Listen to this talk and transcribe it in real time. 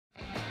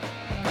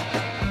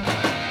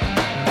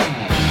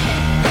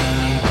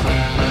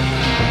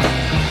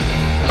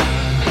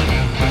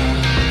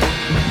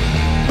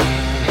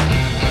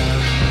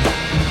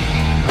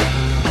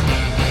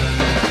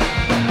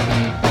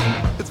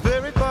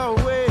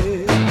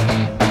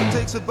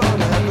It's about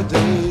half a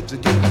day to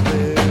get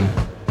there.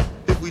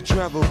 If we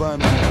travel by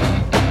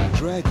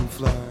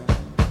dragonfly.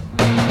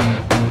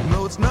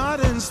 No, it's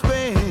not in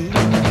Spain,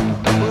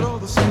 but all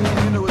the same,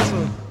 it's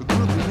a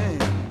groovy name.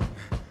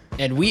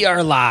 And we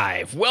are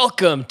live.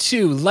 Welcome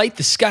to Light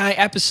the Sky,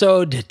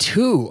 episode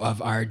 2 of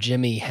our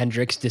Jimi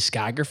Hendrix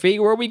discography,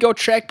 where we go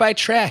track by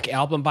track,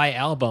 album by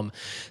album,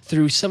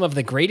 through some of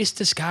the greatest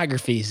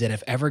discographies that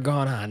have ever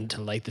gone on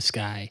to light the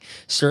sky.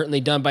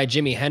 Certainly done by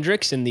Jimi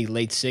Hendrix in the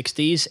late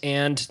 60s.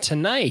 And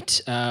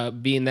tonight,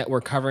 being that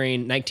we're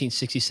covering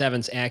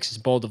 1967's Axis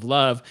Bold of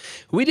Love,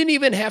 we didn't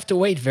even have to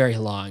wait very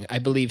long. I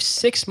believe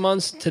 6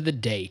 months to the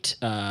date,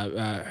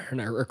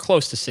 or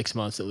close to 6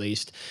 months at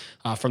least,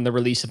 from the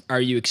release of Are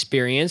You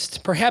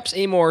Experienced? Perhaps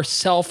a more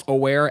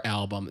self-aware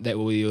album that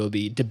we will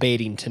be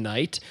debating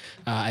tonight.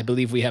 I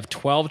believe we have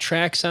 12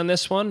 tracks on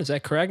this one. Is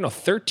that correct? No,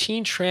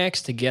 13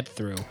 tracks to get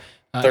through,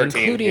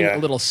 13, including yeah. a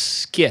little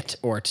skit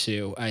or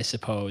two, I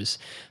suppose.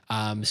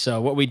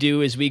 So what we do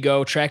is we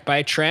go track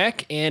by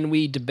track and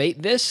we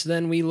debate this,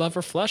 then we love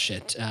or flush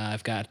it.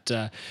 I've got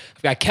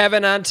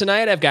Kevin on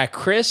tonight. I've got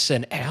Chris,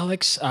 and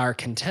Alex, our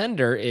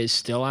contender, is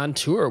still on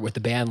tour with the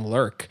band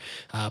Lurk.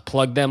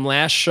 Plug them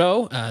last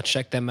show.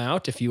 Check them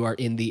out if you are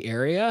in the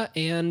area,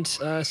 and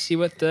see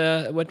what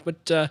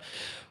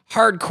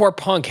hardcore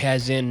punk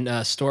has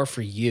in store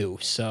for you.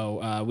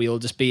 So we will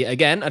just be,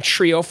 again, a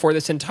trio for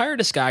this entire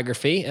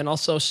discography, and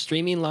also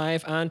streaming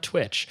live on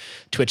Twitch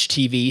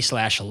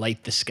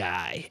TV/Light the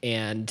Sky.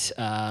 And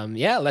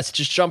let's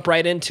just jump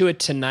right into it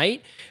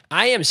tonight.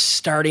 I am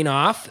starting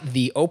off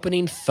the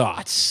opening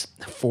thoughts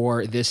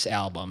for this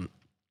album.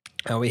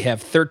 We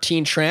have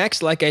 13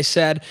 tracks, like I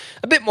said,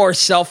 a bit more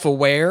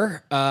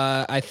self-aware,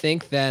 I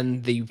think,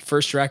 than the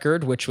first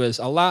record, which was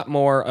a lot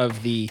more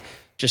of the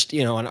just,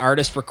 an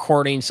artist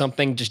recording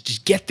something,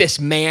 just get this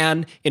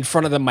man in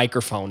front of the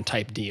microphone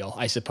type deal,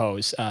 I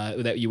suppose,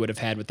 that you would have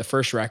had with the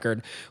first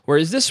record.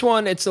 Whereas this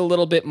one, it's a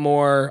little bit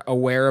more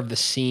aware of the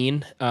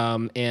scene.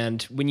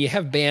 And when you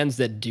have bands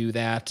that do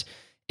that,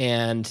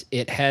 and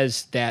it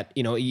has that,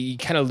 you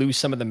kind of lose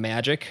some of the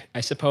magic,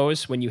 I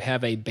suppose, when you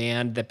have a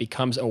band that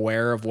becomes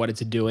aware of what it's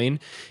doing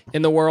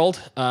in the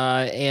world.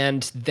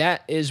 And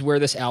that is where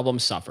this album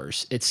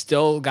suffers. It's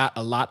still got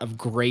a lot of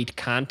great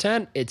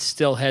content. It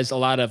still has a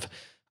lot of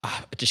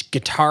just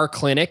guitar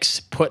clinics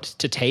put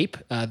to tape.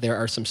 There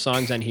are some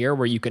songs on here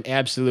where you can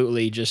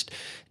absolutely just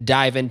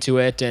dive into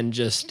it and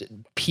just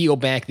peel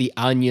back the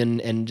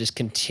onion and just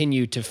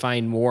continue to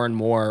find more and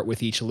more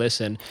with each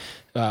listen.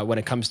 When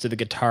it comes to the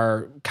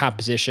guitar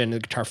composition, the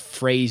guitar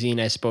phrasing,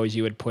 I suppose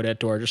you would put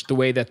it, or just the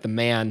way that the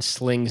man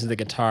slings the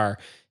guitar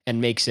and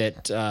makes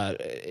it,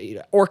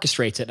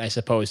 orchestrates it, I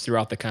suppose,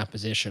 throughout the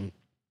composition.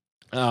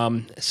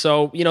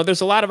 So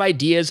there's a lot of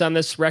ideas on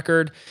this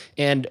record,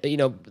 and,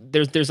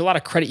 there's a lot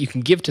of credit you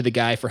can give to the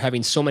guy for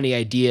having so many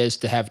ideas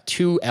to have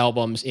 2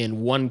 albums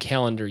in 1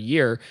 calendar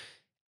year.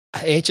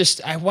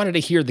 I wanted to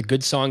hear the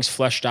good songs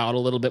fleshed out a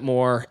little bit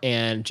more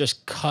and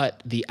just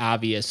cut the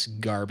obvious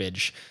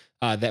garbage.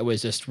 That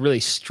was just really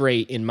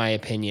straight, in my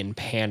opinion,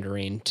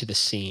 pandering to the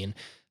scene.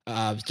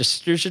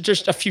 There's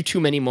just a few too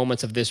many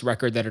moments of this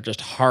record that are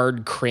just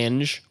hard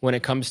cringe when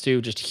it comes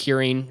to just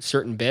hearing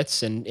certain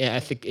bits. And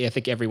I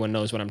think everyone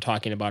knows what I'm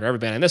talking about. Or every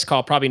band on this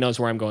call probably knows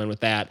where I'm going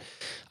with that.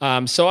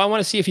 So I want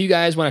to see if you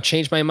guys want to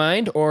change my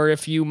mind, or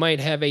if you might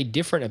have a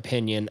different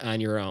opinion on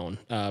your own,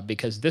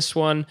 because this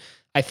one,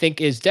 I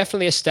think, is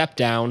definitely a step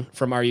down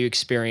from Are You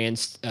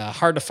Experienced?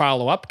 Hard to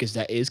follow up, because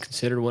that is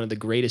considered one of the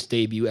greatest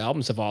debut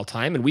albums of all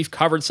time. And we've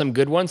covered some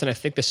good ones, and I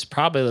think this is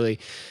probably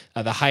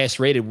the highest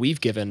rated we've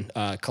given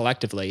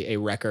collectively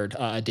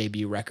a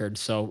debut record.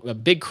 So a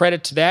big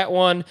credit to that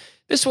one.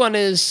 This one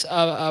is,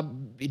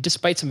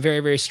 despite some very,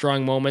 very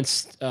strong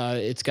moments,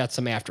 it's got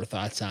some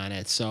afterthoughts on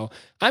it. So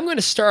I'm going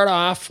to start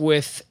off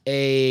with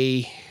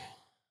a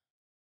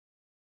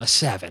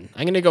 7.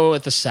 I'm going to go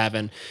with a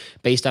 7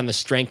 based on the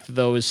strength of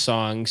those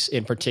songs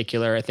in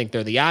particular. I think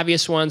they're the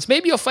obvious ones.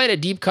 Maybe you'll find a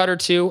deep cut or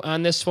two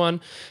on this one,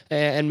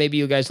 and maybe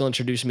you guys will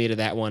introduce me to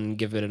that one and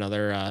give it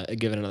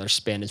another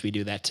spin as we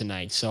do that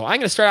tonight. So I'm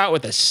going to start out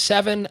with a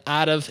 7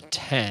 out of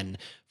 10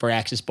 for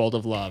Axis Bold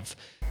of Love.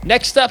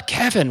 Next up,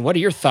 Kevin, what are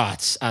your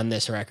thoughts on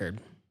this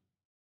record?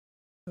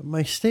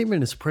 My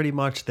statement is pretty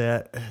much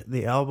that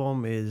the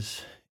album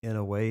is, in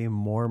a way,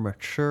 more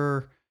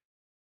mature.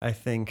 I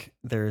think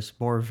there's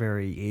more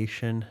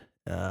variation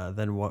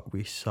than what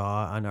we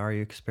saw on Are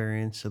You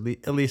Experienced,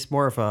 at least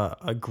more of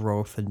a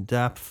growth and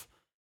depth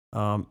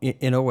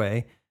in a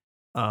way.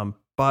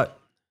 But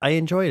I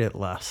enjoyed it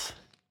less.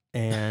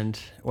 And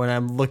when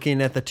I'm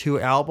looking at the 2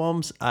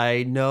 albums,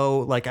 I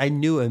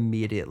knew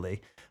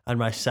immediately on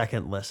my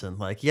second listen,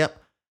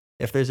 yep,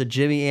 if there's a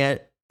Jimi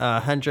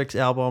Hendrix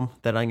album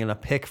that I'm going to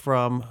pick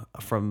from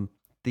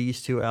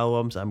these 2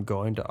 albums, I'm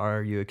going to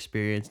Are You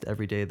Experienced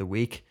every day of the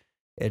week.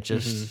 It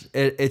just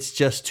it's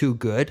just too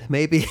good.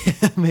 Maybe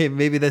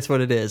maybe that's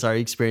what it is. Our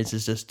experience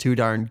is just too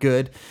darn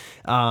good.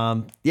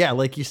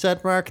 Like you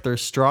said, Mark,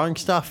 there's strong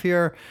stuff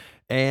here,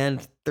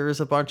 and there's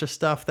a bunch of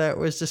stuff that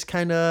was just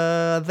kind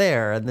of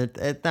there, and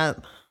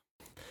that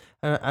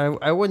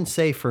I wouldn't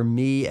say for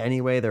me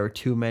anyway, there were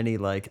too many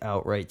like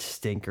outright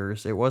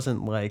stinkers. It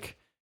wasn't like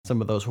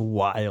some of those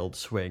wild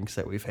swings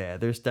that we've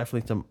had. There's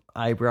definitely some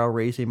eyebrow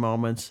raising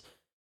moments.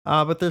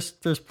 But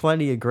there's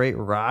plenty of great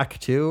rock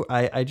too.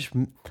 I just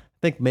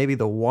think maybe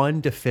the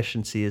one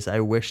deficiency is I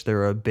wish there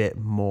were a bit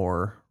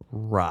more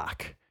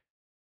rock.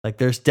 Like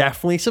there's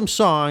definitely some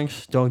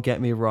songs, don't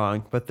get me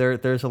wrong, but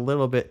there's a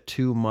little bit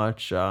too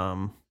much.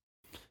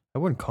 I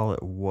wouldn't call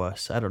it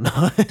wuss. I don't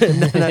know.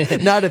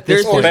 not at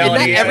this point.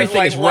 Not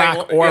everything is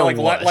rock or like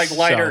wuss, like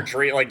lighter, so.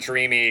 like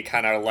dreamy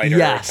kind of lighter,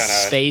 Yes. kind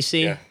of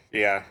spacey.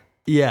 Yeah.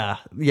 Yeah.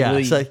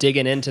 Really It's like,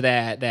 digging into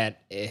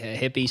that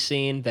hippie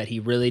scene that he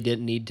really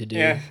didn't need to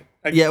do.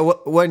 Yeah.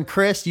 when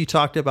Chris, you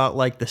talked about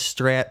like the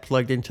Strat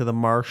plugged into the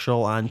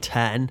Marshall on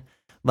 10,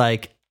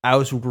 like I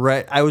was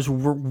ready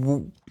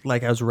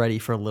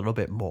for a little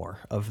bit more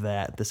of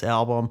that. This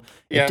album,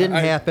 Yeah, it didn't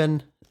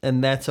happen,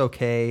 and that's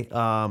okay.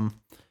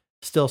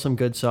 Still some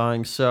good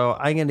songs. So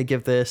I'm gonna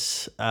give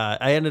this.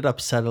 I ended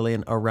up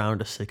settling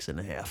around a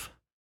 6.5.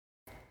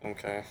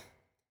 Okay.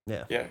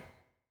 Yeah.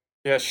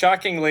 Yeah.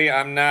 Shockingly,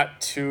 I'm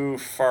not too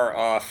far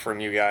off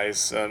from you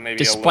guys. Maybe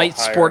Despite a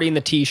little higher. sporting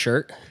the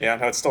T-shirt. Yeah,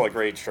 no, it's still a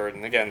great shirt.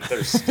 And again,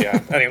 there's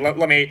I mean, let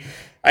me.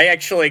 I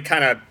actually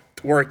kind of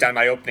worked on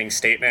my opening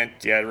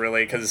statement. Yeah,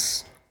 really,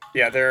 because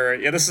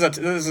this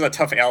is a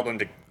tough album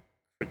to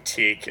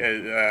critique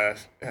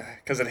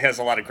because it has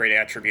a lot of great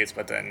attributes.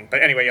 But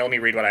anyway, let me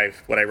read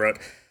what I wrote.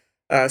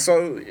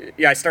 So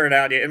I started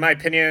out. In my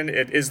opinion,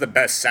 it is the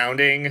best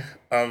sounding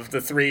of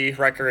the three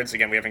records.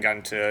 Again, we haven't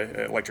gotten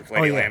to Electric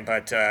Ladyland,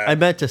 but I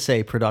meant to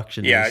say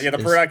production. The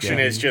production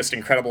is just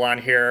incredible on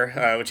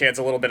here, which adds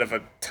a little bit of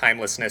a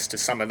timelessness to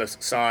some of the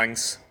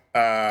songs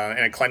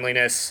and a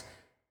cleanliness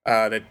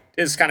that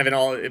is kind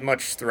of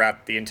much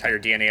throughout the entire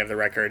DNA of the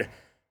record.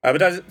 But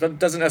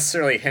doesn't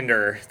necessarily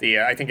hinder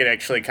the. I think it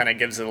actually kind of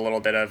gives it a little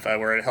bit of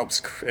where it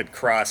helps it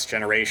cross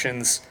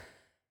generations.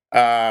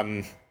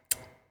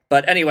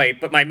 But anyway,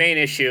 my main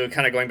issue,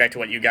 kind of going back to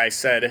what you guys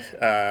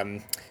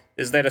said,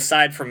 is that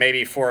aside from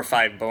maybe 4 or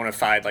 5 bona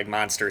fide like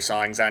monster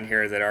songs on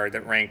here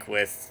that rank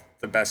with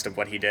the best of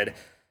what he did,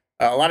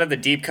 a lot of the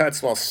deep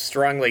cuts, while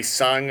strongly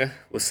sung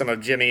with some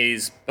of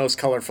Jimmy's most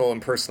colorful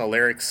and personal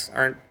lyrics,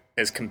 aren't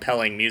as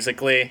compelling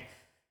musically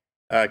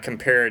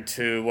compared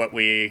to what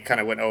we kind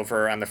of went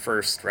over on the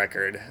first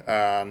record.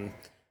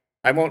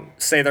 I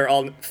won't say they're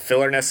all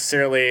filler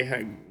necessarily.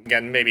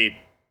 Again, maybe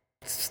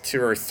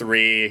 2 or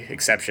 3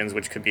 exceptions,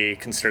 which could be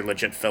considered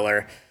legit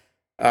filler.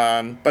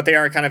 But they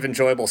are kind of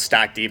enjoyable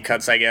stock deep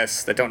cuts, I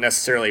guess, that don't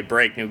necessarily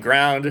break new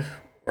ground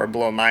or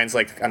blow minds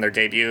like on their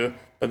debut,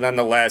 but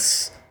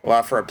nonetheless will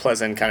offer a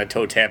pleasant kind of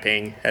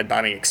toe-tapping,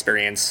 head-bobbing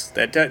experience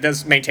that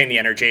does maintain the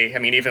energy. I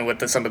mean, even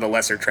with some of the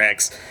lesser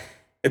tracks,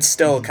 it's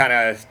still kind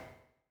of,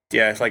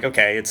 like,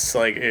 okay, it's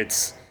like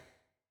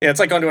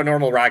going to a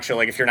normal rock show.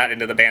 Like, if you're not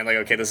into the band, like,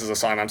 okay, this is a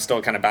song, I'm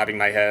still kind of bobbing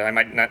my head. I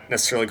might not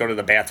necessarily go to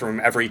the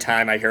bathroom every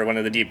time I hear one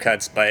of the deep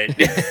cuts, but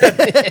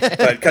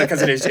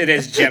because it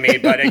is Jimmy.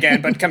 But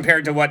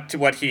compared to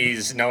what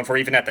he's known for,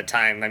 even at the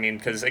time, I mean,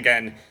 because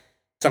again,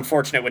 it's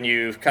unfortunate when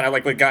you kind of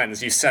like with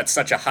Guns, you set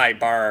such a high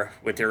bar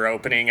with your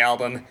opening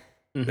album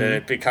that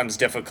it becomes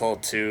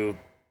difficult to,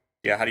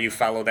 how do you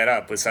follow that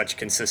up with such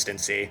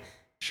consistency?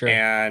 Sure.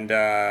 And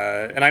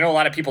I know a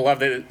lot of people love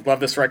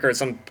this record.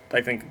 Some,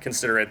 I think,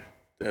 consider it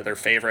their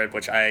favorite,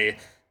 which I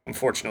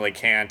unfortunately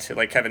can't.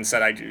 Like Kevin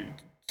said, I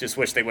just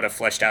wish they would have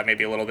fleshed out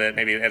maybe a little bit,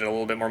 maybe added a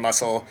little bit more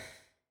muscle.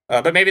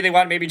 But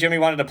maybe Jimmy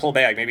wanted to pull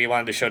back. Maybe he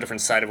wanted to show a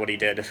different side of what he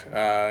did.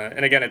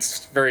 And again,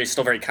 it's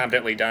still very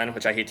competently done,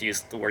 which I hate to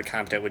use the word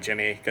competent with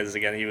Jimmy because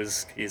again,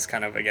 he's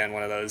kind of again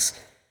one of those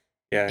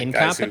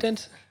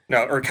incompetent.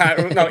 Hyper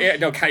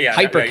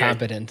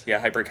competent.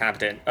 Hyper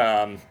competent.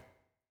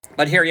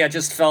 But here,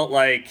 just felt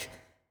like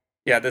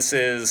this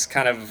is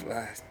kind of.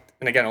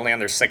 And again, only on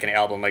their second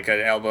album, like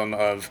an album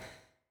of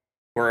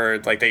where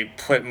like they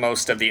put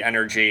most of the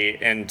energy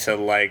into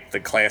like the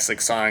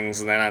classic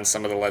songs, and then on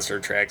some of the lesser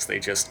tracks, they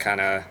just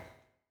kind of,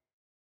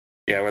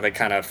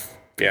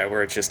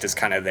 where it just is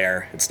kind of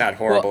there. It's not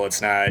horrible. Well,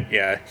 it's not.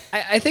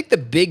 I think the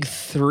big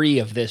 3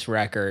 of this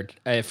record,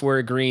 if we're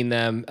agreeing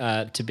them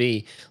to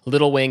be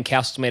Little Wing,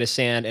 Castles Made of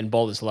Sand, and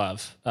Bold as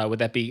Love, would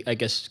that be, I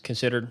guess,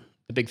 considered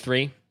the big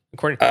 3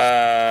 according to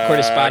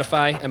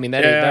Spotify? I mean,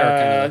 they're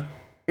kind of.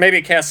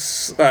 Maybe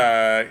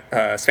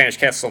Spanish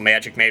Castle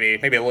Magic, maybe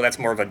that's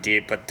more of a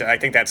deep, but I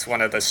think that's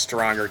one of the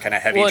stronger kind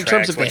of heavy tracks. Well, in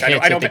terms of the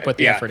hits that they put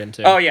the effort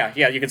into. Oh, yeah,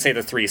 you could say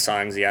the 3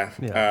 songs,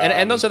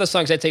 and those are the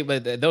songs I'd say,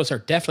 but those are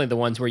definitely the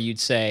ones where you'd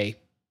say,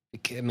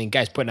 I mean,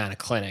 guys putting on a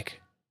clinic.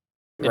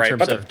 Right,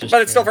 but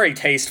it's still very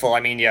tasteful.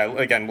 I mean,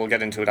 again, we'll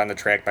get into it on the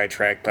track by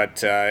track,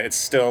 but it's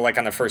still like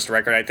on the first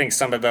record. I think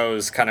some of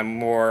those kind of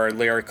more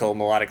lyrical,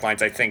 melodic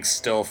lines, I think,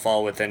 still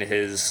fall within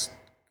his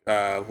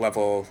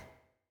level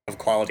of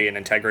quality and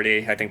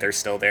integrity. I think they're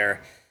still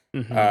there.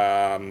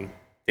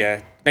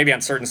 Maybe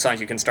on certain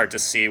songs you can start to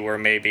see where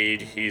maybe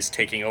he's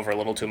taking over a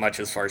little too much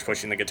as far as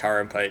pushing the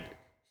guitar, but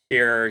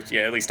here,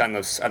 at least on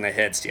the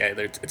hits,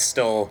 it's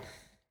still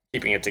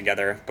keeping it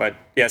together. But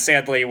yeah,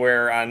 sadly,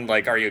 we're on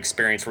like Are You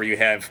Experienced, where you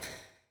have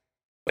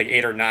like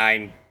 8 or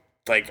 9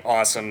 like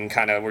awesome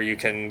kind of where you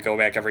can go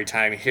back every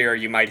time. Here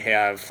you might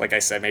have, like I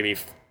said, maybe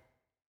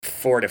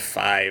 4 to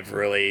 5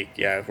 really.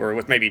 Yeah, or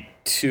with maybe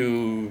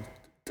 2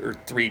 or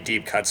 3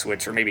 deep cuts,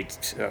 which or maybe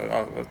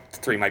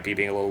 3 might be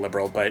being a little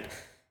liberal, but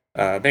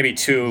maybe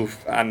 2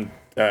 on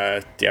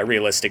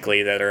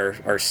realistically that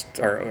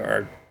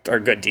are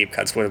good deep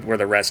cuts. Where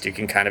the rest you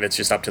can kind of, it's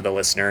just up to the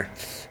listener.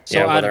 So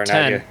yeah, out whether of or not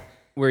 10, you.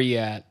 where you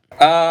at?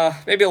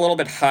 Maybe a little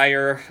bit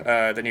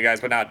higher than you guys,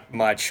 but not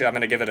much. I'm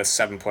gonna give it a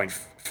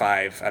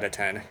 7.5 out of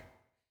 10.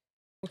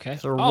 Okay.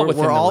 So All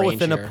within we're the all range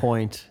within here. a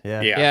point.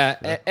 Yeah. Yeah.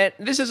 Yeah, and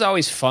this is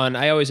always fun.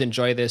 I always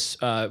enjoy this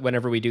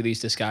whenever we do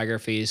these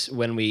discographies,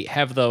 when we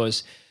have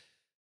those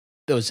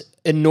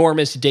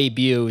enormous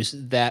debuts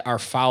that are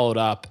followed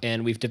up,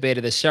 and we've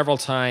debated this several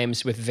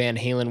times with Van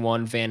Halen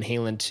 1, Van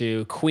Halen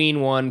 2,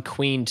 Queen 1,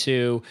 Queen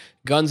 2,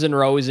 Guns N'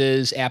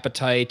 Roses,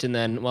 Appetite, and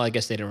then, well, I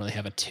guess they didn't really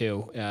have a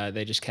 2.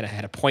 They just kind of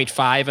had a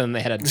 0.5, and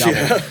they had a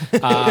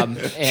double.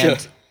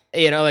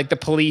 And like the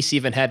Police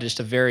even had just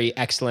a very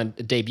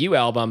excellent debut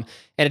album.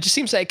 And it just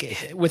seems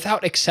like,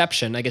 without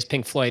exception, I guess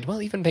Pink Floyd, well,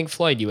 even Pink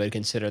Floyd, you would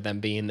consider them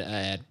being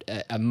a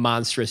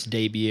monstrous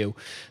debut.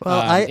 Well,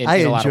 I in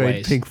a lot of enjoyed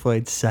ways. Pink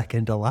Floyd's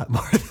second a lot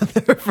more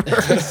than their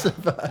first.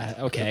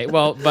 Okay,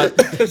 well, but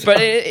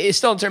it's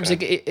still in terms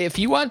of, if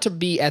you want to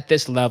be at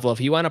this level, if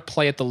you want to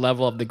play at the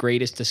level of the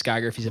greatest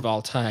discographies of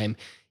all time,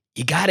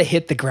 you got to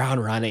hit the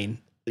ground running.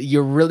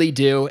 You really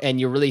do, and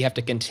you really have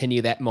to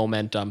continue that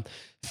momentum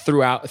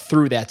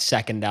through that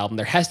second album.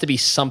 There has to be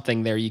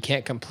something there. You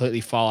can't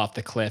completely fall off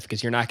the cliff,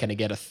 because you're not going to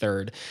get a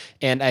third.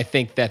 And I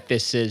think that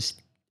this is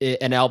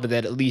an album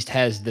that at least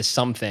has the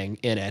something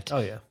in it. Oh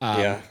yeah.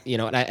 Yeah.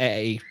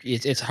 And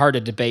it's hard to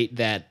debate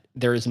that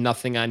there is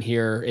nothing on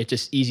here. It's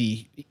just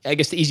easy. I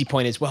guess the easy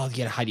point is, well,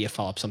 how do you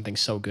follow up something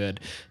so good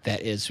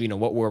that is,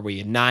 what were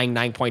we,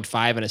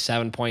 9.5 and a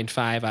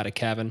 7.5 out of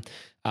Kevin?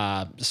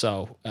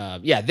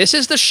 This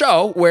is the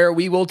show where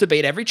we will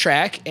debate every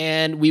track,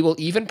 and we will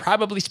even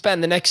probably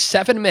spend the next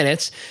 7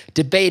 minutes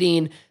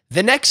debating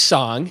the next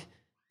song.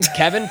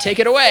 Kevin, take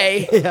it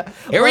away. Yeah.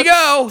 Here we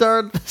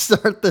go.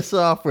 Start this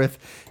off with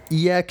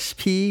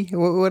EXP,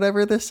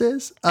 whatever this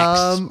is.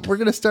 We're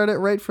gonna start it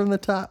right from the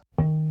top.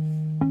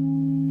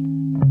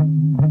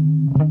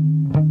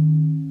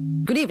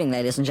 Good evening,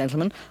 ladies and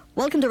gentlemen.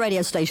 Welcome to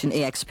radio station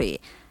EXP.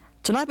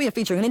 Tonight we are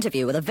featuring an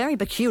interview with a very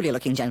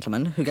peculiar-looking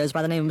gentleman who goes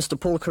by the name of Mr.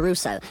 Paul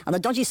Caruso, on the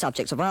dodgy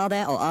subject of are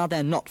there or are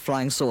there not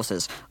flying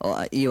saucers, or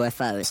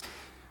UFOs.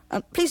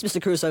 Please,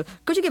 Mr. Caruso,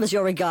 could you give us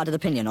your regarded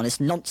opinion on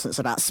this nonsense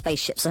about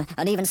spaceships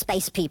and even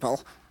space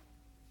people?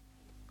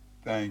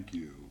 Thank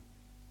you.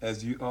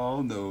 As you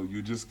all know,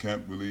 you just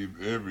can't believe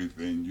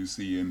everything you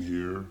see and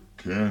hear,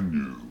 can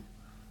you?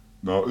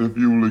 Now, if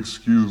you will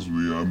excuse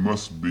me, I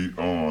must be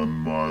on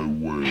my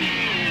way.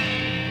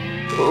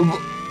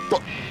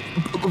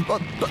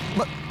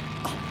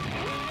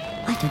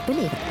 I don't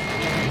believe it.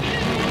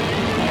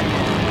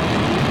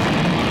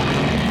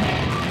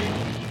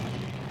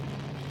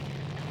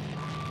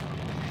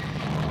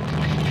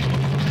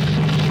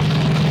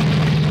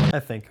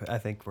 I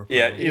think we're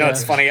Yeah, probably-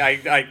 it's funny.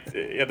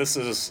 This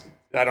is,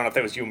 I don't know if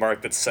that was you,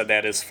 Mark, that said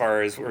that as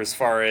far as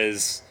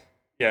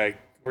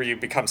where you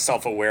become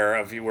self-aware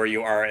of where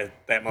you are at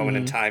that moment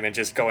in time and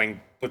just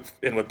going with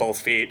both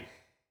feet.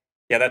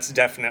 Yeah, that's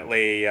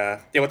definitely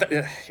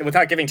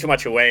without giving too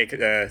much away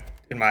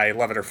in my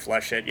Love It or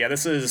Flush It. Yeah,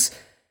 this is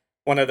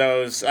one of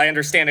those. I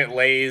understand it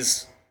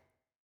lays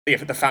the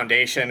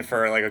foundation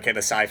for the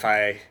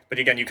sci-fi, but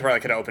again, you probably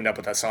could have opened up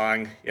with a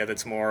song. Yeah,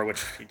 that's more,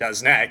 which he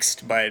does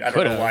next, but I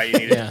don't know why you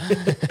needed.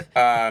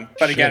 Yeah.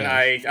 But again,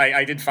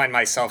 I did find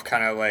myself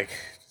kind of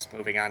just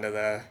moving on to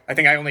the. I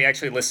think I only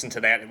actually listened to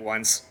that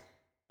once.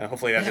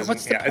 Hopefully that doesn't.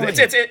 what's the point?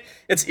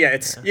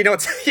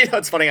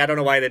 It's funny. I don't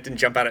know why that didn't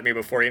jump out at me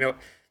before. I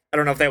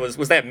don't know if that was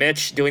that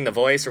Mitch doing the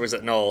voice, or was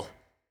it Noel,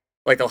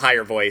 like the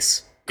higher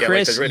voice.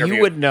 Chris,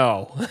 you would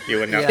know. You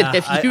would know. Yeah,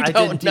 If you I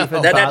don't didn't know.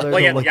 even That, bother well,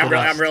 to yeah, look yeah, it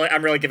up.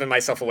 I'm really giving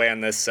myself away on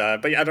this,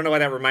 but I don't know why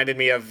that reminded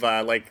me of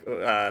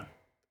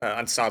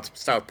on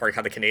South Park,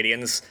 how the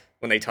Canadians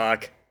when they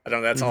talk. I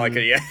don't know. That's all I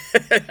could. Yeah.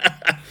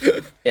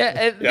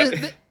 Yeah,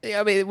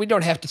 I mean, we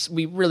don't have to.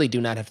 We really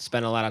do not have to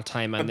spend a lot of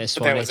time on this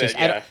But one. that was It's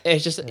just, it, yeah.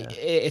 It's just,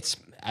 it's.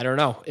 I don't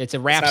know. It's a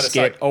rap not a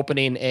skit song.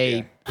 opening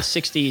a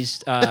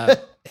 '60s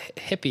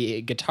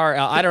hippie guitar.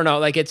 I don't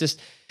know. It's just.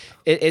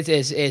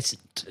 It's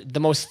the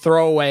most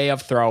throwaway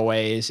of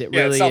throwaways. It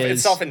really it's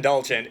is.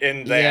 self-indulgent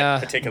in that Yeah.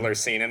 particular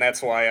scene, and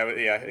that's why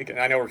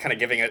I know we're kind of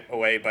giving it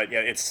away, but yeah,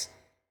 it's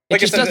It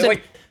just doesn't.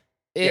 like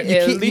At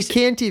You least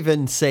can't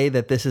even say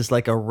that this is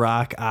like a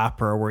rock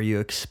opera where you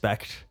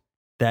expect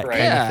that Right.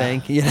 kind Yeah. of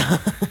thing. You know?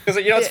 because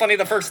it's funny.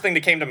 The first thing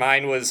that came to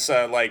mind was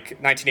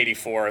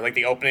 1984, like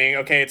the opening.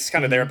 Okay, it's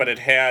kind of there, but it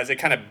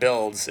kind of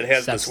builds. It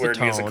has Sets this the weird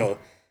tone. musical.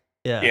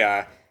 Yeah.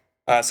 Yeah.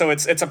 So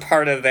it's a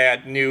part of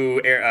that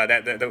new era,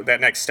 that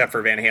next step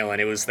for Van Halen.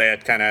 It was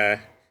that kind of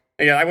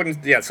I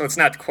wouldn't so it's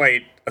not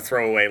quite a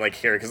throwaway like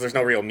here because there's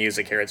no real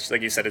music here. It's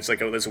like you said, it's like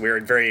this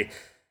weird, very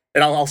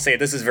and I'll say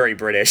this is very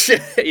British,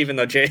 even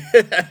though Jay.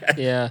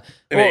 Yeah.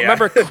 I Well, mean,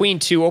 remember Queen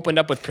 2 opened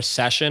up with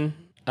Procession?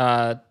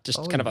 Just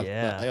Oh, kind of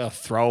yeah. a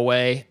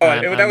throwaway. Oh,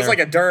 on that was their- like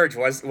a dirge,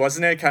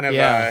 wasn't it? Kind of,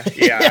 Yeah.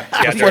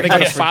 yeah. before they go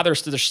to dirge.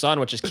 Fathers to their Son,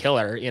 which is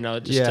killer. You know,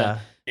 just Yeah.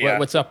 Yeah.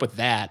 what's up with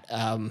that?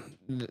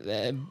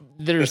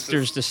 There's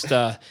just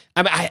I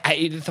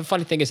mean, the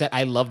funny thing is that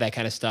I love that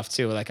kind of stuff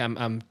too. Like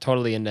I'm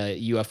totally into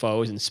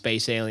UFOs and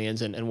space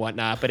aliens and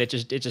whatnot, but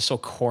it's just so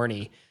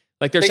corny.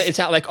 Like it's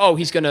not like, oh,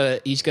 he's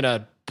gonna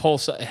pull.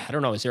 I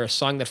don't know. Is there a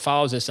song that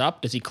follows this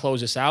up? Does he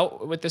close this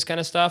out with this kind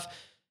of stuff?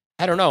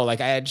 I don't know.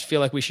 Like I just feel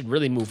like we should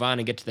really move on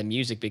and get to the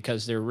music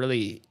because there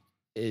really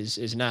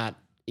is not.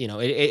 You know,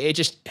 it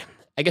just.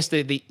 I guess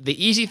the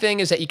easy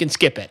thing is that you can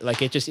skip it.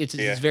 Like it's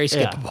very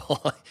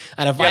skippable.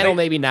 On a vinyl,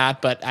 maybe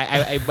not. But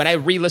I when I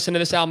re-listened to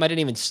this album, I didn't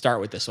even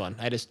start with this one.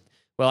 I didn't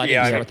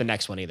start with the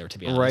next one either. To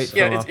be honest, Right.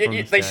 Yeah, From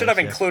the they should have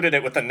Skies, yeah. included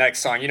it with the next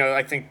song. You know,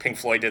 I think Pink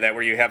Floyd did that,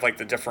 where you have like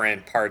the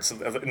different parts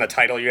in the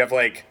title. You have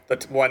like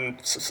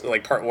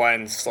like part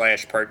 1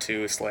 / part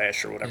 2 /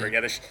 or whatever. Yeah,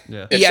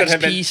 it should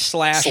have been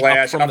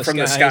EXP / up from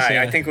the sky.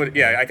 Yeah.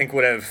 I think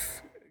would have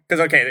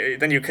because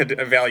then you could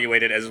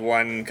evaluate it as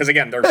one because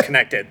again they're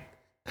connected.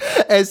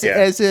 As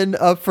in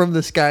Up From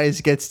the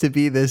Skies gets to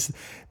be this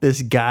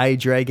guy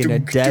dragging a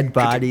dead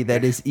body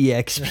that is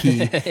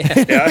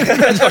EXP.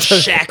 Let's go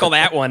shackle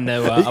that one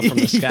though up from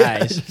the Yeah,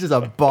 skies. it's just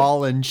a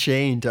ball and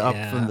chain to Up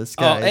From the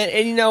Skies. Oh,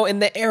 and you know, in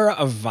the era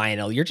of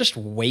vinyl, you're just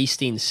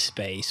wasting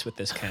space with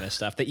this kind of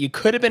stuff that you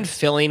could have been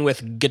filling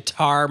with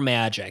guitar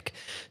magic.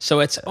 So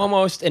it's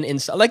almost an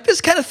insult. Like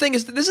this kind of thing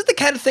is the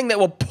kind of thing that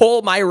will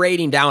pull my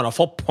rating down a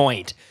full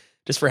point.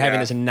 Just for having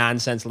this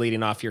nonsense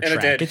leading off your And it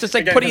track. did. It's just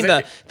like Again, putting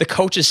 'cause the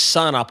coach's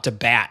son up to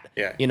bat.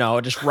 Yeah. You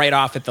know, just right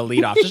off at the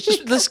leadoff.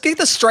 just let's get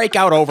the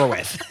strikeout over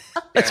with.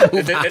 Let's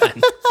move on.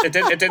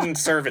 It didn't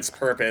serve its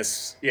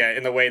purpose,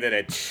 in the way that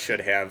it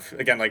should have.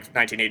 Again, like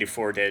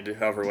 1984 did,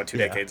 however, 2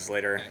 decades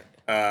later.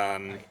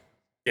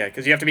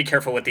 Because you have to be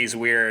careful with these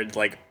weird,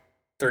 like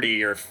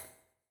 30 or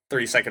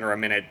 30 second or a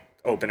minute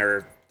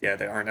opener. Yeah,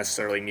 they aren't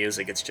necessarily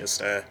music. It's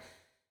just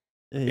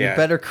You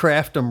better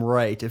craft them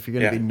right if you're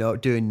going to be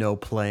doing no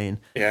playing.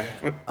 Anyway,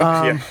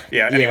 I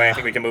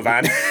think we can move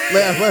on.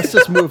 Let's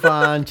just move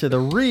on to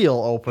the real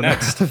opener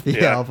of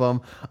the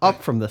album,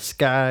 Up From the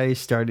Sky,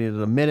 starting at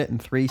 1 minute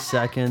and 3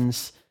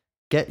 seconds.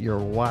 Get your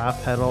wah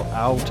pedal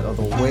out of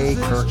the way,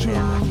 Kirk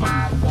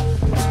Hammett.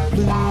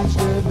 Please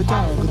let me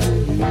talk to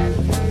you.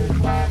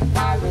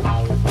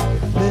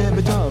 Let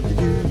me talk to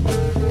you.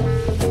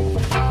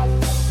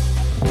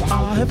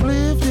 I have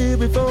lived here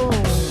before,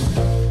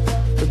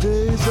 the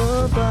days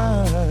of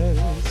ice.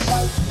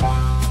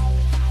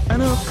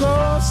 And of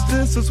course,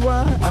 this is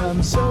why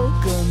I'm so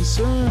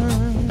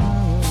concerned.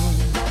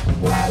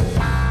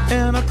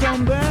 And I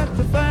come back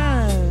to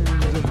find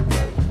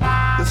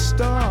the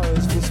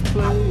stars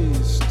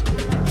misplaced,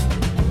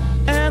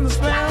 and the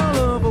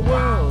smell of a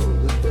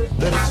world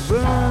that is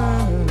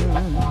burned.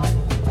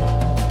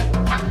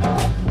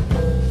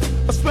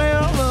 A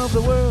smell of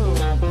the world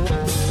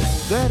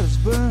that is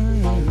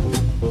burned.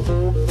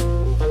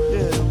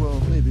 Yeah, well,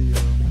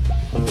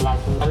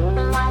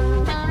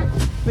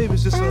 maybe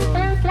it's just a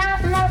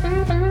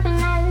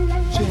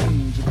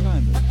change of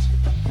climate.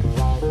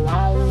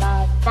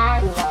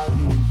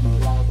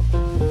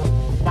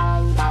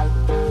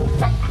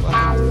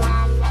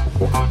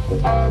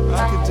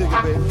 I can dig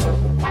it, baby.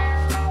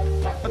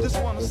 I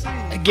just want to see.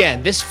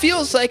 Again, this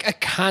feels like a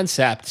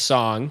concept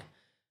song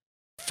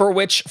for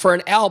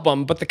an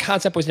album, but the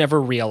concept was never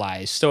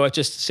realized. So it's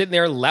just sitting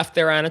there, left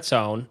there on its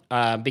own,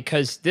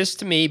 because this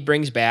to me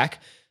brings back,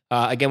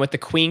 again, with the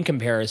Queen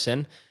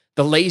comparison,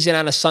 the lazing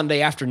on a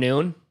Sunday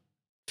afternoon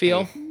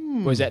feel.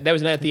 Was that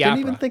was Night at the Didn't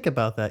Opera? even think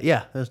about that.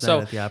 Yeah, that was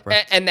Night at the Opera.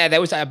 And that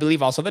was, I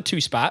believe, also the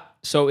 2-spot.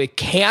 So it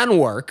can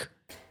work.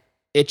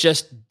 It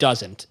just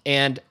doesn't.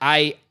 And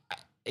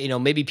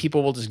maybe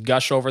people will just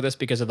gush over this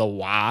because of the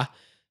wah.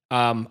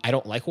 I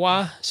don't like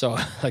wah, so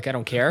I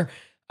don't care.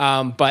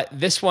 But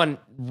this one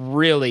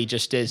really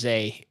just is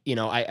I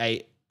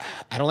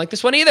don't like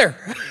this one either.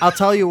 I'll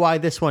tell you why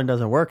this one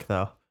doesn't work,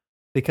 though.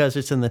 Because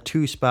it's in the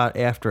 2-spot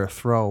after a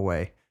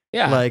throwaway.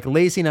 Yeah. Like,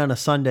 Lazing on a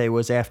Sunday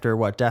was after,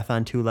 Death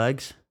on Two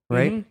Legs,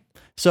 right? Mhm.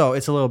 So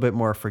it's a little bit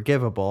more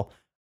forgivable.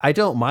 I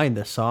don't mind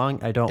the song.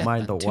 I don't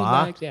mind the Two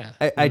wah. Legs, yeah.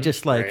 I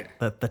just like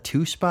the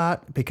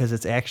 2-spot because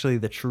it's actually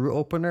the true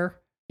opener.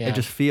 Yeah. It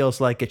just feels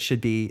like it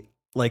should be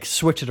like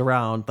switch it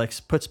around, like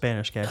put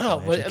Spanish Casual Oh,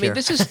 Magic I mean, here.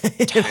 this is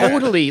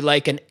totally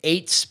like an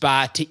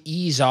 8-spot to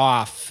ease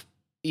off.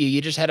 You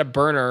just had a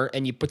burner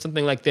and you put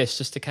something like this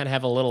just to kind of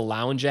have a little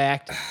lounge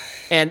act.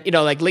 And,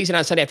 like Lazing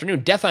on Sunday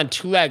Afternoon, Death on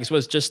Two Legs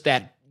was just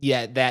that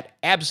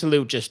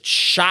absolute just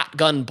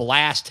shotgun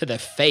blast to the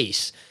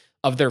face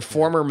of their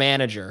former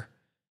manager.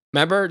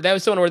 Remember? That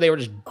was the one where they were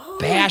just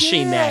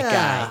bashing that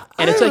guy.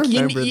 And it's like,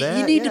 you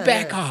need to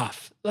back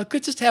off. Look,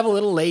 let's just have a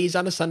little laze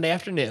on a Sunday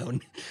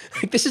afternoon.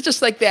 Like, this is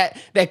just like that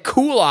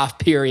cool off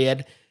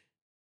period,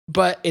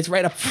 but it's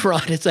right up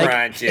front. It's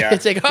like,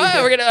 it's like,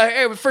 we're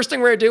going to, first thing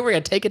we're going to do, we're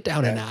going to take it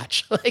down a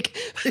notch. Like,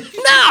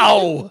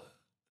 no!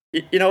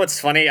 You know what's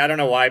funny? I don't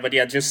know why, but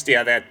just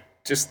the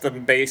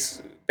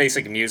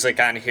basic music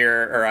on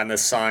here or on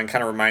this song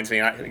kind of reminds me.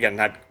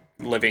 Not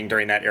living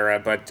during that era,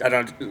 but I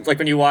don't like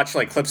when you watch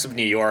like clips of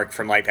New York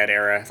from like that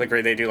era, like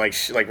where they do like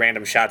like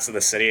random shots of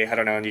the city. I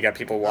don't know, and you got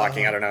people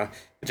walking. I don't know.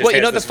 It just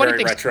has this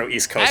very retro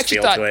East Coast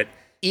feel to it.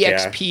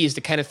 EXP is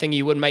the kind of thing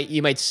you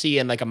might see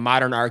in like a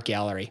modern art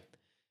gallery,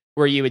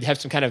 where you would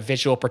have some kind of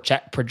visual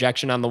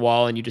projection on the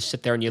wall, and you just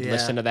sit there and you'd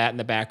listen to that in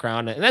the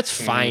background, and that's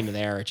fine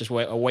there. It's just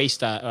a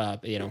waste of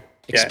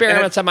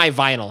experiments on my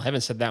vinyl.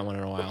 Haven't said that one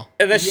in a while.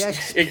 And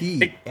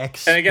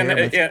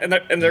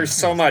and there's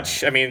so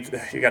much. I mean,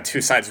 you got two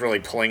sides really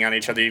pulling on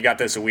each other. You've got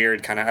this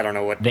weird kind of, I don't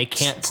know what. They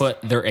can't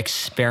put their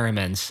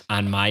experiments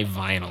on my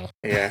vinyl.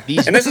 Yeah,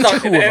 this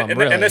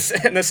is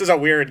this is a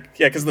weird,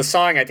 because the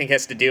song I think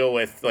has to deal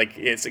with like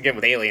it's again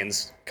with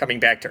aliens coming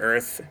back to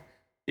Earth.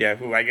 Yeah,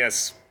 who I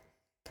guess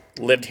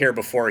lived here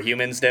before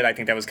humans did. I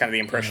think that was kind of the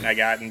impression I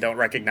got, and don't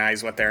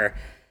recognize what they're.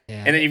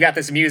 Yeah. And then you've got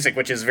this music,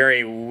 which is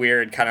very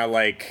weird, kind of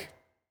like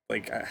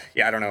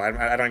I don't know.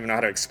 I don't even know how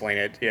to explain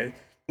it. Yeah.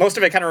 Most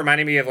of it kind of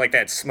reminded me of like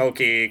that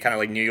smoky kind of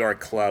like New York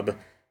club,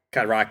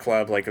 kind of rock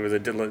club. Like it was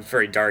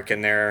very dark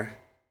in there.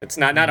 It's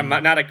not a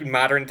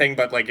modern thing,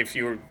 but like if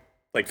you were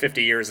like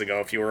 50 years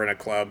ago, if you were in a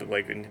club,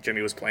 like when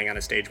Jimmy was playing on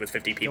a stage with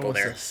 50 people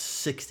there. A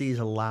 60s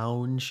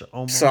lounge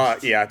almost. So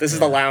this is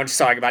the lounge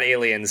song about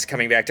aliens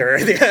coming back to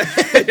Earth.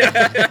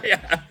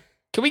 Yeah.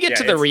 Can we get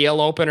to the real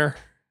opener?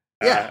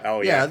 Yeah.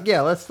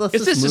 Let's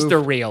this is the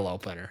real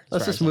opener.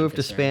 Let's just move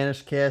to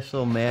Spanish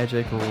Castle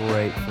Magic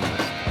right from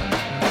this.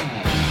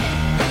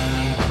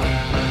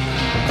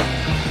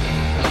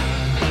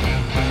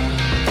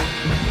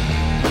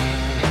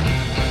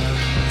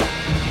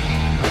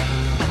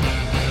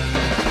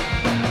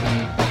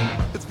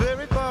 It's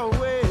very far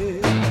away.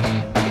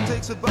 It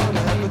takes about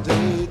half a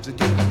day to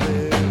get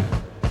there.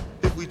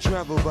 If we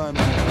travel by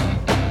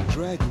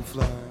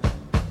dragonfly.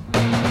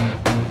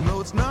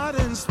 No, it's not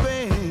in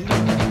Spain.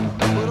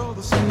 But all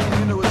the same,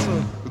 it's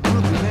a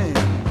groovy name.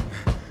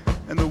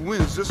 And the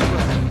wind's just right.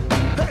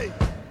 Hey!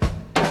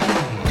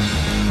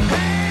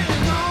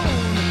 Hang on,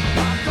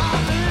 my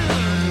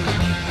darling.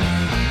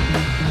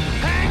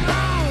 Hang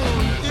on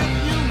if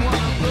you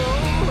wanna go.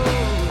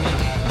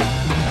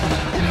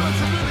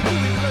 It's a really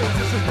groovy place,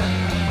 isn't it?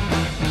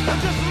 And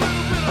just a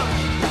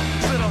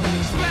little bit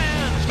of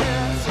Spanish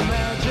Castle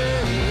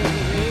magic.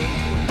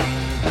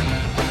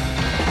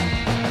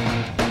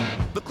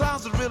 The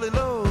clouds are really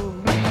low.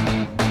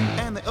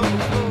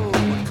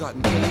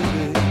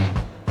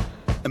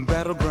 And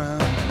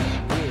battleground.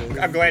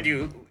 I'm glad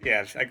you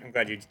just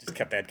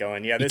kept that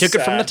going. Yeah, this you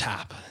took it from the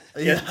top.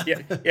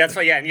 That's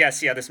fine. Yeah, and yes,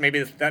 this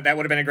maybe that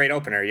would have been a great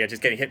opener. Yeah,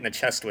 just getting hit in the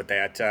chest with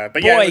that.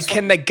 But boy,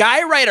 can the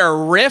guy write a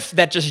riff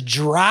that just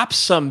drops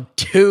some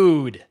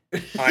dude?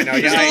 I know.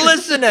 Just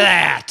listen to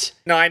that.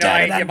 No, I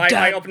know.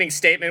 My opening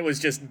statement was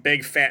just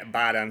big fat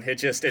bottom.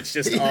 It's just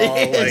all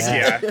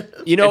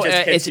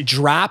it's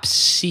drop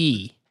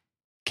C.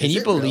 Can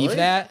you believe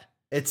that?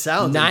 It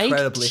sounds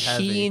incredibly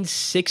heavy.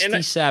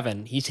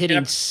 1967. He's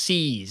hitting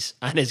C's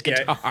on his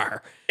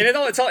guitar. And it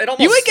almost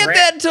you would get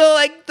that until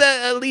like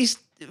at least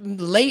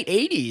late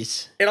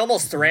 80s. It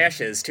almost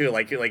thrashes too,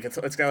 like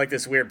it's got like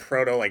this weird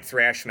proto like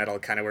thrash metal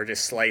kind of where it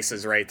just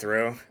slices right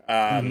through.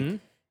 And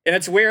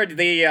it's weird.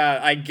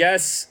 I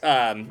guess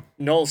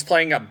Noel's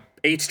playing a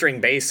 8-string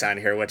bass on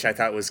here, which I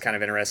thought was kind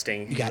of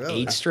interesting. You got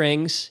 8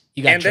 strings.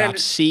 You got drop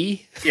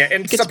C. Yeah,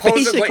 and it's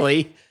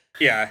basically.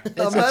 Yeah,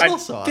 a metal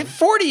song.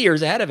 40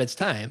 years ahead of its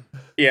time.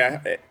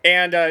 Yeah,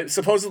 and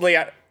supposedly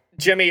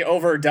Jimmy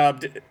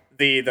overdubbed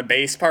the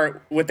bass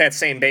part with that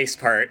same bass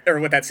part, or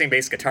with that same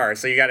bass guitar.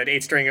 So you got an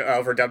 8-string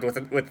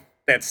overdubbed with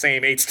that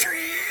same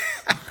 8-string.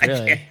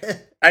 Really?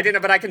 I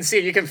didn't, but I can see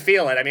it. You can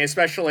feel it. I mean,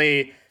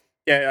 especially,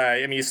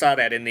 you saw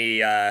that in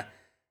the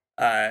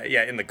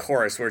in the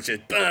chorus where it's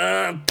just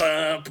bum,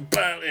 bum,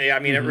 bum. I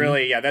mean, it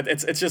really,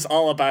 it's just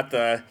all about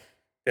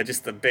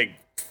just the big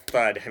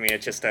thud. I mean,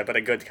 it's just but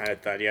a good kind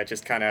of thud. Yeah,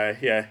 just kind of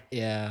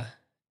yeah.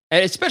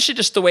 And especially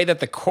just the way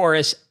that the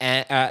chorus,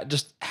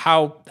 just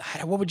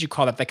what would you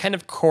call that? The kind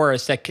of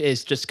chorus that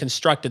is just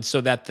constructed so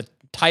that the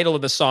title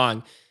of the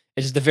song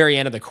is the very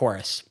end of the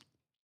chorus.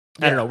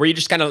 I don't know, where you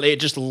just kind of, it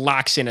just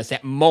locks in. It's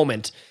that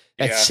moment,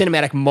 that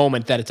cinematic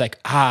moment that it's like,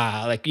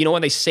 like,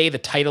 when they say the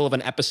title of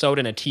an episode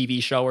in a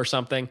TV show or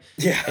something,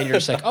 and you're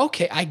just like,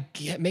 okay,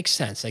 it makes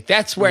sense. Like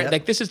that's where,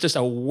 like, this is just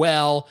a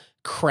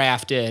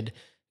well-crafted,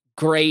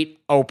 great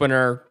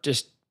opener,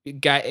 just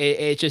guy.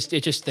 It just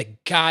the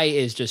guy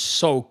is just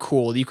so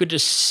cool. You could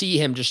just see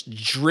him just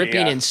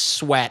dripping in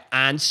sweat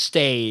on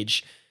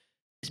stage,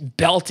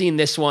 belting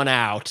this one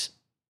out.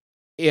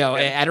 I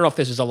don't know if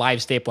this is a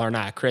live staple or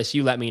not. Chris,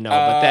 you let me know.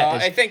 But that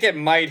is... I think it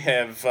might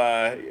have.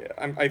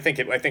 I think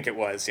it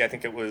was. Yeah, I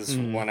think it was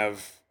one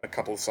of a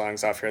couple of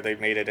songs off here. They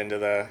made it into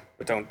the.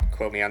 But don't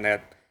quote me on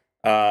that.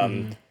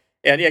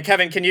 Yeah,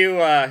 Kevin, can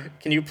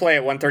you play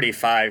at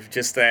 135?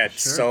 Just that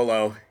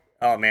solo.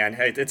 Oh man,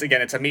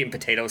 it's a meat and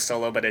potato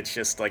solo, but it's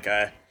just like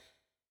a.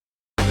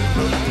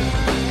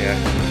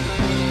 Yeah.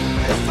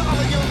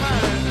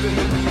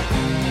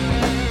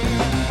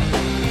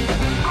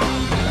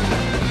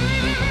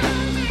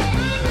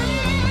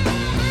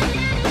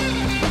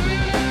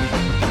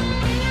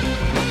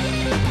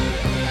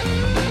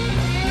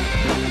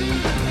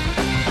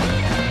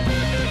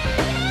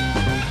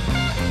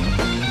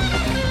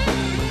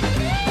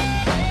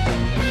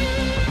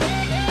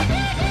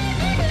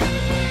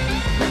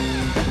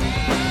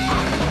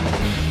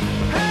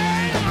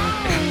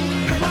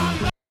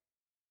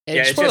 And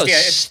Yeah, just it's one of just- those yeah,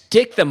 it's-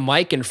 stick the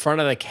mic in front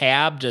of the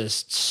cab,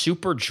 just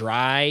super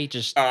dry.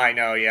 Just Oh, I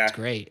know, yeah. it's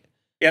great.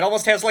 Yeah, it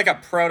almost has like a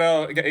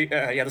proto.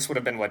 Yeah, this would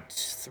have been what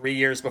 3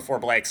 years before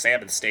Black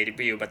Sabbath's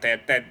debut, but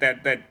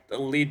that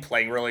lead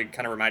playing really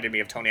kind of reminded me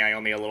of Tony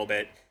Iommi a little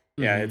bit.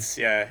 Yeah, it's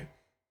yeah.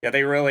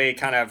 They really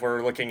kind of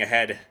were looking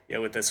ahead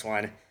with this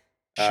one.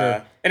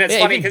 Sure. And it's Yeah,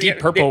 funny even 'cause, Deep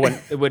Purple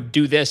would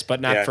do this,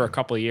 but not Yeah. for a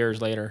couple of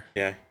years later.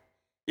 Yeah.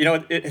 You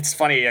know, it's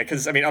funny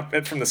because I mean, Up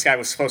from the Sky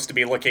was supposed to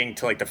be looking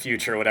to like the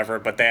future or whatever,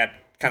 but that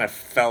kind of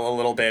fell a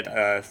little bit.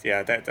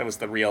 Yeah, that was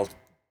the real,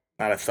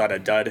 not a thud, a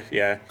dud.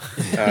 Yeah,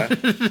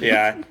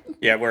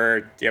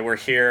 we're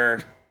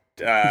here.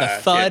 The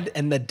thud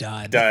and the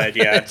dud. Dud,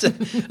 yeah.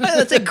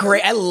 That's a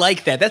great. I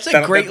like that. That's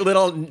a great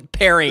little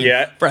pairing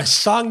for a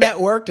song that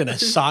worked and a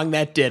song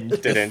that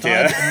didn't. Didn't, the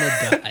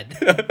thud and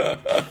the dud.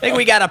 I think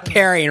we got a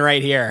pairing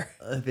right here.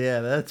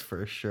 Yeah, that's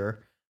for sure.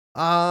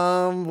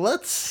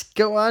 Let's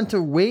go on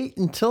to Wait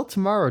Until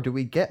Tomorrow. Do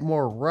we get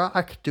more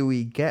rock? Do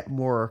we get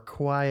more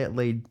quiet,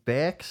 laid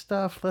back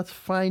stuff? Let's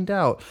find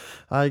out.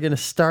 You're gonna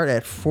start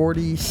at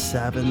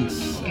 47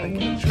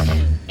 seconds.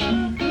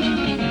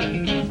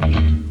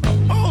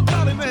 Oh,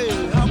 Dolly Mae,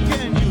 how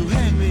can you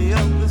hang me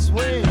up this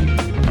way?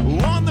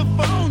 On the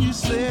phone you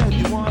said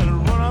you wanted to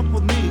run up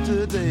with me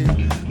today.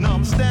 Now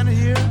I'm standing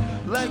here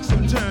like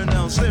some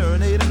turn-down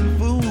serenading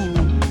fool,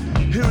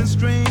 hearing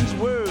strange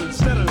words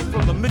settled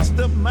from the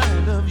mixed-up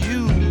mind of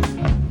you.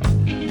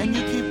 And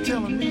you keep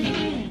telling me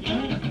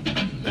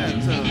that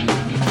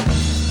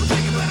we'll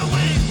take it right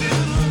away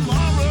till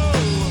tomorrow.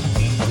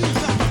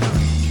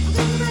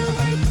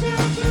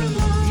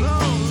 No,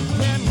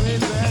 can't wait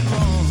that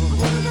long.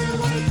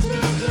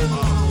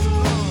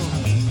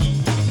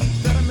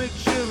 Gotta make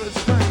sure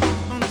it's right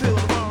until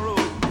tomorrow.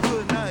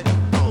 Good night.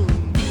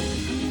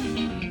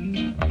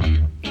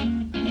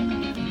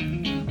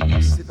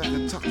 See if I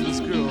can talk to this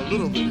girl a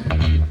little bit.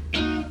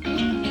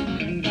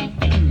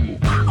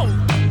 Oh,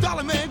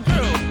 Dolly Mae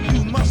girl,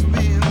 you must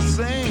be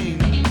insane.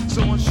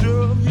 So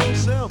unsure of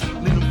yourself,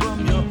 leaning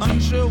from your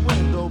unsure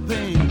window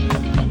pane.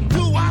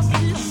 Do I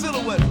see a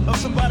silhouette of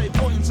somebody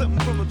pointing something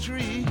from a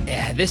tree?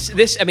 Yeah,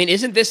 this. I mean,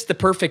 isn't this the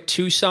perfect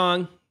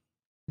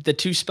the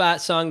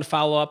 2-spot song to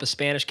follow up a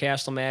Spanish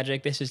Castle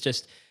Magic? This is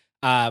just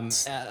a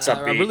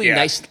upbeat, really yeah.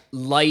 nice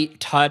light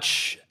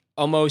touch,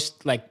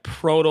 almost like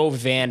proto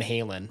Van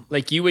Halen.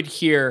 Like you would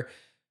hear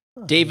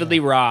David Lee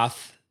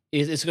Roth.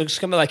 It's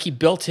kind of like he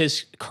built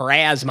his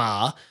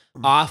charisma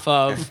off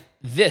of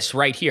this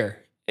right here.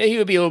 And he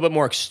would be a little bit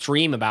more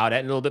extreme about it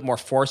and a little bit more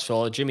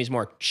forceful. Jimmy's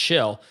more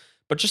chill.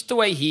 But just the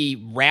way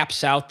he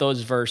raps out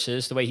those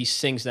verses, the way he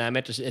sings them,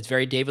 it's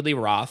very David Lee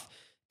Roth.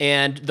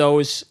 And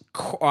those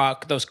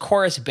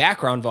chorus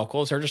background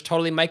vocals are just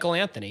totally Michael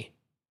Anthony.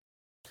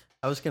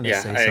 I was gonna Yeah,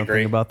 say I something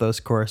agree. about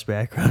those chorus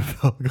background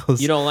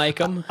vocals. You don't like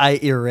them? I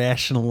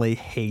irrationally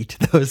hate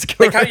those chorus.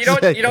 Like how you don't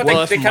background- think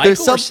Well, if they Michael kind were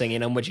some- singing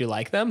them, would you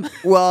like them?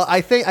 Well,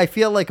 I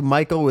feel like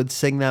Michael would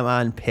sing them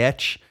on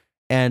pitch,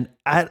 and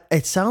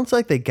it sounds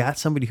like they got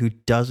somebody who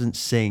doesn't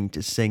sing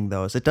to sing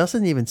those. It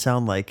doesn't even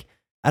sound like,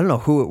 I don't know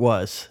who it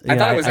was. I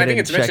thought it was. I think didn't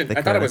it's check mentioned. the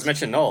I thought it was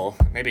credits. mentioned Noel.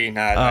 Maybe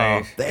not.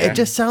 Oh, it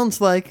just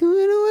sounds like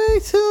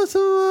wait till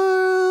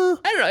tomorrow.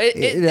 I don't know.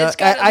 You know, It's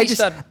got at I least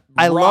just- a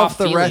I raw love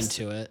the feeling rest-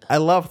 to it. I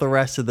love the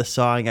rest of the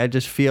song. I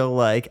just feel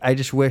like I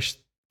just wish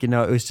it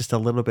was just a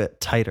little bit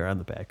tighter on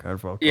the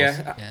background vocals.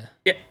 Yeah. Yeah.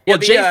 Yeah. Well,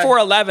 the,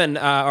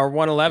 J411 or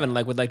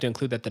 111 would like to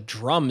include that the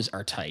drums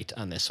are tight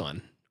on this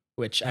one,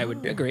 which I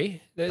would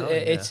agree.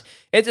 It's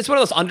one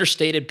of those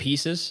understated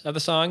pieces of the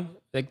song,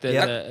 like the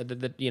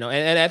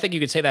and I think you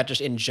could say that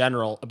just in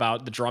general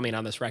about the drumming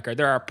on this record.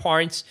 There are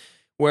points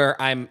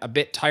where I'm a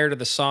bit tired of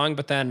the song,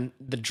 but then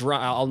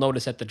I'll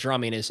notice that the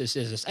drumming is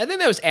I think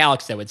that was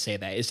Alex that would say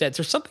that, is that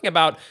there's something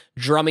about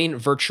drumming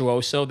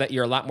virtuoso that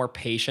you're a lot more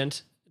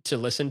patient to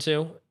listen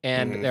to.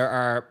 And there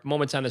are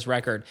moments on this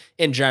record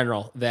in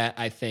general that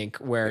I think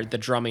where the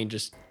drumming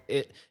just,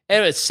 it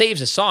saves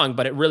a song,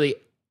 but it really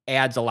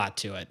adds a lot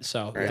to it.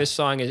 So this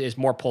song is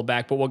more pulled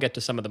back, but we'll get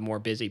to some of the more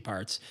busy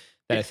parts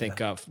that I think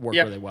work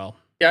really well.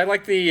 Yeah, I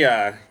like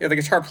the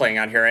guitar playing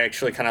on here. I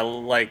actually kind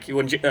of like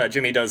when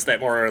Jimmy does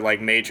that more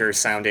like major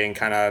sounding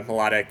kind of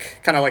melodic,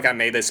 kind of like on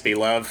 "May This Be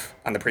Love"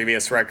 on the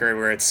previous record,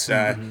 where it's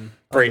very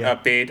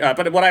upbeat.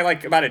 But what I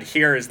like about it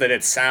here is that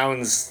it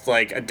sounds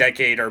like a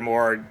decade or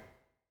more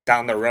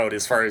down the road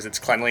as far as its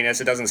cleanliness.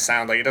 It doesn't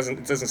sound like it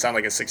doesn't sound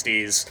like a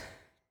 '60s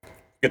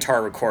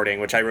guitar recording,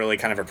 which I really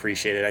kind of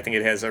appreciated. I think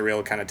it has a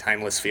real kind of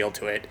timeless feel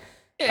to it.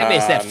 Yeah, I mean,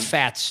 it's that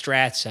fat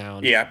Strat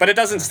sound. Yeah, but it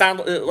doesn't sound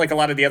like a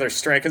lot of the other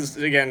Strat, because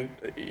again,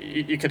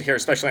 you could hear,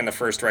 especially on the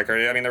first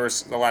record, I mean, there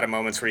was a lot of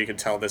moments where you could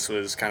tell this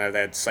was kind of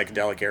that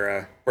psychedelic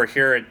era, where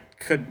here it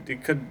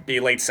could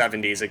be late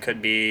 70s, it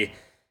could be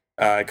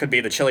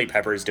the Chili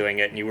Peppers doing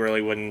it, and you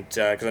really wouldn't,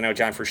 because I know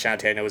John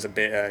Frusciante, I know, was a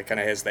bit, kind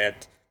of has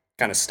that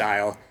kind of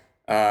style,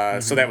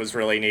 so that was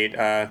really neat,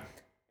 and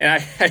I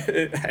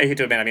hate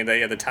to admit, I mean,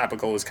 the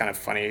topical was kind of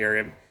funny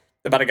here,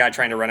 about a guy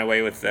trying to run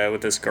away with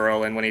this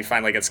girl, and when he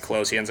finally gets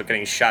close, he ends up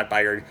getting shot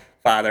by her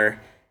father.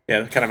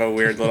 Yeah, kind of a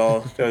weird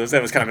little.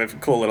 That was kind of a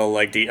cool little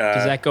like. Does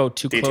that go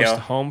too detail. close to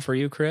home for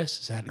you,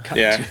 Chris? Is that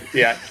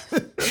yeah.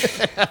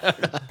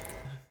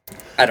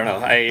 I don't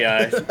know.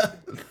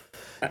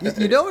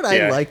 You know what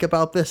I like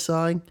about this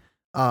song?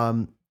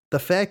 The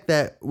fact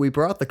that we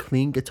brought the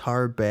clean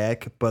guitar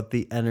back, but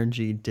the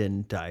energy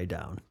didn't die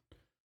down.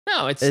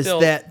 No, it's Is still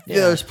that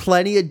there's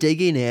plenty of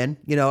digging in.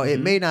 You know, it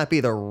may not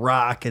be the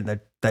rock and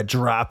the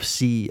drop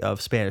C of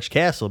Spanish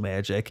Castle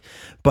Magic,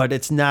 but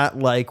it's not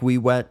like we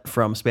went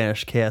from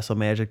Spanish Castle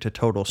Magic to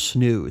total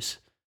snooze.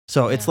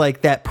 So it's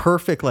like that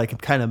perfect,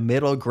 like kind of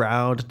middle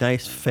ground,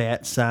 nice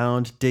fat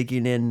sound,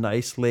 digging in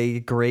nicely,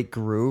 great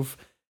groove.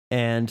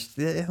 And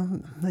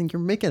you're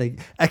making an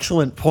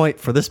excellent point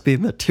for this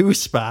being the 2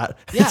 spot.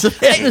 Yeah,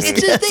 it's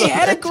just, they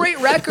had a great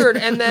record,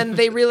 and then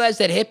they realized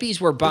that hippies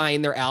were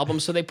buying their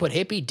albums, so they put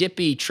hippie,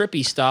 dippy,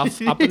 trippy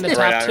stuff up in the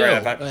top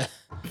too.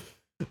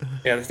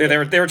 Yeah,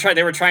 they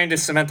were trying to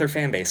cement their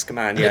fan base. Come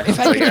on, yeah. If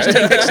I could just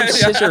take some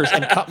scissors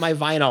and cut my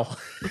vinyl,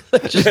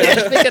 just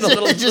make it a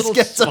little,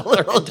 gets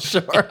smaller. a little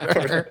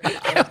shorter.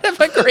 I would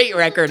have a great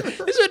record.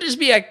 This would just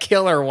be a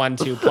killer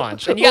 1-2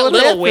 punch. And you got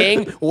Little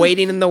Wing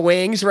waiting in the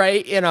wings,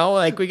 right? You know,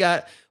 like we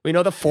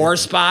know the 4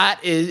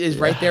 spot is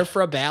right there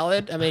for a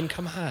ballad. I mean,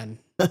 come on.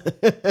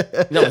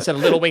 No, instead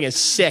of Little Wing is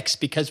 6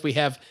 because we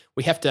have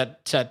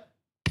to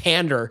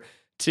pander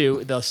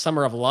to the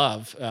Summer of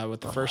Love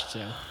with the first 2.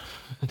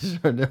 I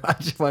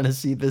just want to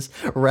see this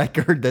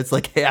record that's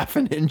like half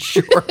an inch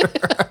shorter.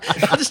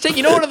 I'll just take,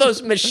 one of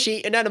those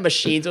machines,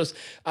 those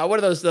what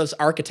are those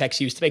architects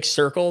use to make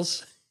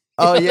circles?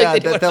 Oh yeah,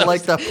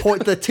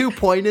 the 2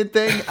 pointed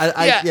thing.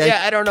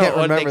 I don't know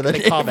what they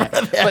call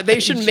that, but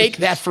they should make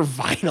that for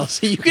vinyl,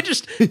 so you could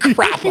just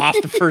crop off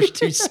the first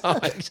 2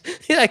 songs.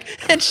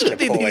 And should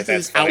be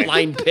these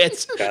outline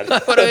bits.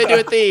 What do I do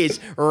with these?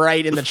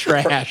 Right in the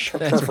trash.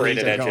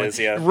 Perforated edges.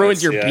 Yeah,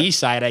 ruins your B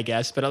side, I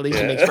guess, but at least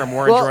it makes for a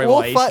more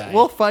enjoyable A side.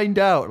 We'll find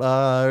out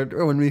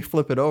when we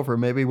flip it over.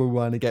 Maybe we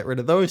want to get rid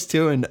of those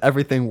 2, and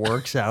everything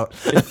works out.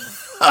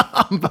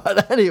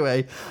 But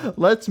anyway,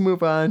 let's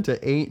move on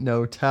to Ain't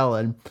No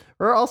Tellin'.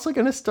 We're also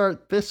going to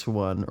start this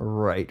one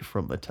right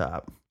from the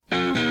top.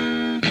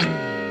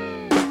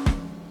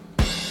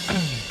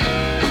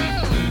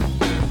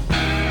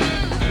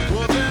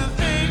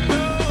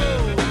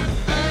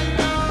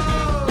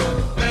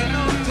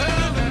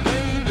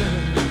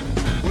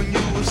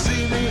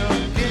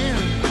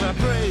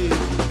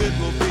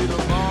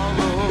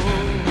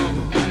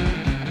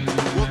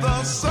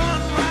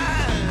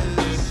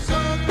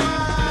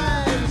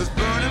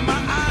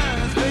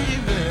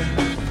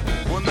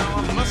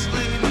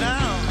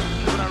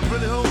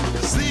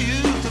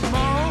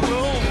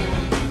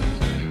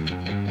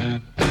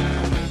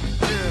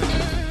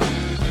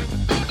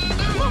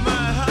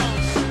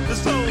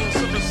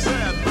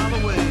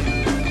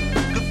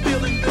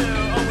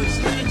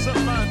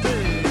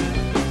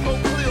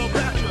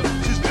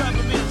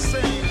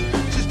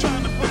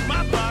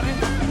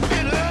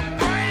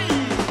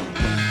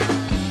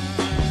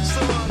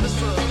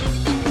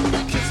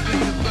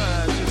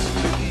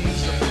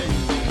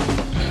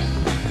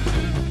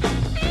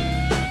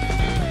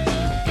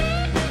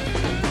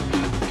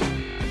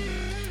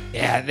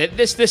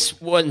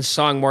 This one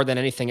song, more than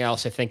anything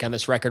else, I think, on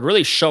this record,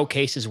 really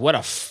showcases what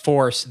a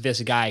force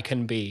this guy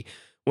can be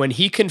when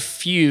he can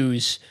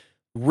fuse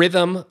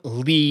rhythm,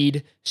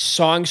 lead,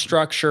 song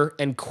structure,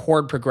 and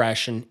chord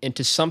progression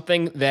into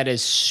something that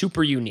is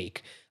super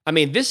unique. I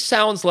mean, this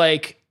sounds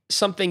like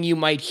something you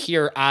might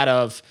hear out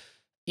of,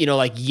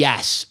 like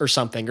Yes or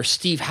something, or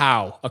Steve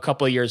Howe a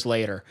couple of years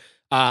later,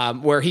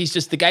 where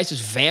the guy's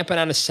just vamping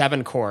on a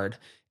 7th chord.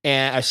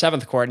 And a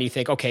 7th chord, and you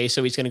think, okay,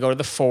 so he's going to go to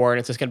the 4, and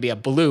it's just going to be a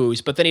blues.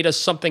 But then he does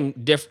something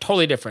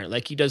totally different.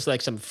 Like he does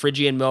like some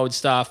Phrygian mode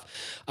stuff.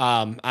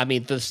 I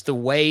mean, the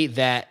way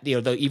that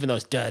even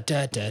those da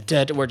da da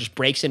da, where it just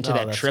breaks into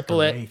that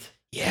triplet. Great.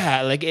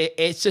 Yeah, like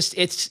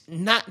it's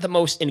not the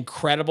most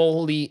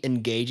incredibly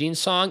engaging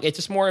song. It's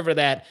just more of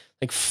that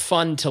like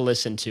fun to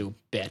listen to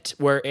bit,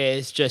 where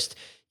it's just.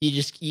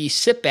 You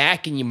sit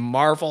back and you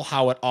marvel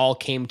how it all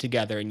came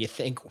together, and you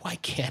think, why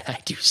can't I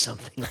do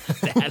something like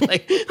that?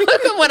 Like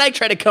when I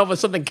try to come up with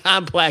something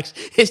complex,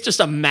 it's just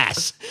a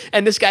mess.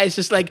 And this guy's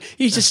just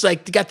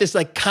got this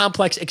like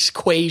complex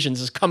equations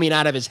is coming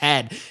out of his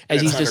head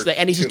as he's just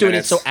doing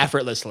it so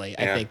effortlessly.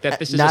 Yeah. I think that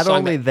this is not a song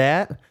only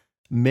that.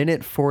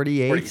 Minute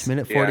 48,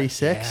 minute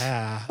 46.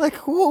 Yeah. Like,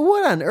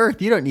 what on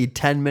earth? You don't need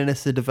 10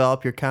 minutes to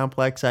develop your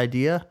complex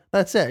idea.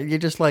 That's it. You're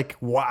just like,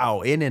 wow,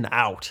 in and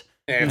out.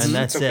 Yeah,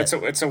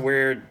 it's a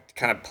weird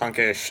kind of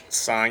punkish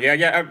song.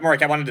 Yeah,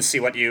 Mark, I wanted to see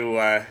what you,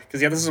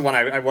 because this is one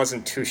I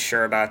wasn't too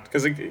sure about,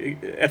 because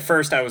at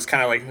first I was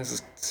kind of like,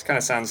 this kind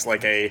of sounds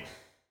like a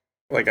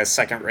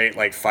second-rate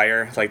like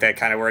Fire, like that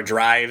kind of where it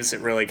drives, it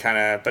really kind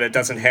of, but it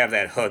doesn't have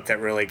that hook that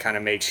really kind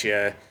of makes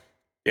you,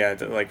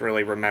 like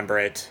really remember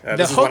it.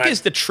 The hook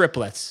is the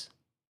triplets.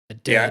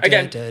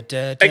 Again,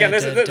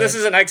 this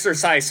is an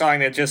exercise song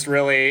that just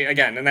really,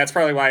 and that's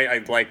probably why I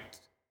liked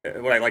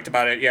what I liked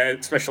about it. Yeah,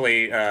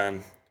 especially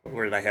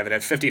where did I have it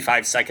at?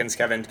 55 seconds,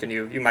 Kevin.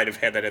 You might have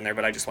had that in there,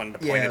 but I just wanted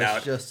to point it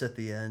out. just at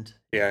the end.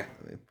 Yeah.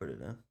 Let me put it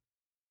in.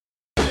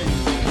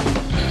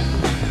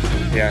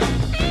 Yeah.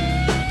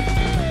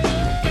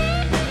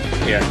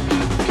 Yeah.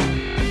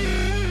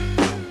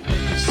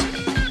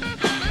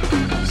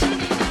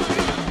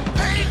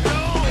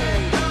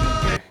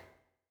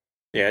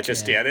 Yeah,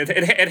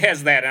 it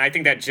has that, and I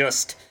think that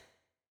just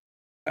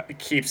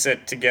keeps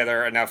it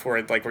together enough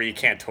where you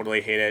can't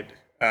totally hate it.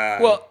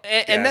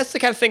 And that's the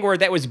kind of thing where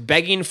that was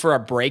begging for a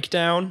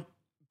breakdown,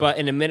 but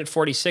in a minute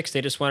 46,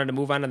 they just wanted to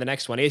move on to the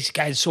next one. These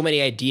guys, so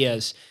many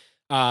ideas,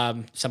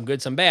 some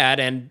good, some bad,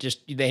 and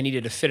just they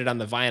needed to fit it on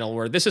the vinyl.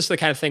 Where this is the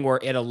kind of thing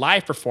where at a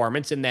live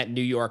performance in that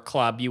New York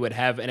club, you would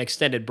have an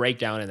extended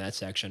breakdown in that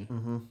section.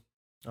 Mm-hmm.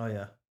 Oh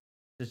yeah.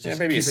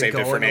 Maybe you saved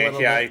it for me.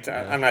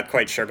 I'm not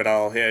quite sure,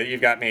 but you've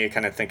got me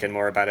kind of thinking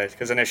more about it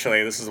because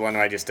initially this is one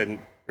I just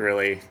didn't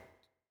really,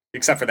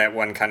 except for that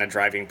one kind of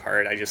driving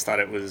part. I just thought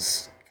it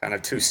was kind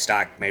of too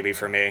stock maybe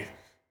for me.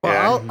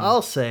 Well,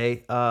 I'll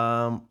say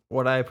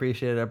what I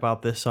appreciated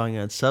about this song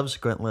and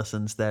subsequent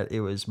listens that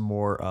it was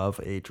more of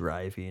a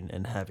driving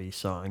and heavy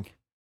song,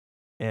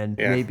 and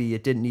maybe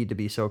it didn't need to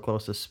be so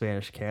close to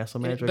Spanish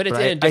Castle Magic, but it's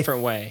in a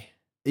different way.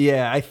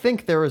 Yeah, I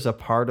think there was a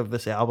part of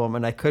this album,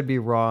 and I could be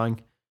wrong.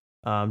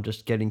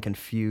 Just getting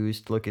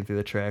confused looking through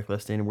the track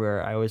listing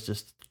where I was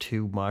just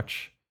too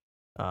much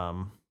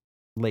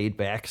laid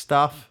back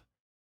stuff.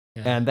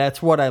 Yeah. And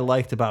that's what I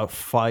liked about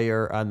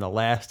Fire on the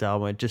last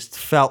album. It just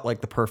felt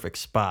like the perfect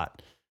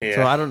spot. Yeah.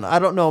 So I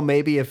don't know,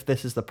 maybe if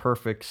this is the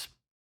perfect,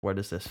 what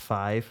is this,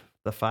 5?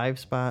 The 5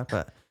 spot?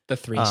 But the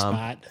 3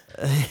 spot.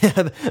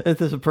 Yeah, this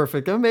is a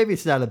perfect, maybe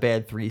it's not a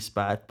bad 3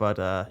 spot, but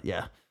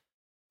yeah.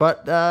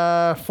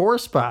 But 4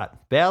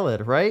 spot,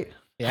 Ballad, right?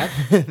 Yeah,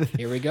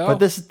 here we go. But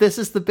this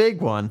is the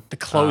big one. The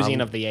closing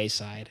of the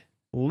A-side.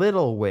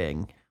 Little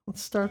Wing.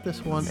 Let's start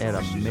this one at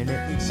a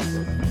minute.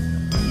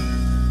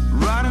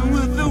 Riding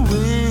with the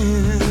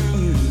wind.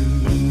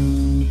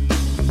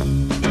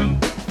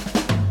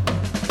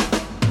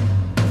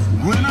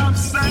 When I'm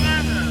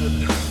sad,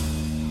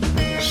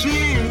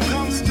 she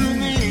comes to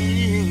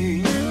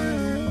me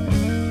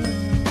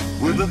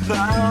with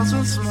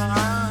 1,000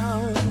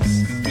 smiles.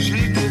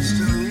 She gives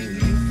to me.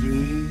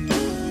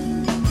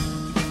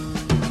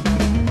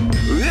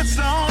 It's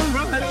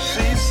alright,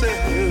 she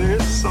said,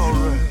 it's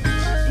alright.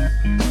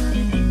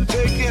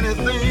 Take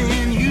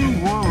anything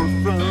you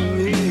want from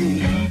me.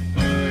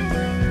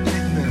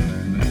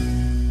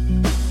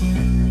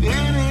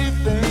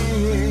 Anything.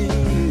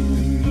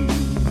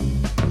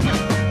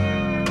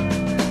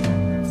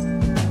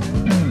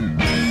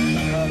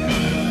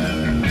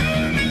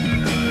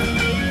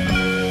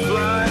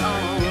 Fly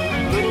on,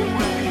 little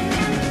wing.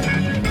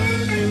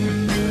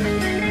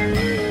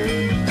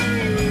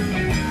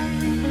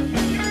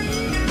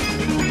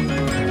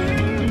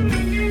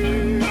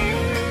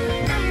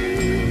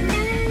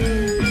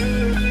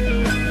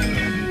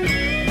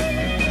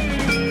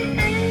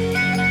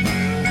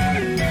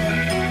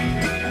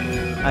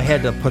 I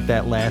had to put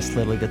that last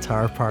little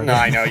guitar part. No,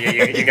 I know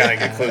you got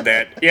to include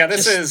that. Yeah,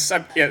 this is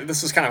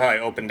kind of how I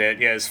opened it.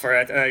 Yeah, as far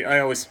I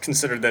always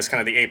considered this kind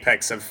of the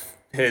apex of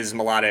his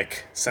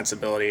melodic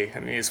sensibility. I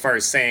mean, as far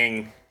as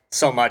saying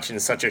so much in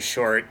such a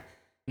short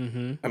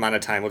amount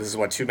of time. Well, this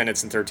is 2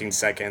 minutes and 13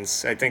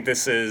 seconds. I think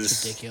this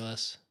is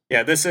ridiculous.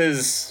 Yeah, this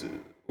is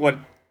what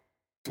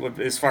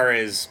as far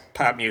as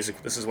pop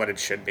music, this is what it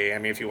should be. I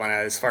mean, if you want to,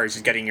 as far as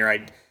just getting your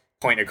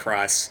point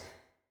across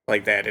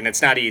like that, and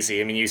it's not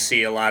easy. I mean, you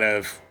see a lot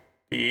of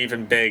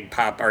even big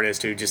pop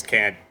artists who just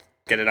can't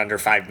get it under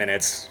 5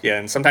 minutes. Yeah,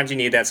 and sometimes you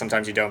need that,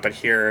 sometimes you don't. But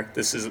here,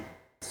 this is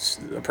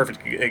a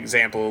perfect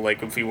example.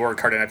 Like, if you work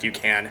hard enough, you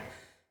can.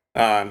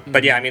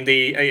 But yeah, I mean,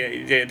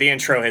 the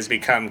intro has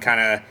become kind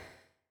of,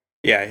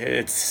 yeah,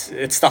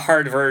 it's the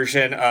hard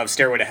version of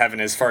Stairway to Heaven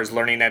as far as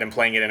learning that and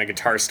playing it in a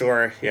guitar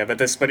store. Yeah,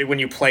 but when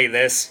you play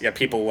this, yeah,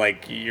 people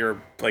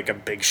you're like a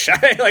big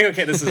shot. Like,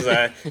 okay, this is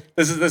an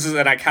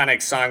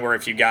iconic song where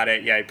if you got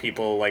it, yeah,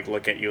 people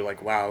look at you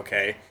like, wow,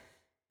 okay.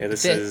 Yeah,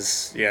 this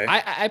is, yeah.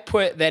 I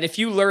put that if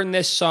you learn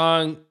this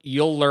song,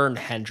 you'll learn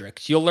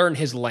Hendrix. You'll learn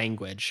his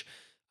language.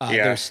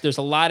 There's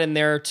a lot in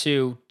there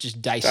to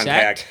just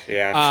dissect.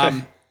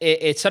 Yeah.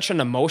 It's such an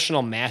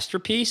emotional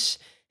masterpiece.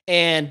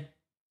 And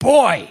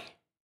boy,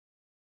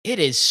 it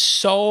is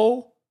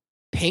so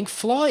Pink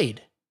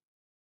Floyd.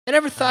 I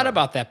never thought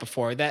about that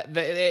before. Back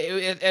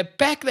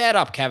that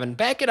up, Kevin.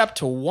 Back it up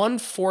to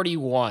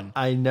 141.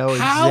 I know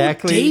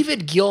exactly. How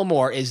David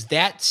Gilmour is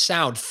that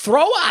sound.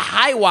 Throw a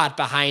high watt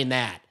behind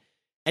that.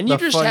 And you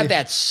just have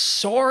that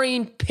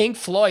soaring Pink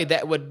Floyd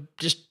that would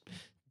just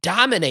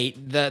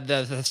dominate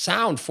the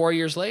sound 4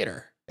 years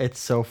later. It's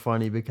so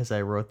funny because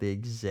I wrote the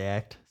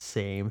exact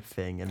same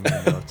thing in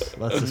my notes.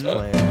 Let's just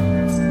play it.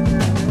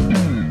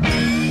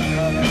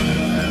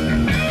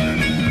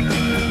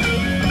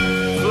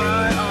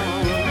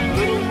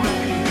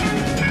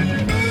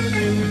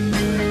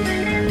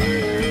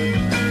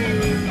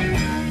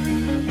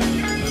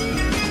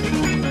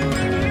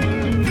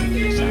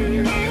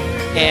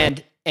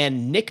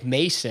 And Nick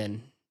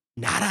Mason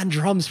not on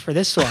drums for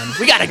this one.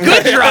 We got a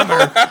good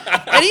drummer,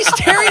 and he's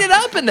tearing it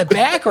up in the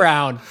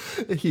background.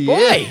 He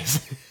Boy,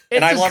 is.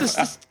 And I love-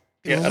 I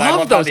and I love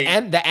love how those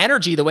the- the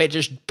energy, the way it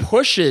just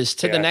pushes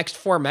to Yeah. the next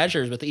 4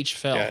 measures with each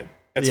fill. Yeah,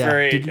 it's Yeah.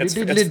 very. And It's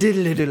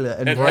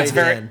right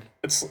very. in.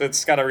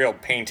 It's got a real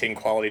painting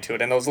quality to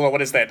it, and those little,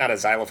 what is that? Not a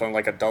xylophone,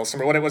 like a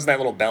dulcimer. What was that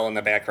little bell in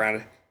the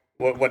background?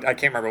 What I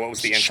can't remember what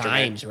was the instrument.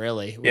 Chimes,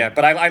 really. Yeah,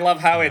 but I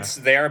love how it's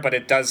there, but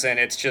it doesn't.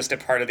 It's just a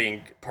part of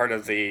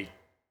the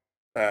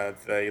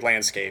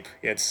landscape.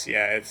 It's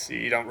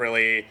you don't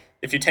really.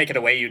 If you take it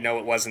away, you know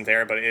it wasn't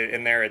there, but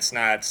in there, it's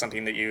not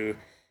something that you.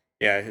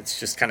 Yeah, it's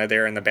just kind of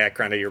there in the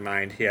background of your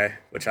mind. Yeah,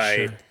 which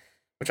I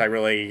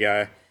really.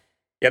 Yeah,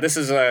 this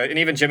is and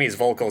even Jimmy's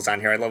vocals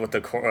on here. I love with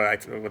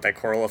with that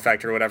choral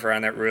effect or whatever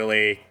on that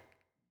really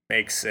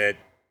makes it.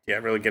 Yeah,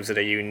 it really gives it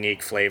a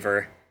unique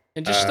flavor.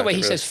 And just the way he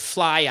really- says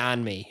 "fly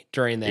on me"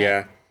 during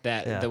that,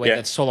 the way Yeah.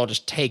 that solo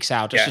just takes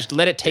out, just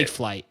let it take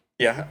flight.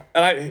 Yeah,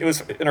 and it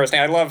was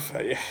interesting. I love,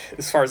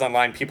 as far as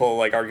online, people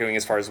like arguing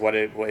as far as what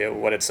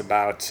it's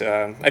about.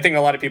 I think a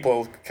lot of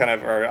people kind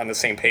of are on the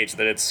same page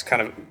that it's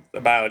kind of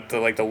about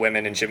the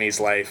women in Jimmy's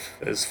life,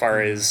 as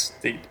far as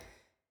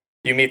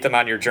you meet them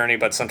on your journey,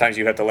 but sometimes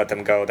you have to let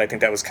them go. I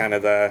think that was kind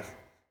of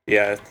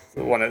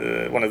one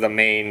of the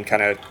main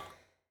kind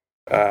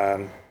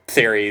of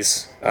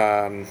theories,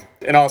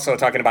 and also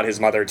talking about his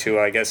mother too.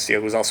 I guess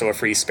it was also a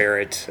free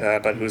spirit,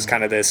 but who was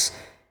kind of this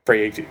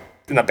very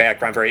in the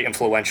background, very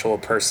influential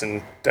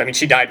person. I mean,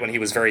 she died when he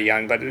was very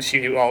young, but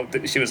she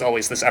was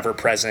always this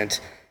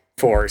ever-present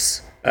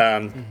force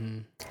that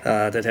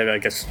had, I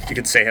guess you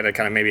could say, had a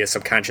kind of maybe a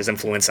subconscious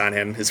influence on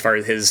him as far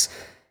as his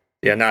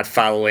not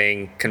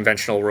following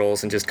conventional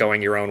rules and just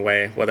going your own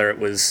way, whether it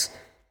was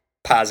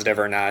positive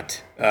or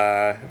not,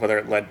 whether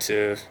it led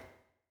to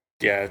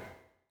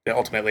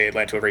ultimately it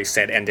led to a very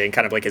sad ending,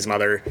 kind of like his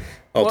mother.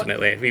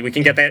 Ultimately, we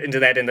can get that into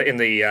that in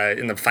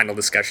the final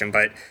discussion,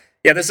 but.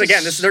 Yeah,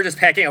 they're just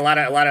packing a lot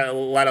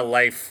of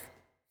life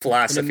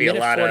philosophy, In a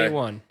a lot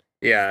 41.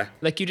 of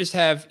Like you just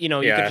have, you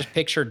could Yeah. just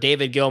picture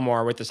David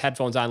Gilmour with his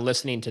headphones on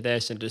listening to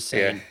this and just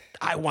saying,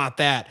 I want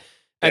that.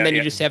 And Yeah, then you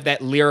yeah. just have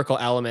that lyrical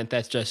element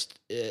that's just,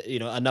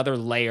 another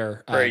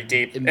layer. very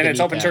deep, and it's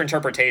open to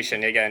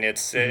interpretation. Again,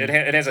 it's it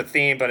has a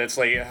theme, but it's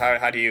like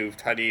how do you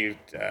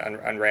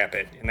unwrap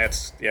it? And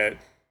that's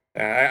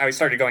I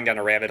started going down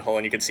a rabbit hole,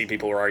 and you could see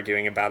people were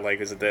arguing about like,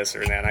 is it this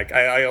or that?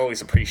 I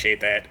always appreciate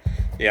that.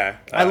 Yeah,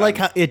 I like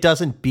how it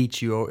doesn't beat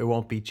you. It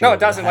won't beat you. No, over it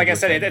doesn't. the Like I head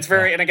said, with it's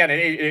very. And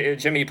again,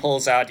 Jimmy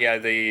pulls out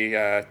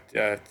the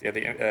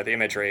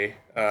imagery.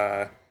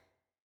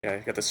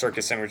 You've got the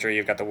circus imagery.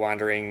 You've got the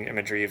wandering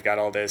imagery. You've got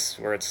all this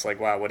where it's like,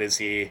 wow, what is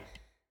he?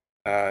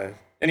 And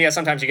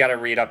sometimes you got to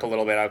read up a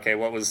little bit. Okay,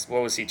 what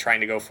was he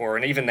trying to go for?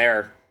 And even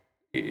there,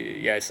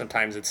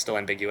 sometimes it's still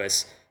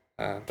ambiguous.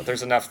 But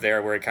there's enough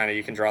there where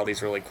you can draw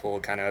these really cool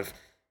kind of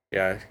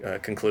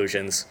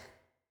conclusions.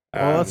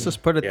 Well, let's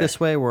just put it yeah.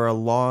 this way: we're a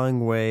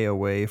long way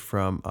away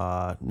from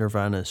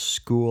Nirvana's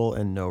 "School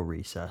and No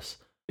Recess."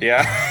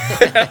 Yeah.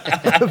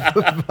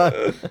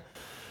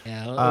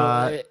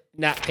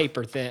 Not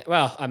paper thin.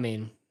 Well, I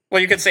mean,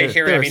 Well, you could say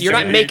here. I mean, you're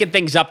not Jimmy- making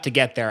things up to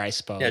get there, I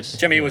suppose. Yeah,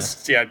 Jimmy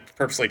was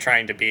purposely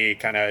trying to be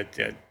kind of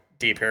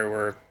deep here.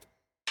 Where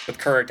with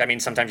Kurt, I mean,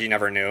 sometimes you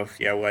never knew.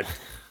 What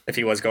if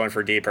he was going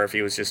for deep or if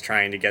he was just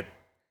trying to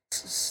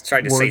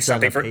say Words on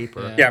something the for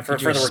paper. for He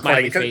drew a the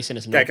smiley recording. face in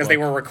his Because they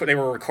were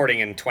recording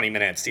in 20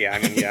 minutes. Yeah,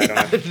 I mean, I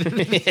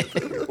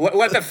don't know.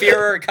 Let the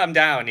Furor come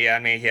down. Yeah, I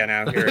mean, the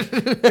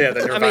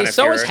Nirvana I mean,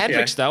 so was Furor,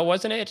 Hendrix, though,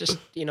 wasn't it? Just,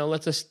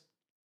 let's just.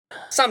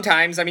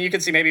 Sometimes, I mean, you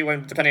could see maybe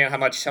when depending on how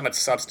much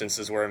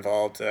substances were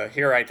involved.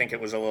 Here, I think it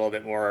was a little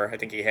bit more. I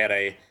think he had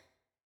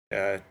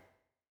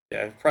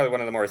probably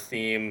one of the more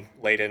theme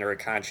laden or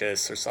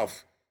conscious or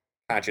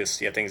self-conscious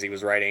things he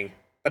was writing.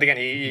 But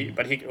again,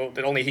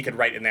 but only he could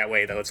write in that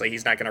way though. It's like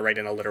he's not going to write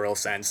in a literal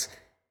sense,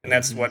 and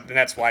that's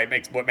why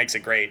what makes it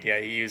great. Yeah,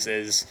 he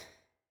uses.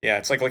 Yeah,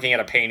 it's like looking at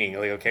a painting.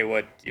 Like, okay,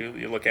 what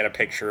you look at a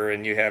picture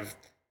and you have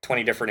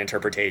 20 different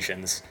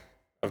interpretations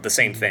of the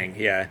same thing.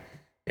 Yeah.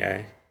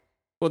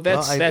 Well,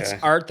 that's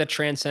art that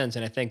transcends,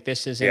 and I think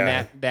this is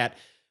in that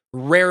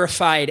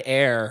rarefied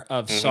air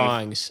of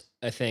songs.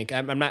 I think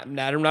I'm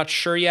not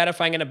sure yet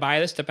if I'm going to buy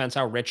this. Depends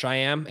how rich I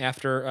am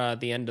after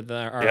the end of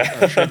our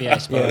trivia, I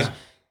suppose. Yeah.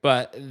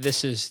 But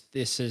this is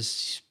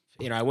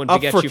I wouldn't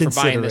Up forget for you for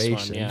buying this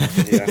one.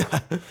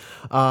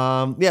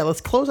 Yeah.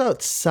 Let's close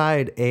out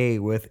side A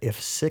with "If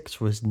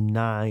 6 Was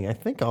 9." I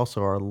think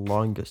also our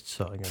longest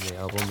song on the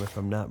album, if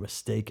I'm not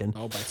mistaken.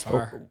 Oh, by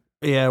far.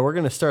 Yeah, we're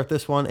gonna start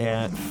this one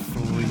at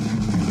 3.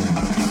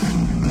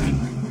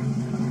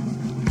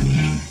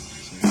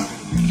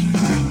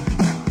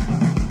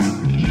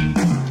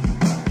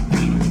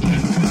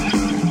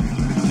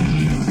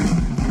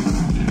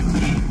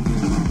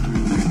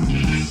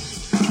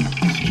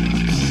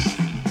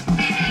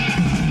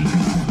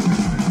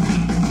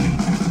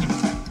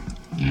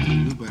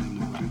 Nobody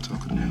know what I'm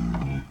talking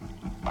about.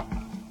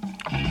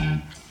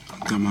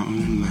 Got my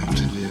own life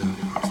to live.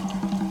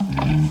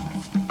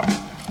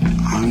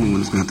 I don't know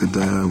when it's got to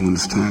die, when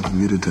it's time for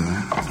me to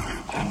die.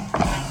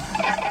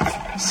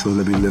 So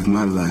let me live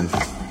my life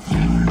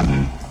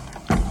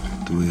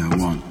the way I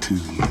want to.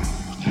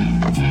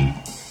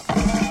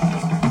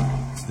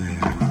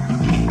 There.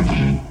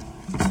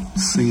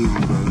 Sing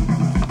on, brother.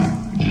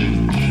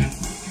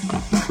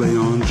 Play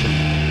on,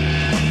 Jack.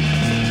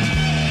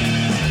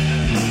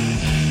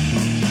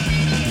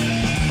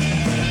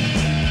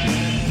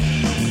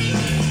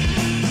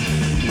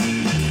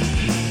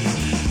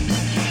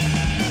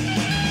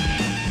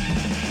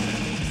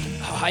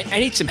 I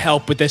need some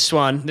help with this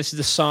one. This is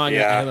the song.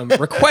 Yeah. I'm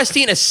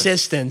requesting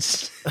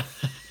assistance.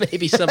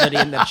 Maybe somebody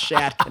in the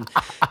chat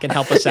can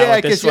help us out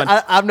with this one.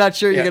 I'm not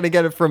sure you're going to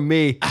get it from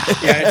me.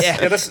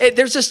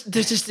 There's just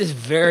this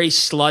very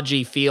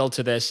sludgy feel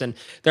to this, and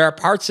there are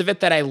parts of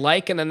it that I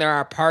like, and then there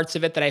are parts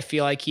of it that I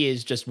feel like he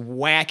is just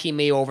whacking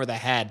me over the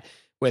head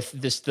with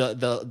this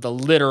the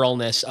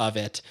literalness of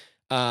it.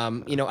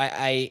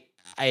 I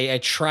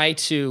try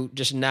to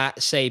just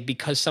not say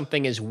because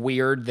something is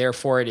weird,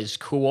 therefore it is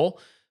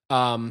cool.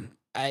 I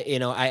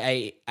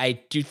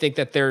do think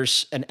that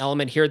there's an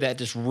element here that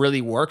just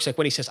really works. Like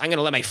when he says, "I'm going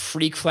to let my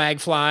freak flag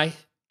fly,"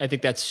 I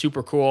think that's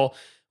super cool.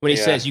 When he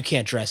says, "You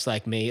can't dress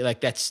like me," like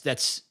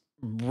that's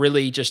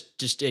really just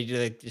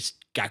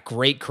got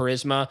great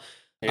charisma.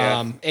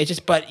 Yeah.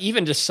 But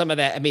even just some of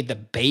that, I mean, the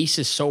bass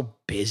is so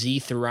busy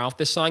throughout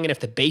the song. And if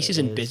the bass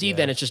isn't busy,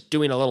 then it's just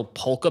doing a little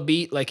polka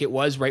beat like it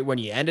was right when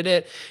you ended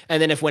it.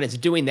 And then when it's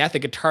doing that, the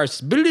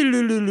guitar's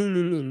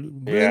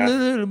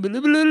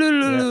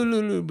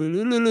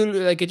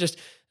like it just,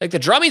 like the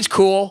drumming's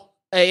cool.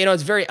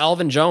 It's very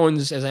Elvin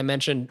Jones, as I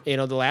mentioned,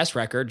 the last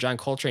record, John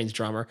Coltrane's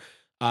drummer.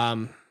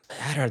 I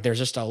don't know, there's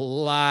just a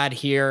lot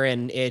here,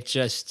 and it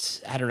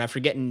just, I don't know,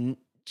 after getting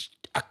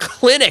a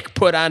clinic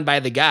put on by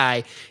the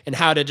guy and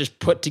how to just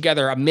put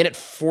together a minute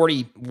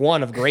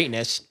 41 of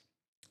greatness.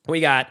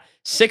 We got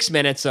 6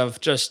 minutes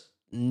of just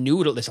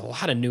noodle. There's a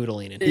lot of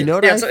noodling in it. You know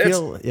what I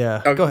feel?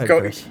 Yeah. Go ahead,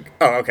 Chris.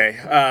 Oh, okay.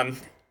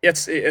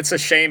 It's a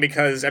shame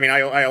because, I mean,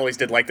 I always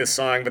did like this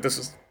song, but this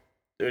was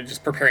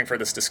just preparing for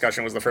this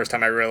discussion was the first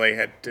time I really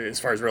had, as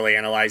far as really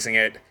analyzing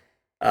it.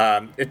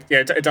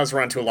 It does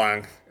run too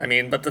long. I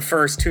mean, but the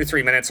first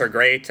 2-3 minutes are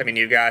great. I mean,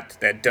 you got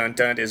that dun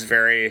dun is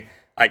very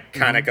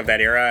iconic of that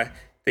era.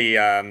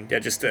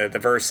 The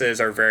verses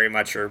are very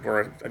much,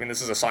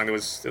 this is a song that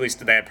was, at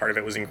least that part of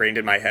it was ingrained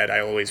in my head. I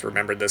always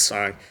remembered this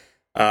song.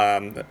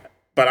 But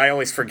I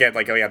always forget,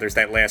 there's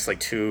that last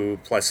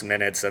 2+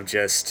 minutes of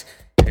just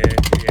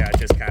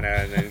kind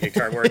of, and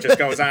guitar where it just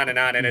goes on,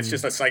 and it's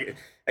just,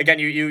 again,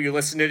 you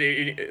listen to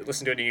it,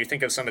 and you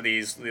think of some of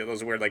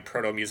those weird,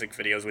 proto music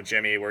videos with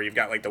Jimmy, where you've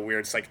got, the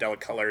weird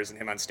psychedelic colors and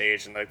him on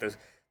stage, and,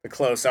 the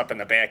close up and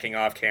the backing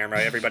off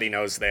camera. Everybody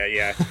knows that.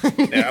 Yeah.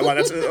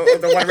 That's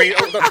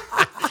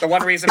the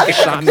one reason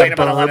people complain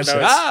about a lot of those.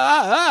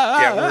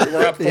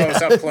 We're up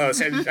close.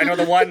 And I know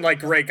the one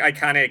great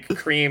iconic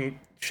Cream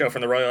show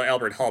from the Royal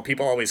Albert Hall.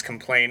 People always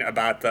complain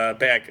about the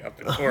back up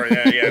and forward.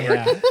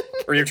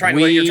 Where you're trying.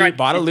 We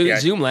bought a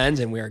zoom lens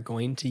and we are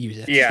going to use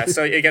it. Yeah.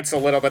 So it gets a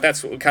little, but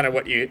that's kind of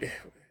what and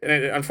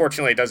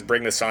unfortunately, it does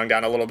bring the song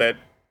down a little bit.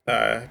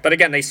 But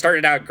again, they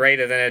started out great,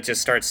 and then it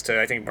just starts to,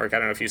 I think, Mark, I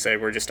don't know if you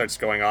said, where it just starts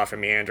going off and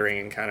meandering,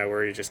 and kind of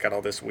where you just got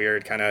all this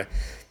weird kind of,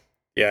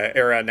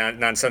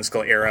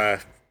 nonsensical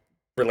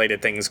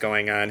era-related things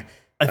going on.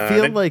 I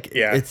feel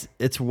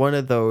it's one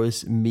of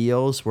those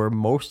meals where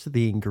most of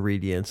the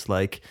ingredients,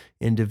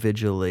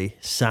 individually,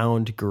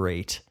 sound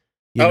great.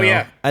 You know?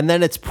 Yeah. And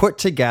then it's put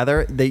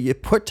together,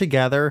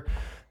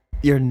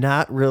 you're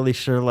not really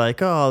sure,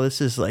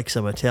 this is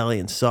some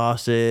Italian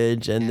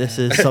sausage, and this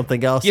is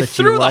something else you that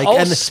threw you like. The whole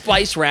and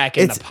spice rack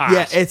in the pot.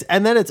 Yeah,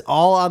 and then it's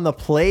all on the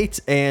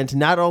plate, and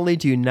not only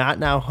do you not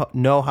now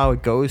know how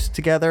it goes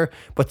together,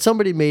 but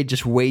somebody made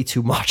just way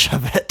too much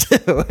of it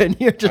too, and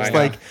you're just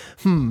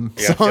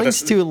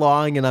song's too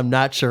long, and I'm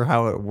not sure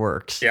how it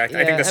works. Yeah,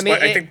 I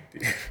think.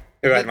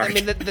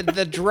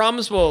 The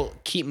drums will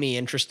keep me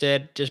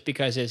interested just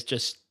because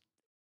it's.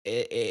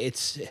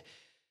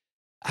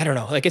 I don't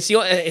know. It's the,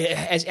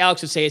 as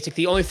Alex would say, it's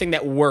the only thing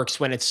that works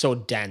when it's so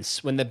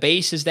dense. When the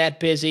bass is that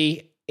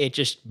busy, it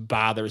just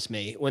bothers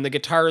me. When the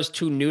guitar is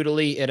too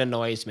noodly, it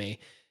annoys me.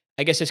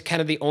 I guess it's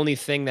kind of the only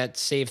thing that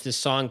saves the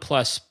song.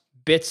 Plus,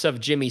 bits of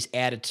Jimmy's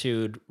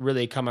attitude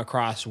really come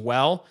across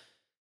well.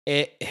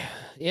 I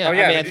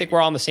think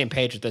we're all on the same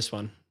page with this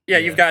one. Yeah,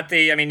 you've got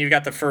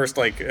the first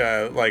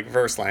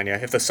verse line.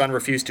 Yeah, if the sun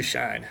refused to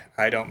shine,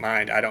 I don't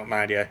mind.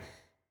 Yeah,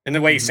 and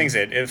the way he sings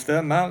it, if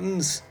the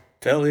mountains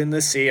fell in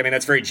the sea. I mean,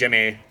 that's very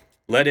Jimmy.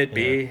 Let it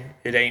be.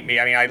 It ain't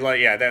me. I mean,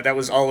 that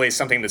was always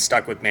something that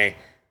stuck with me.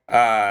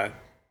 But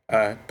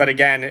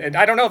again,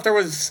 I don't know if there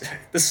was.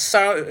 This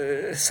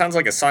sounds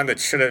like a song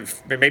that should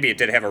have. Maybe it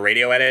did have a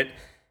radio edit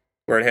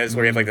where you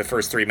have the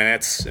first 3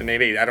 minutes. And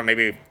maybe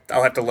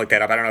I'll have to look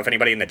that up. I don't know if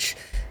anybody in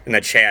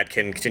the chat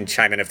can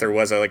chime in if there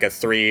was a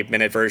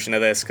 3-minute version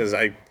of this, because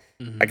I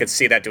could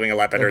see that doing a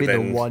lot better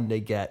than the one they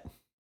get.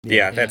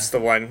 Yeah, that's the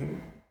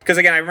one. Because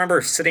again, I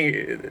remember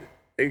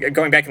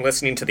going back and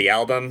listening to the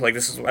album,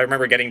 I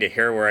remember getting to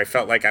here where I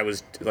felt like I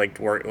was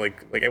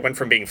it went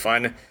from being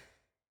fun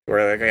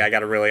where like, I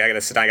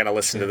gotta sit down, I gotta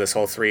listen to this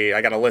whole 3.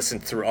 I gotta listen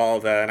through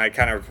all and it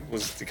kind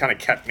of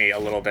kept me a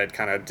little bit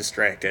kind of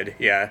distracted.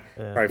 Yeah.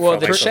 Well,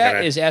 the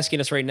chat is asking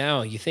us right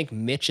now. You think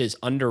Mitch is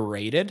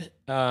underrated?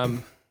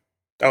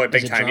 Oh,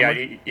 big time.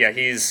 Yeah,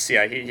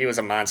 he was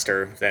a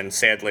monster then,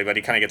 sadly, but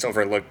he kind of gets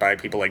overlooked by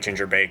people like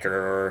Ginger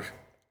Baker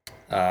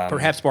or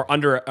perhaps more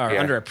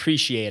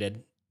underappreciated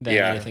than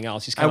anything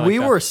else. He's and we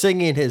were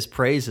singing his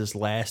praises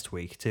last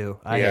week too.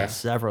 I had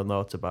several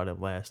notes about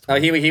him last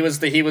week. He was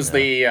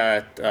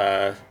the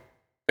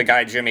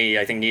guy Jimmy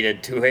I think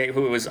needed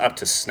who was up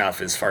to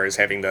snuff as far as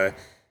having the.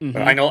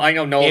 I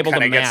know Noel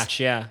kind of gets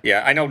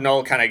I know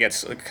Noel kind of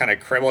gets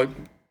cribbled.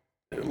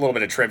 A little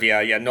bit of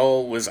trivia. Yeah,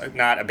 Noel was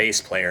not a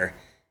bass player.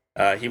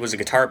 He was a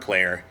guitar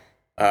player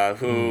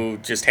who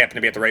just happened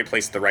to be at the right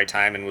place at the right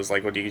time and was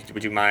like, would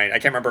you mind? I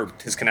can't remember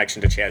his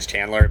connection to Chaz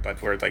Chandler,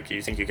 but where like,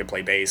 you think you could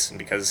play bass? And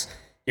because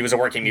he was a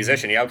working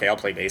musician, okay, I'll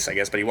play bass, I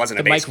guess, but he wasn't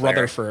a bass player. Mike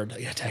Rutherford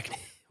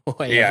technically.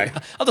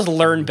 I'll just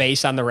learn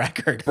bass on the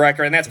record.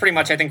 And that's pretty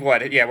much, I think,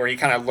 where he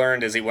kind of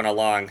learned as he went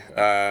along.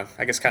 I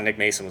guess kind of Nick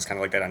Mason was kind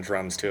of like that on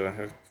drums, too,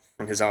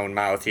 from his own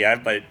mouth,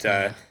 but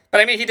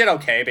I mean, he did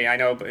okay. I mean, I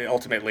know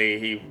ultimately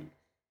he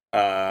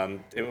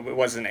it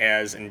wasn't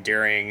as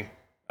endearing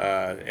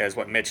as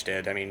what Mitch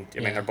did. I mean,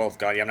 they're both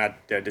gone. I'm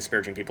not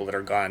disparaging people that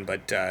are gone,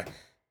 but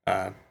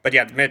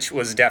yeah, Mitch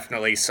was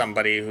definitely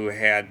somebody who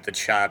had the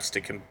chops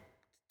to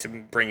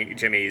bring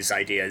Jimmy's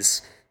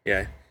ideas.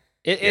 Yeah.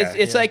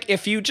 It's like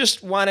if you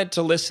just wanted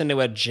to listen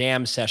to a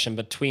jam session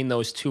between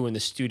those two in the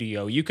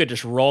studio, you could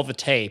just roll the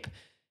tape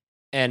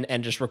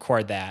and just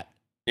record that.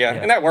 Yeah,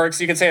 and that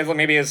works. You could say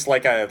maybe it's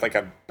like a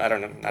I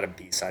don't know, not a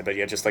B-side, but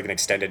just like an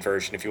extended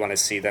version if you want to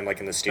see them like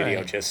in the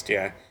studio.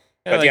 Right.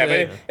 But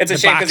it's a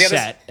shame because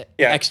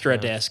extra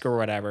disc or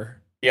whatever.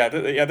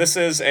 This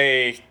is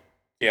a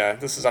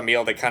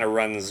meal that kind of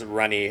runs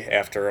runny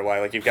after a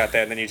while. Like you've got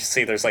that, and then you just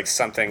see there's like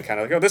something kind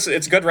of like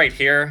it's good right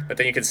here, but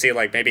then you can see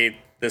like maybe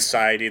this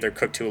side either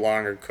cooked too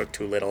long or cooked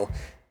too little.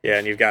 Yeah,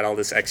 and you've got all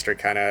this extra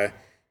kind of.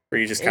 Where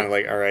you just kind of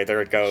like, all right,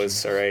 there it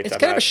goes. All right. It's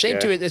kind of a shame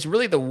too. It's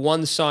really the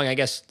one song, I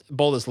guess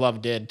Bold as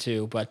Love did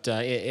too, but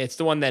it's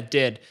the one that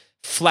did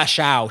flesh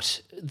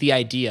out the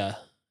idea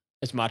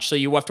as much. So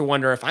you have to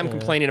wonder if I'm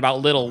complaining about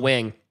Little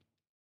Wing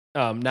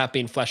not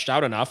being fleshed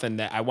out enough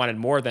and that I wanted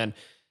more than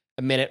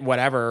a minute,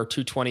 whatever, or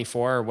 2:24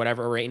 or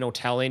whatever, or ain't no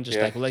telling,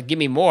 just like, give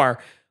me more.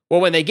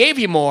 Well, when they gave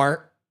you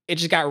more, it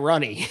just got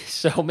runny.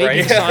 So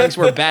maybe the songs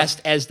were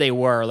best as they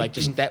were. Like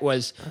just that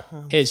was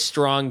his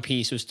strong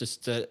piece was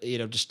just to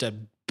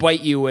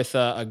bite you with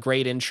a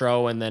great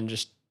intro and then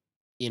just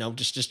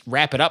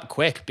wrap it up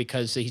quick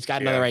because he's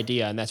got another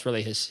idea and that's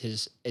really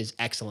his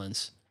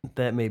excellence.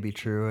 That may be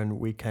true, and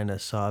we kind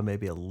of saw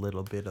maybe a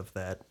little bit of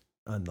that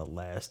on the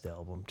last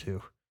album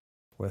too,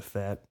 with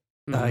that.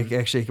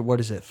 Actually, what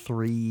is it?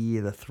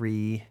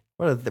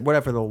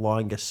 Whatever the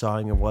longest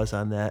song it was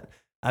on that.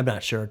 I'm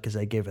not sure because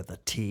I gave it the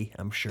T.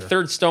 I'm sure.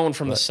 Third Stone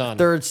from the Sun.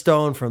 Third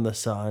Stone from the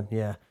Sun.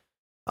 Yeah.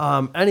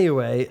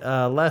 Anyway,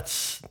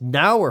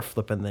 now we're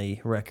flipping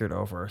the record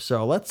over.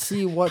 So let's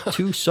see what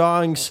 2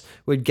 songs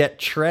would get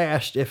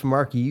trashed if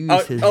Mark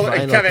used his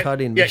vinyl Kevin,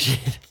 cutting machine.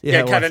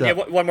 Kevin,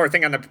 one more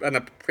thing on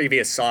the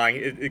previous song.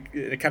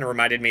 It kind of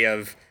reminded me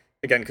of,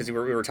 again, because we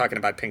were talking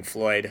about Pink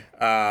Floyd.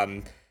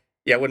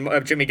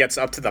 When Jimmy gets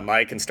up to the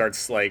mic and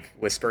starts like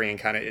whispering,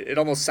 it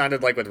almost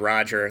sounded like with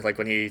Roger, like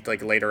when he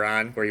like later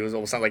on, where he was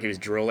almost sounded like he was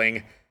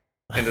drooling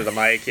into the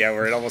mic,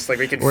 where it almost like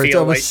we can feel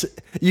almost,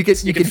 like you can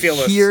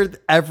hear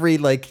every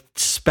like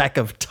speck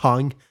of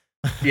tongue.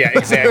 Yeah,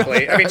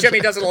 exactly. I mean,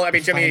 Jimmy does it a lot. I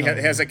mean, Jimmy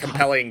has a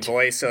compelling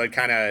voice, so it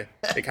kind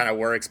of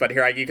works. But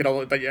here, I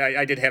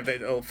did have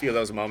a few of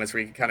those moments where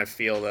you can kind of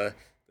feel the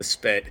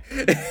spit.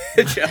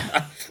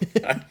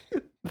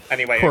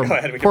 Anyway, go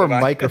ahead. Poor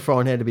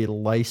microphone had to be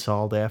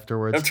Lysoled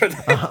afterwards.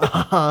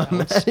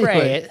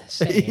 Spray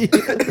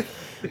it.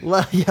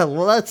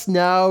 Let's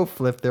now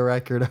flip the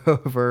record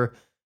over.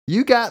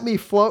 You Got Me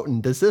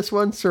Floating. Does this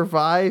one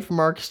survive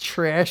Mark's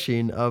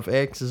trashing of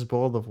Axis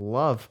Bold of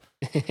Love?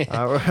 We're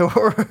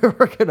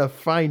going to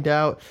find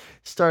out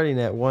starting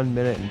at 1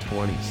 minute and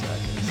 20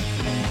 seconds.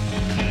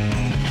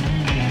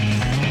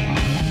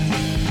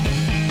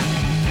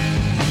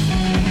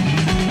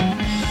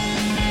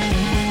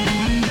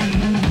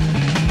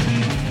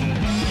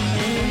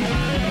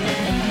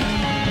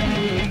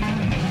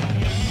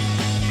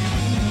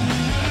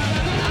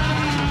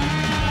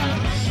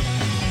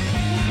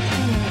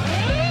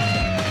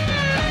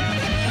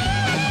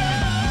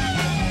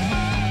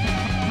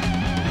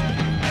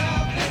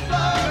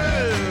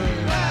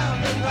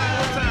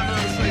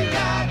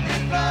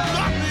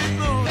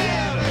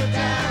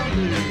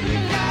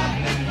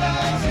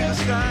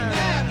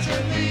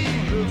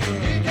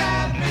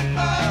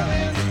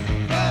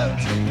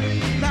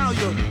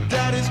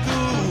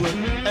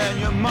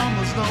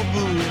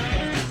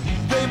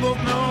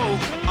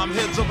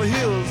 Over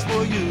hills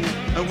for you,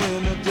 and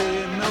when the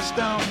day melts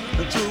down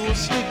into a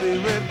sleepy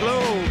red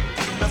glow,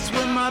 that's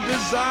when my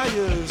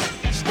desires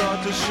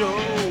start to show.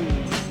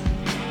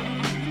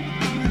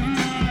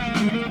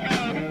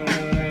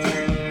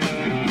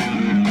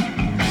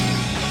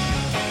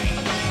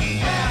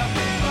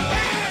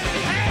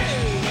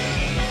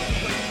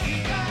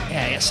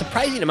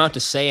 surprising amount to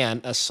say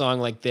on a song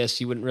like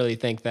this. You wouldn't really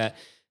think that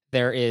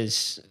there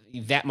is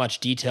that much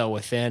detail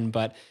within,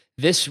 but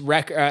this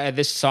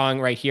this song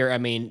right here, I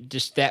mean,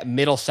 just that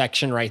middle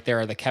section right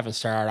there that Kevin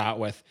started out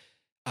with.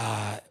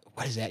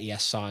 What is that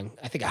Yes song?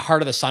 I think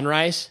Heart of the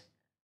Sunrise.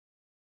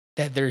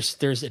 That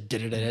there's a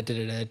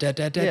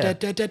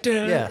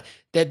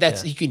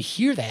that's you can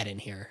hear that in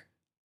here.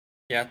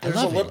 Yeah, I there's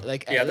love a little it.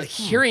 Like, yeah, like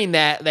hearing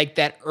that, like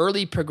that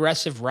early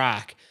progressive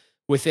rock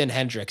within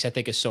Hendrix, I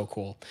think is so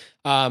cool.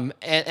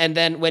 And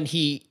then when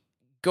he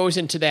goes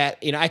into that,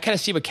 I kind of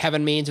see what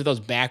Kevin means with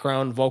those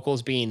background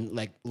vocals being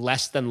like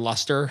less than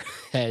luster.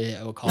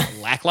 We'll call it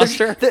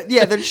lackluster.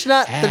 they're just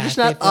not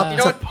up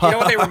to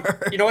par.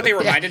 You know what they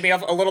reminded me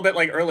of a little bit,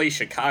 like early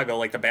Chicago,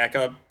 like the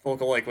backup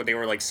vocal, like when they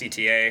were like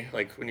CTA,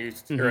 like when you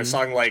hear a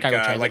song like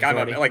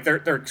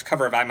their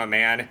cover of "I'm a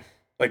Man,"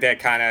 like that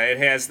kind of. It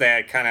has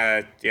that kind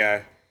of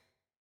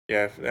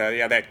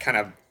that kind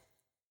of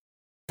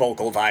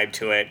vocal vibe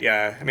to it.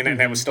 Yeah, I mean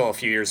that was still a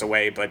few years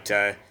away, but.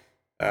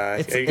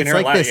 It's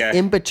like this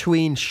in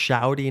between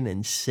shouting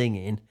and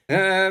singing.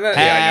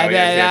 Yeah.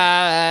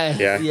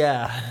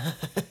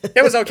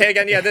 It was okay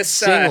again. Yeah, this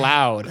sing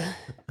loud.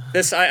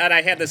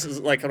 I had this as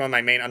like one of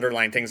my main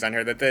underlying things on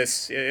here, that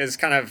this is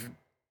kind of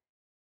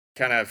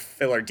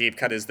filler deep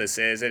cut as this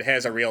is. It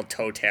has a real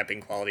toe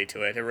tapping quality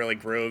to it. It really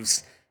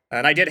grooves.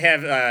 And I did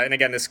have, and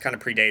again, this kind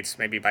of predates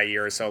maybe by a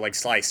year or so, like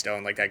Sly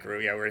Stone, like that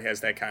groove, where it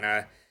has that kind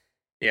of,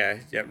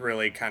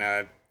 really kind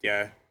of,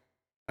 I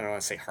don't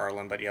want to say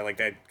Harlem, but like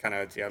that kind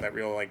of, that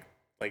real like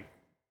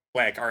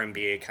black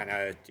R&B kind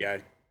of,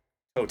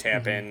 toe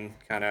tapping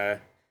kind of,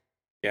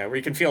 where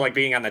you can feel like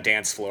being on the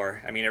dance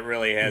floor. I mean, it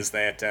really has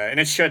that, and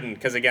it shouldn't,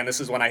 because again, this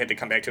is one I had to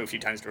come back to a few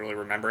times to really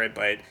remember it,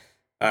 but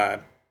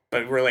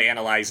really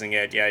analyzing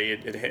it,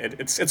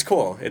 it's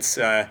cool. It's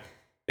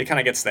it kind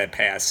of gets that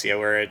pass,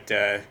 where it,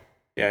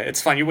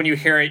 it's fun. When you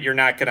hear it, you're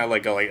not gonna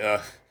like go like,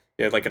 ugh.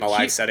 Yeah, like in a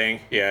live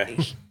setting. Yeah.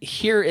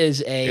 Here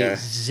is a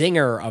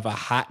zinger of a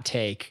hot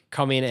take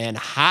coming in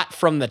hot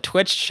from the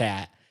Twitch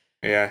chat.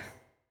 Yeah.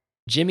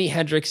 Jimi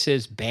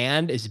Hendrix's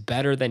band is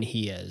better than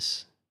he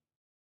is.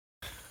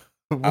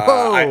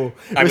 Whoa.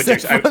 You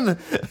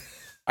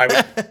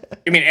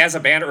mean as a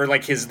band or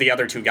like the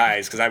other two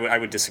guys? Because I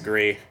would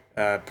disagree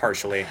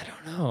partially. I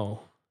don't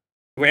know.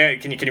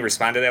 Wait, can you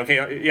respond to that?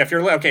 Okay, yeah. If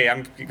you're okay,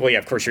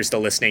 of course you're still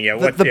listening. Yeah,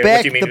 what do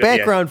you mean? The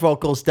background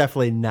vocals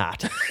definitely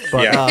not.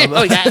 But,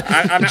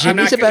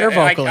 Jimmy's a better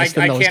vocalist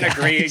than those I can't guys.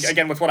 agree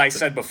again with what I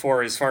said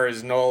before. As far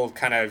as Noel,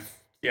 kind of,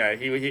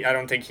 he I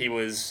don't think he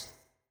was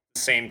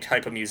the same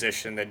type of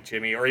musician that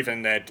Jimmy or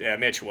even that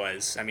Mitch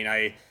was. I mean,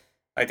 I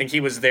think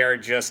he was there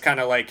just kind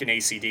of like an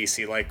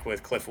AC/DC, like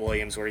with Cliff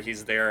Williams, where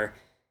he's there.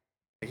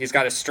 He's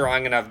got a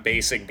strong enough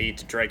basic beat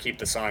to try to keep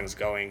the songs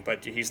going,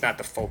 but he's not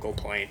the focal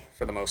point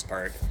for the most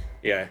part.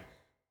 Yeah.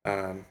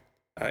 And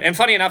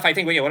funny enough, I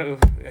think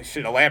I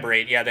should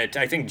elaborate. Yeah, that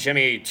I think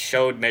Jimmy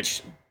showed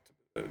Mitch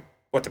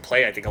what to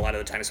play. I think a lot of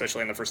the time,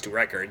 especially on the first two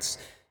records.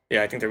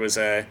 Yeah, I think there was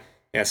a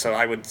So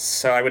I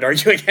would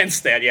argue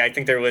against that. Yeah, I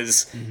think there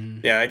was.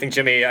 Yeah, I think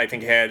Jimmy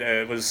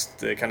had was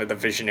the kind of the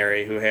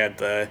visionary who had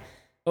the.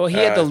 Well, he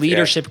had the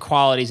leadership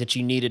qualities that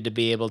you needed to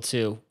be able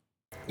to.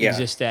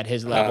 Exist at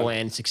his level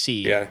and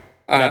succeed. Yeah,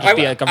 not just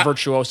be like a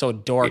virtuoso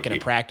dork in a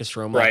practice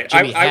room. Like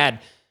Jimmy had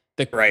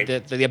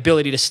the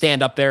ability to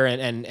stand up there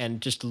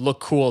and just look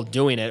cool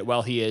doing it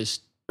while he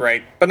is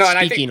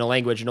speaking a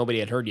language nobody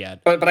had heard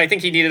yet. But I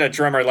think he needed a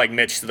drummer like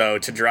Mitch though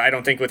to draw. I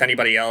don't think with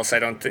anybody else. I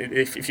don't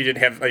if you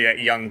didn't have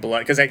young blood,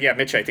 because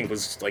Mitch I think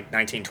was like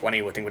 19,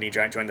 20 when he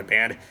joined the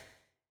band.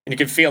 And you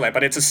can feel it,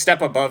 but it's a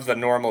step above the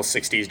normal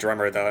 60s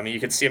drummer though. I mean, you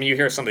can see. I mean, you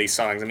hear some of these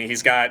songs. I mean,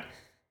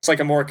 it's like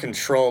a more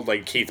controlled,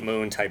 like Keith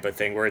Moon type of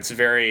thing, where it's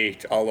very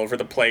all over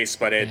the place,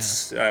 but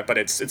it's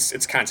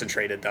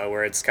concentrated though,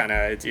 where it's kind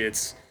of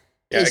it's.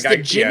 Yeah, Is the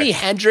Jimi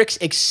Hendrix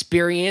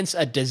experience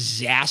a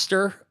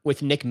disaster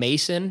with Nick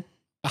Mason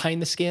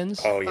behind the Skins?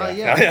 Oh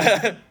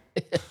yeah,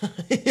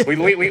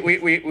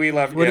 we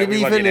love. Would it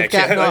even have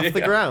gotten off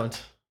the ground?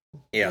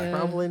 Yeah,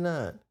 probably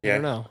not. I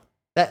don't know.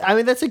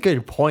 That's a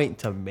good point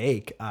to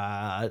make.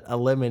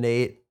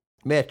 Eliminate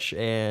Mitch,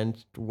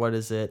 and what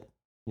is it?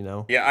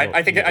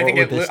 I think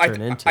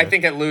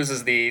it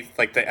loses the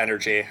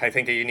energy. I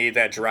think that you need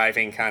that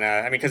driving kind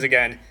of. I mean, because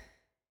again,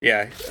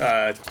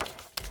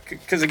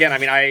 I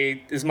mean,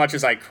 as much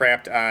as I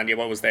crapped on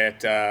what was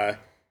that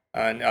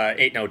on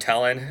Ain't No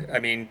Tellin'. I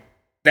mean,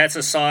 that's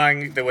a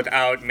song that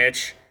without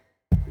Mitch,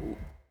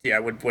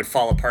 would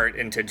fall apart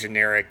into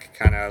generic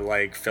kind of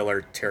like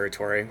filler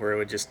territory where it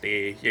would just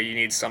be you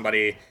need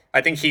somebody.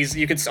 I think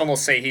you could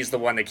almost say he's the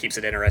one that keeps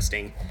it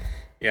interesting.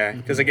 Yeah,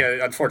 because again,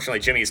 unfortunately,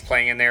 Jimmy's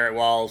playing in there.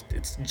 Well,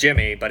 it's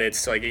Jimmy, but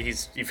it's like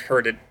you've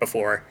heard it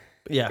before.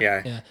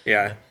 Yeah.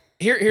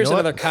 Here's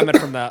another comment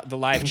from the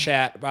live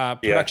chat.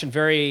 Production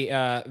very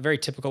very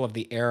typical of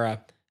the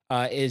era.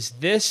 Is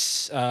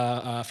this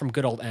from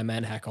good old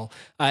MN Heckle?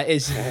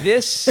 Is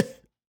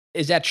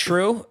that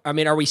true? I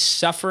mean, are we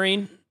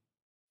suffering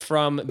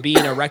from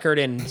being a record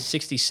in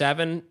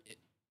 '67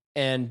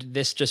 and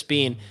this just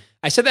being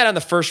I said that on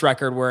the first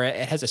record where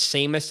it has a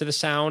sameness to the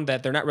sound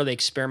that they're not really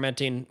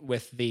experimenting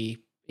with the.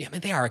 I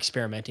mean, they are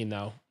experimenting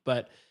though,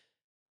 but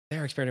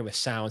they're experimenting with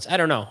sounds. I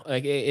don't know.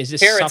 Like, is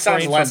this Here it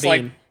suffering sounds less from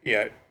being?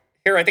 like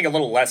Here I think a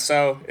little less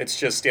so. It's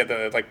just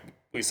the like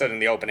we said in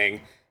the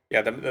opening.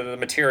 Yeah, the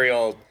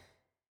material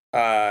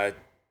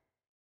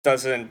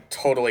doesn't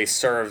totally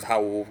serve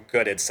how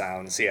good it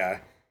sounds. Yeah.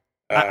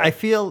 I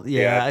feel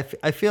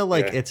I feel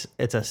like it's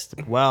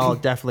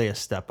definitely a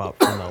step up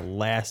from the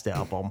last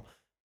album,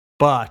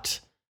 but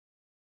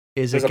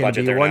is it going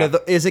to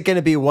be is it going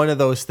to be one of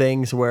those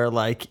things where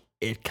like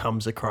it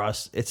comes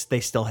across they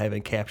still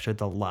haven't captured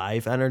the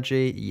live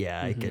energy?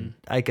 Yeah,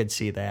 I could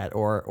see that,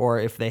 or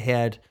if they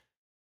had,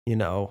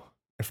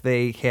 if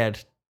they had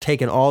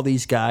taken all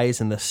these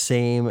guys in the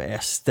same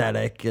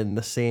aesthetic and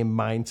the same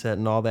mindset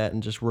and all that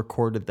and just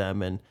recorded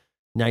them in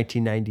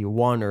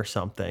 1991 or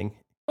something.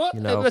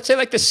 Well, let's say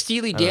like the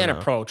Steely Dan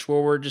approach,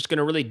 where we're just going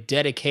to really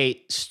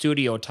dedicate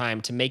studio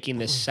time to making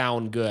this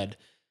sound good.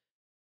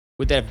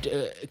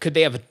 Could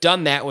they have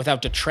done that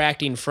without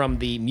detracting from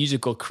the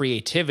musical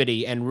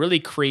creativity and really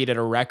created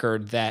a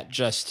record that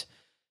just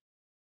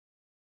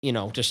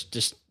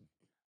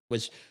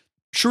was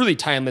truly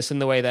timeless in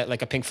the way that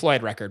like a Pink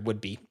Floyd record would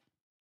be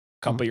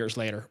a couple years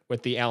later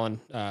with the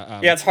Alan.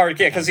 It's hard,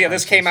 because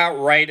this came out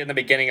right in the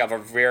beginning of a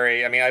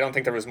very. I mean, I don't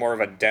think there was more of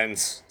a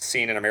dense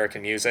scene in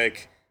American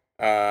music.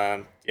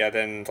 Than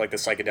like the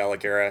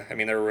psychedelic era. I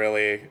mean, they're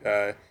really.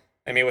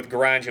 With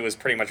grunge, it was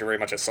pretty much very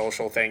much a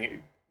social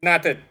thing.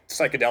 Not that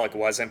psychedelic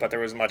wasn't, but there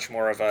was much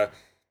more of a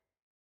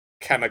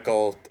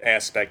chemical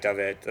aspect of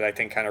it that I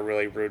think kind of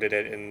really rooted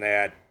it in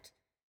that.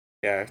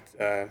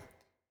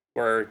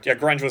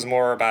 Grunge was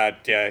more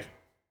about kind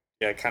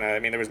of. I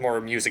mean, there was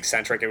more music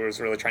centric. It was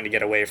really trying to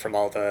get away from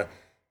all the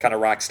kind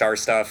of rock star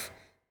stuff.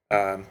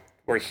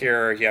 Where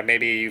here,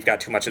 maybe you've got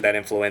too much of that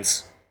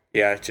influence.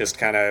 Yeah, just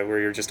kind of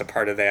where you're just a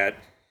part of that.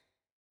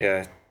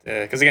 Yeah,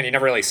 because again, you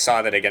never really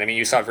saw that again. I mean,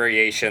 you saw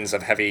variations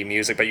of heavy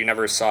music, but you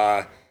never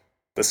saw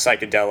the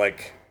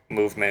psychedelic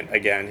movement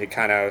again. It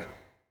kind of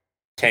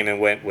came and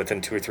went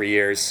within 2 or 3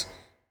 years.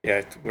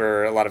 Yeah,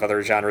 where a lot of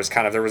other genres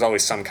there was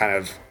always some kind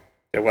of,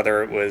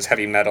 whether it was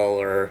heavy metal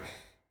or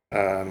the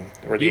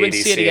 80s. You would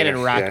see it again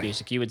in rock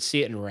music. You would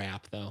see it in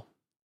rap, though.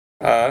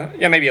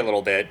 Maybe a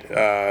little bit.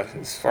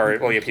 As far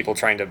as people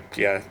trying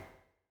to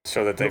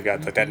so that they've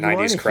got like that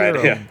 90s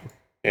cred.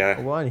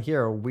 I want to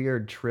hear a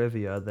weird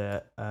trivia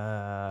that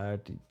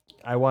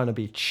I want to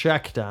be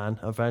checked on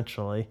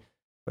eventually.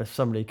 If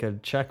somebody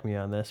could check me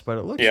on this, but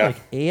it looks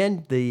like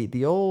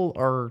the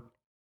old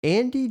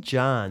Andy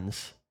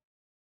Johns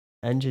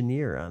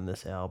engineer on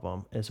this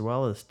album, as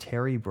well as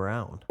Terry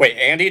Brown. Wait,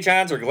 Andy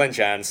Johns or Glenn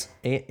Johns?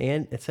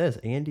 And it says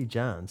Andy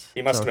Johns.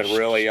 He must have been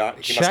really young.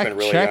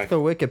 Check the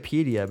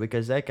Wikipedia,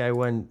 because that guy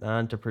went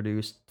on to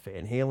produce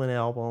Van Halen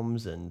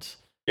albums and.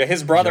 Yeah,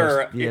 his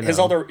brother, his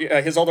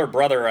older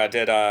brother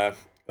did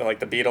like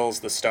the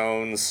Beatles, the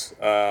Stones,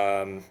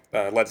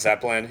 Led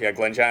Zeppelin. Yeah,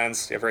 Glenn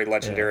Johns, very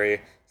legendary.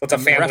 So it's a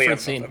family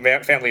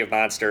of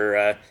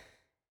monster.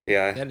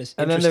 That is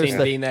interesting,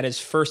 being that his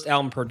first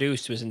album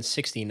produced was in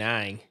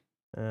 '69.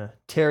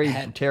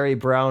 Terry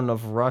Brown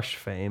of Rush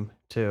fame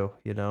too.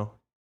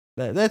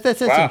 That's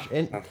wow.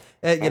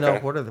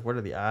 What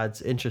are the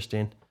odds?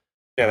 Interesting.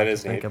 Yeah, that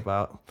is to think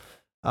about.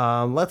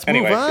 Let's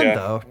move on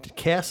though.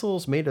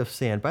 Castles Made of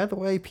Sand. By the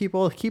way,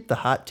 people, keep the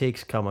hot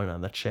takes coming on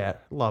the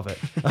chat. Love it.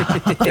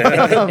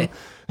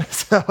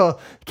 So,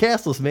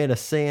 Castles Made of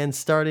Sand,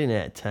 starting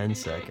at 10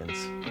 seconds.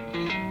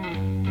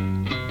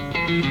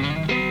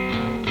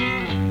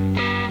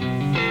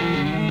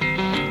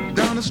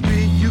 Down the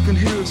street, you can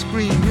hear her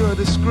scream, "You're a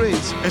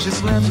disgrace," and she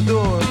slams the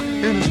door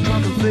in his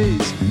drunken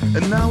face.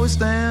 And now he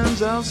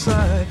stands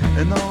outside,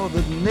 and all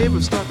the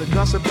neighbors start to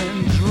gossip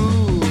and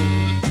drool.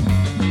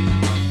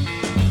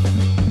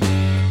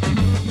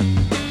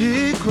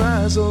 He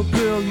cries, "Oh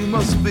girl, you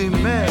must be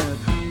mad.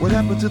 What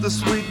happened to the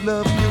sweet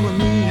love you and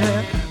me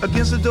had?"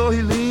 Against the door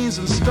he leans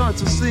and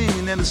starts to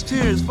sing, and his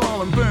tears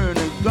fall and burn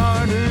a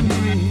garden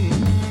green.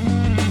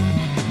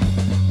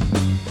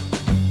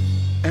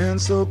 And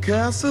so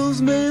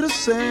castles made of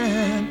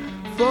sand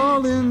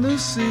fall in the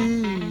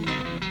sea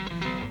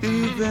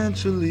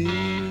eventually.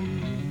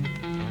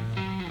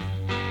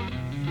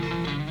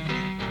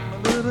 A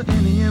little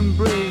Indian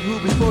brave who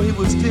before he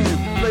was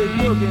 10 played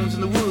war games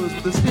in the woods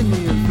with his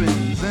Indian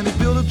friends. And he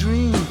built a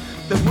dream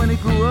that when he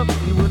grew up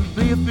he would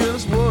be a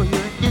fearless warrior,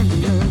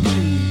 Indian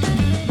chief.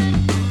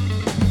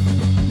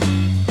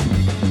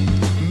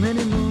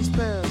 Many moons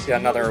passed. Yeah,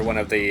 another one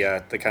of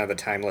the kind of the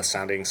timeless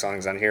sounding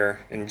songs on here,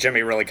 and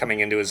Jimmy really coming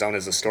into his own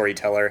as a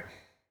storyteller.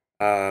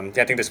 I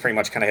think this pretty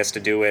much kind of has to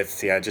do with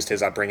just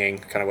his upbringing,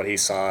 kind of what he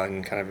saw,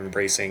 and kind of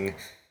embracing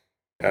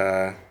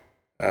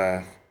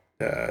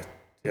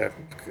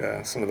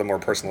some of the more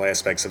personal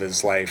aspects of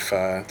his life.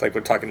 Like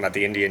we're talking about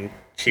the Indian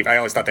chief. I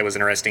always thought that was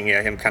interesting.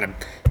 Him kind of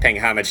paying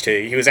homage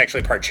to. He was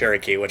actually part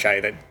Cherokee,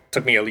 that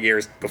took me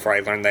years before I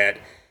learned that.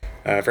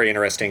 Very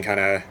interesting kind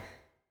of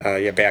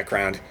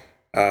background.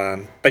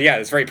 But yeah,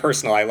 it's very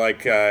personal. I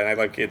like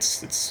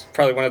it's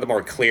probably one of the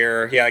more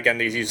clear. Yeah, again,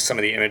 these use some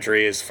of the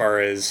imagery as far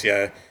as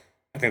I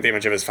think the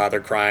image of his father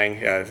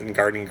crying in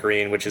Garden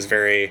Green, which is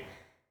very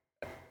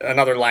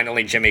another line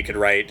only Jimmy could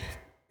write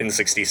in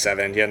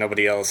 '67. Yeah,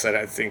 nobody else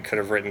I think could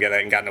have written that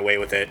and gotten away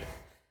with it.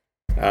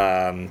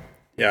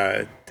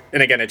 Yeah,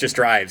 and again, it just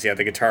drives. Yeah,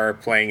 the guitar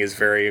playing is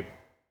very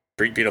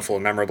beautiful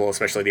and memorable,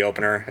 especially the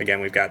opener. Again,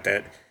 we've got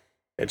that.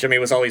 Jimmy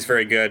was always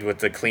very good with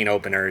the clean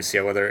openers.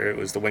 Yeah, whether it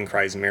was The Wind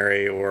Cries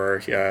Mary or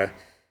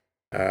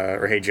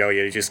Hey Joe,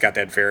 you just got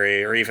that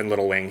or even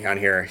Little Wing on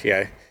here.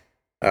 Yeah.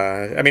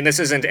 I mean, this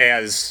isn't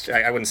as,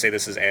 I wouldn't say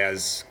this is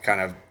as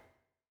kind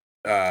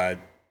of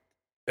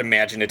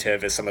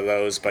imaginative as some of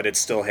those, but it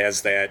still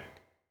has that,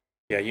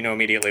 you know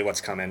immediately what's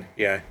coming.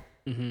 Yeah.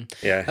 Mm-hmm.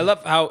 Yeah. I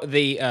love how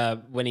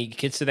when he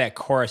gets to that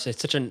chorus,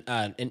 it's such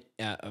a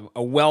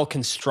well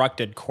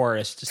constructed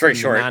chorus, just very in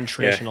short, a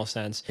non-traditional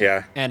sense.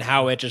 Yeah. And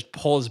how it just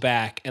pulls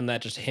back, and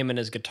that just him and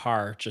his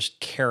guitar just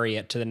carry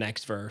it to the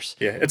next verse.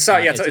 Yeah, it's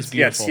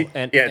beautiful.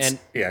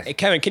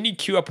 Kevin, can you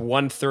cue up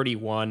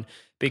 131?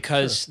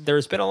 Because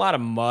there's been a lot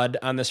of mud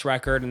on this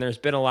record, and there's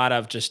been a lot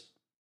of just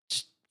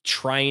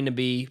trying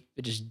to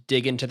just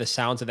dig into the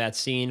sounds of that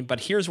scene. But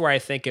here's where I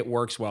think it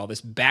works well: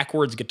 this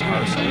backwards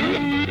guitar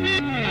solo.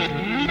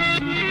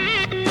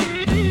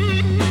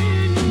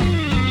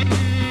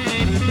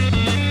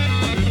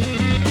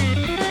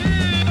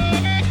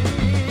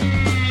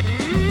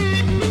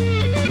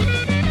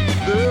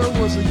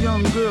 A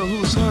young girl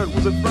whose heart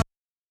was a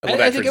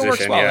I think it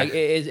works well. Like,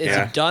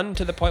 it's done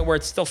to the point where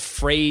it's still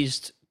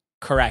phrased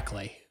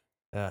correctly.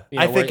 Yeah,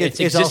 I think it's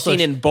existing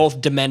also, in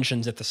both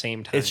dimensions at the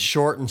same time. It's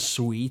short and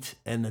sweet,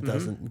 and it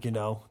doesn't,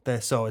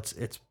 so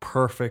it's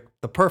perfect.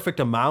 The perfect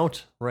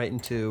amount right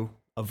into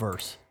a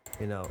verse.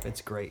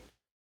 It's great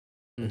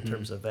in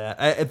terms of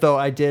that. Though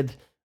I did.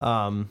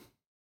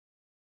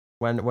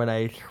 When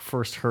I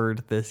first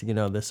heard this,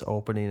 this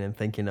opening and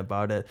thinking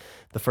about it,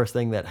 the first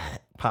thing that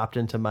popped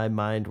into my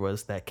mind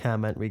was that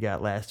comment we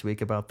got last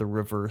week about the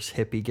reverse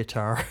hippie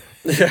guitar.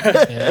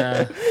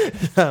 Yeah.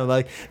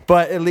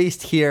 But at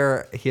least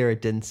here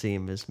it didn't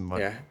seem as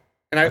much. Yeah.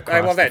 And I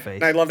love that.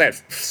 And I love that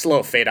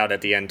slow fade out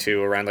at the end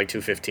too, around like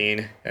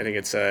 2:15. I think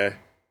it's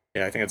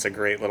a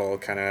great little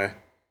kind of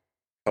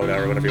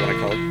coda or whatever you want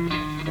to call it.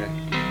 Yeah.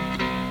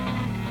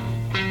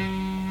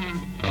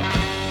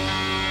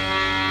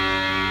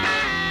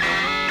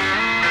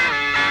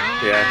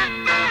 Yeah.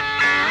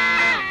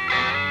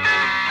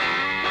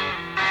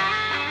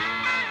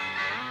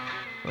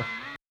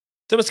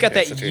 So it's got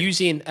that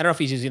using, I don't know if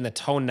he's using the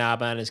tone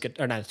knob on his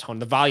guitar, or not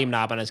the volume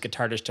knob on his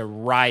guitar just to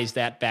rise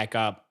that back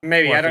up.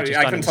 Maybe, I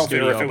couldn't tell if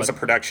it was a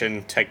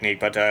production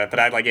technique, but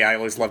I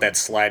always love that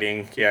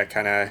sliding,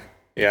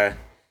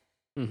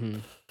 Mm-hmm. All right,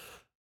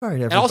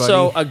 everybody. And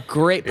also a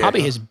great,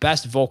 probably his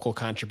best vocal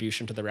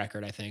contribution to the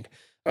record, I think,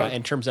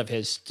 in terms of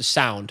his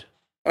sound.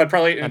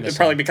 Probably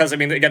because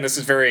again, this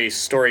is very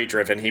story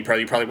driven. He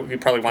probably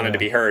wanted to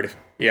be heard.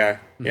 Yeah,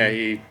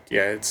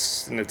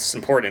 it's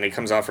important. It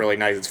comes off really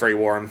nice. It's very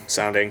warm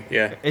sounding.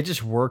 Yeah, it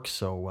just works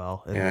so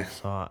well in this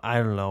song. I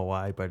don't know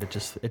why, but it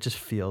just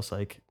feels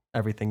like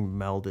everything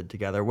melded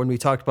together. When we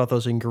talked about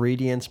those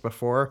ingredients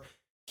before,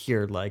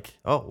 here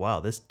oh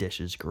wow, this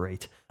dish is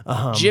great.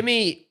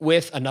 Jimmy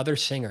with another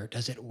singer,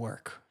 does it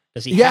work?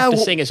 Does he have to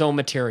sing his own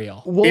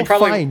material? We'll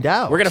find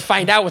out. We're gonna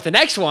find out with the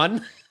next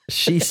one.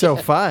 She's So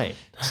Fine.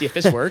 See if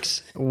this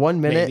works. 1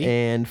 minute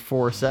and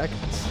 4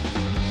 seconds.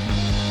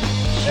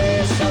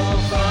 She's so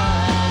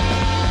fine.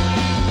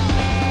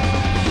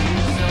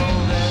 She's so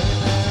very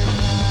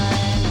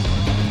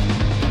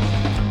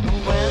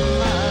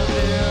when I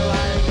feel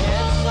like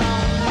it's so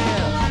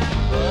near,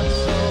 but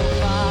so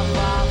far,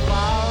 far,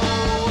 far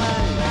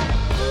away.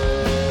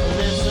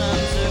 Listen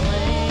to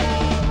me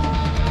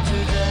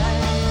today.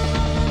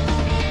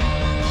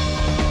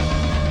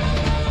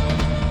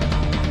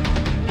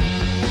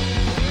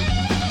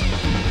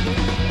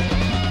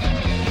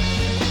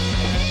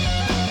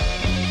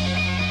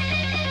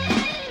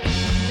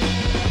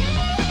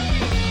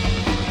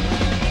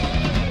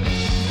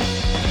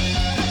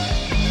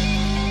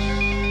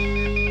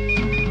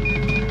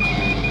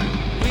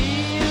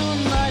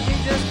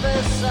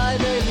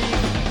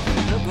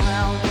 The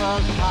ground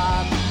was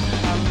hot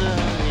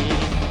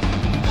underneath.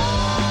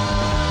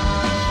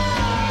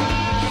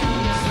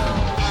 She's so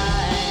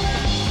fine.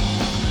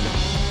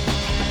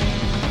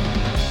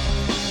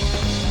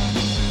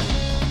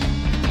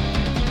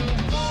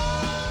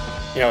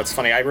 It's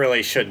funny. I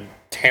really should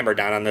hammer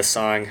down on this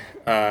song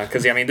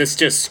because this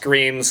just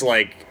screams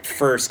like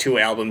first 2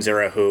 albums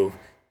era Who.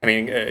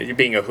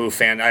 Being a Who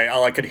fan,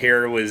 all I could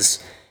hear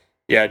was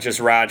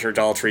just Roger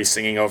Daltrey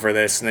singing over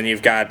this, and then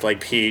you've got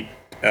like Pete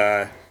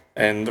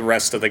and the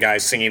rest of the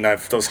guys singing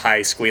those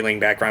high squealing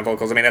background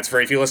vocals. That's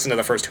very. If you listen to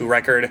the first Who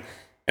record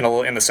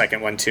and the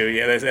second one too,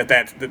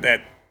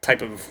 that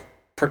type of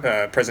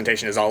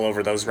presentation is all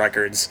over those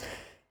records.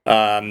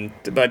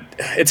 But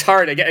it's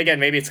hard again.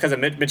 Maybe it's because of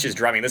Mitch's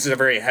drumming. This is a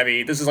very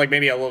heavy. This is like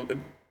maybe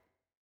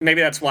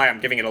that's why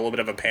I'm giving it a little bit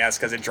of a pass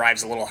because it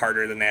drives a little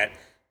harder than that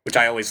which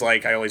I always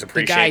like. I always The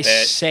appreciate guy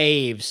that.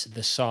 saves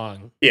the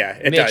song. Yeah,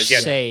 it Mitch does. Yeah,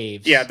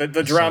 saves. Yeah, the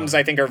drums song.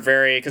 I think are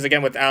very, because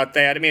again, without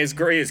that, I mean, as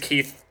great as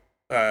Keith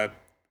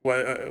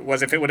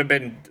was, if it would have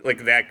been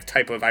like that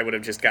type of, I would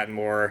have just gotten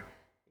more,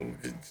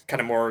 kind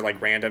of more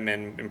like random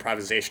and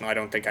improvisational. I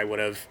don't think I would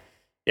have.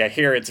 Yeah,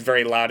 here it's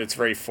very loud, it's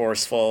very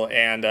forceful,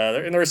 and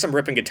there is some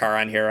ripping guitar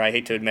on here. I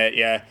hate to admit,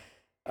 yeah.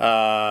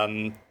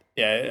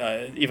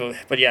 Even,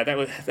 but yeah,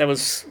 that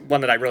was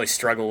one that I really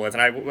struggle with,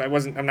 and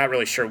I'm not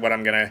really sure what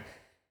I'm gonna.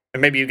 And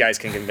maybe you guys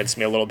can convince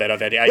me a little bit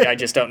of it. I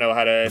just don't know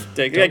how to.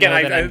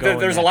 Again,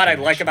 there's a lot I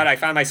like about it. I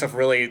found myself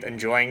really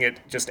enjoying it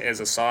just as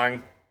a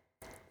song,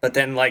 but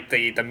then like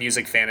the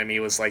music fan in me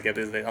was like,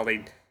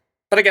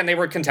 but again, they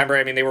were contemporary.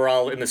 I mean, they were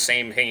all in the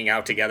same, hanging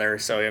out together.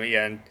 So I mean,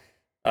 yeah,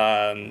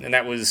 and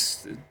that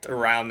was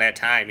around that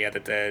time. Yeah,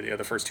 that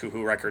the first two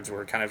Who records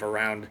were kind of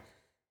around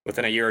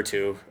within a year or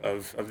two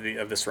of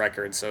this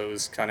record. So it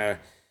was kind of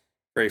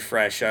very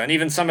fresh, and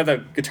even some of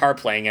the guitar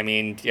playing. I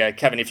mean, yeah,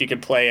 Kevin, if you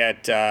could play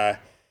at.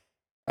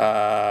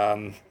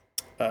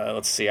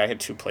 Let's see. I had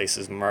two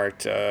places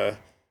marked. Yeah,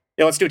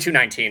 let's do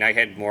 219. I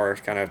had more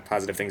kind of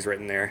positive things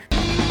written there.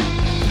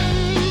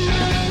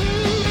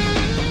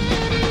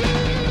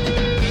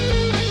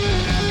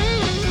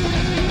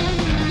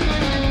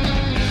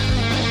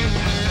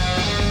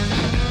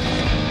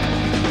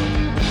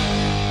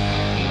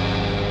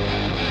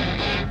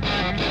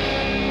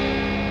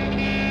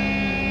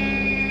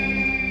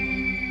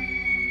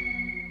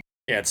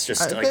 Yeah, it's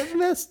just like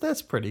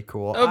that's pretty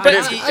cool. Oh, but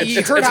it's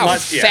you heard how yeah.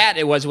 fat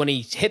it was when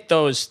he hit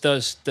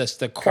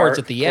the chords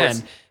at the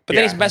end. But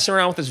then he's messing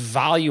around with his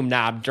volume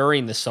knob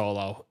during the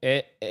solo.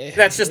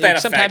 That's just that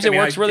sometimes effect. it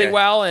works really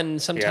well,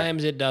 and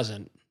sometimes it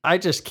doesn't. I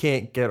just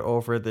can't get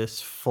over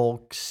this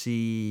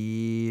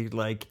folksy,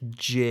 like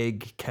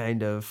jig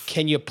kind of.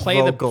 Can you play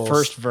vocals. the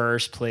first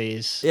verse,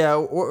 please? Yeah,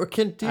 or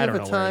do you have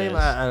a time?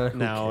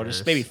 No,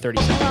 just maybe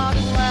 30 seconds.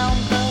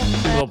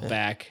 A little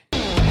back.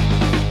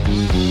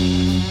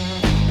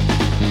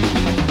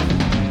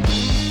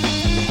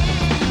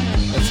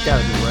 It's got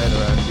to be right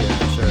around here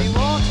for sure.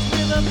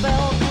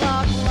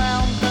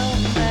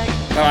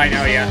 Oh, I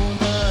know, yeah.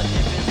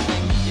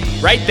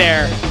 Right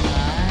there.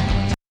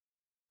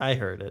 I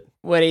heard it.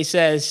 When he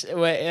says, I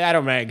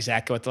don't remember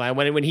exactly what the line,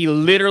 when he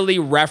literally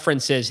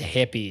references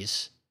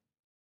hippies.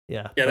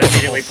 Yeah. Yeah, that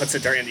immediately puts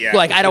it during, yeah.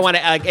 Like, I don't want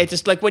to, like, it's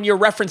just like when you're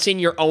referencing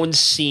your own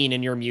scene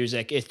in your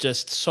music, it's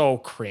just so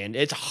cringe.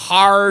 It's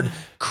hard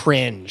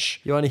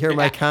cringe. You want to hear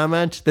my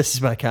comment? This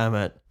is my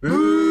comment. A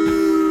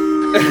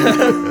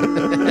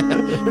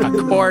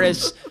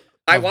chorus.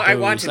 I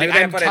want to do like,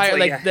 that, I'm but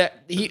tired. it's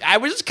Like, I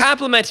was just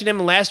complimenting him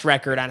last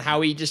record on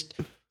how he just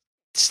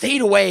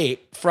stayed away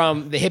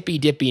from the hippy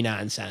dippy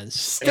nonsense.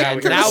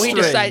 Stick to now the he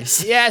strings.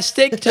 decides,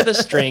 stick to the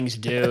strings,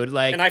 dude.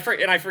 Like, and I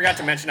forgot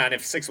to mention on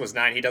If 6 Was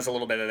 9, he does a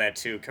little bit of that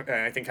too.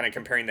 I think kind of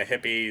comparing the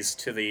hippies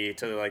to the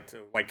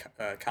white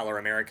collar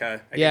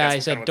America. I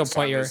said, don't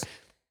point your.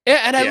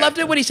 Yeah, and I loved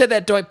it when he said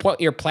that. Don't point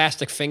your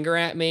plastic finger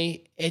at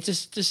me. It's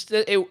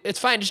it's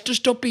fine.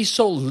 Just don't be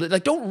so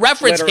like. Don't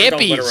reference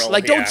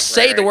hippies. Don't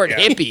say the word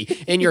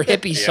hippie in your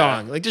hippie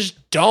song. Like,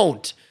 just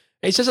don't.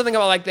 And he said something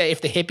about like that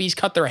if the hippies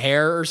cut their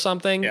hair or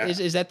something. Yeah.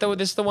 Is that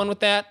the one with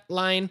that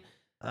line?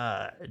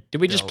 Did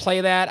we just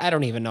play that? I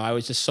don't even know. I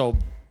was just so.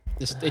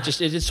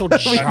 It's so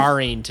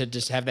jarring to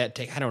just have that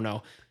take. I don't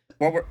know.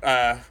 What were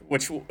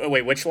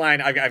which line?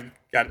 I've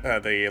got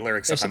the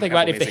lyrics. There's something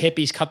about if the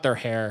hippies cut their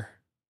hair.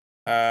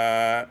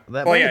 That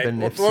might have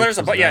been if there's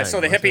Six a Was yeah. Nine, So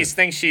the wasn't hippies it?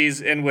 think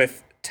she's in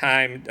with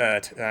time.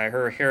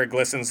 Her hair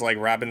glistens like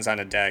robins on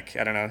a deck.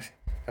 I don't know.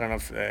 I don't know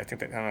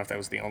if that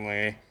was the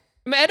only.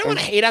 I mean, I don't want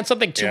to hate on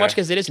something too Yeah. much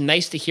because it is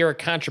nice to hear a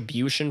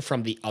contribution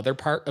from the other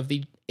part of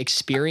the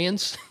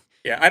experience.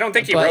 Yeah, I don't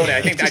think he But- wrote it.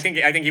 I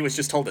think he was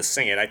just told to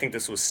sing it. I think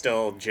this was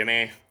still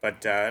Jimmy,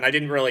 but and I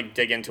didn't really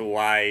dig into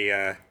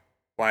why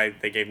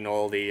they gave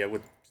Noel the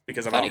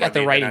because I of thought how he got hard the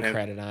they'd been writing on him.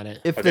 credit on it.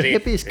 If Oh, the did he?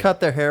 hippies cut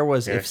their hair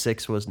was Yeah. If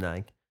 6 Was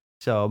 9.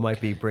 So it might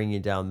be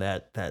bringing down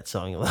that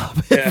song a little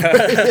bit.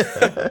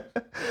 Yeah.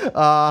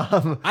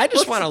 I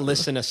just want to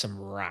listen to some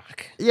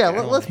rock. Yeah, I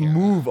don't let's wanna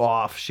hear- move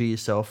off She's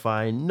So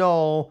Fine.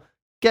 No,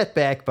 get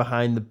back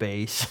behind the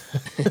bass.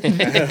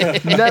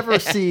 Never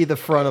see the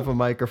front of a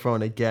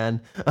microphone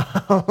again.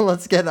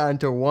 Let's get on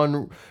to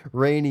One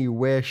Rainy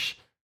Wish.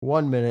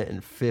 1 minute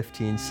and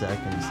 15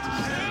 seconds to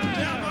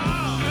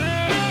start.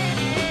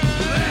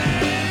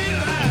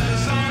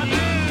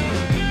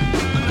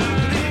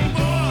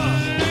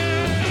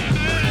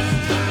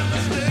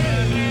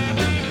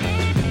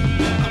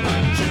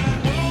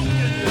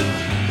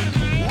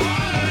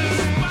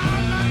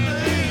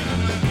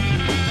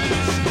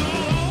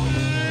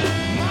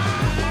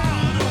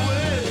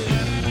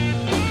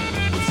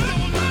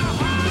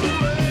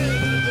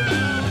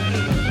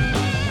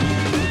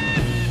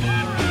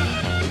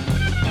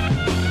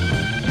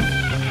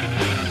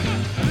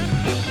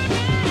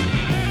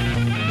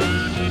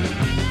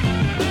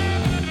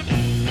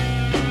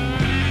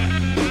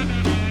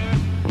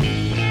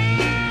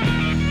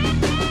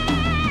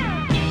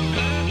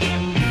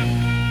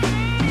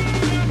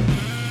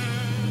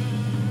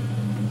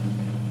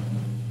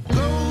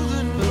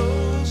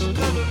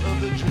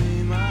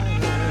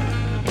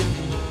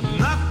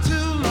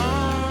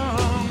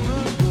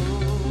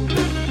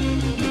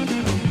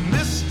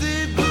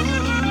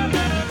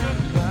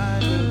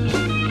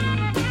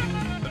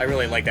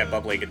 like that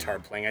bubbly guitar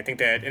playing. I think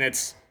that, and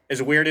it's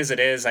as weird as it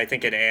is, I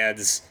think it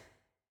adds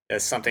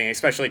something,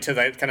 especially to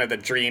the kind of the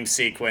dream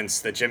sequence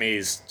that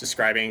Jimmy's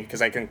describing,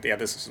 because I think,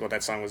 this is what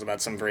that song was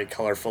about, some very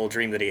colorful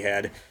dream that he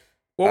had.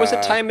 What was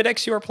the time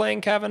mix you were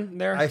playing, Kevin,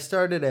 there? I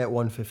started at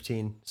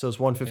 1:15, so it's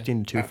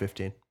 1:15 to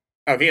 2:15.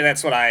 Okay,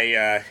 that's what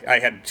I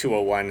had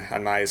 2:01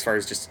 on my, as far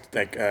as just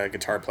that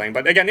guitar playing.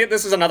 But again,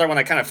 this is another one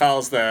that kind of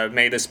follows the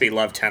May This Be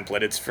Love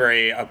template. It's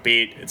very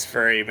upbeat, it's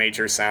very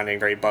major sounding,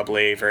 very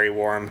bubbly, very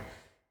warm.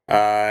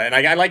 And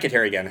I like it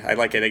here again. I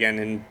like it again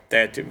in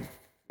that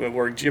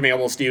where Jimmy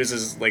almost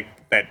uses like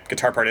that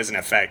guitar part as an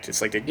effect.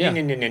 It's like the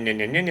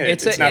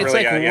it's not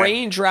really like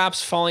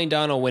raindrops falling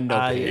down a window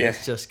pane.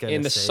 It's just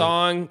in the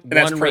song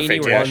One Rainy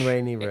Rush. One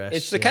Rainy Rush.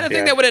 It's the kind of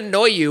thing that would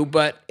annoy you,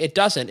 but it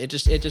doesn't. It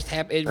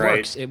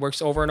works. It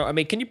works over and over. I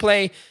mean, can you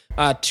play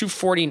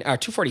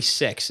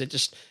 246?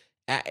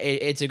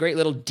 It's a great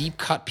little deep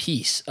cut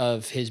piece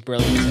of his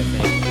brilliance, I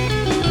think.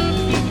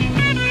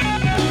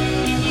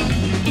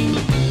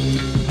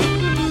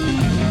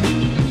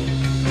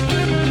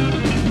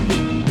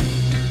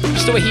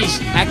 Just the way he's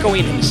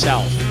echoing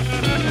himself.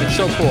 It's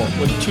so cool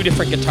with 2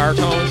 different guitar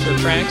tones or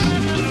tracks.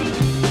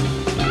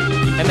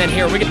 And then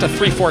here we get to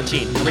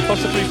 314. Are we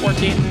close to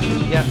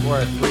 314? Yeah,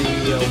 we're at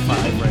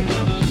 305 right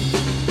now.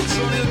 It's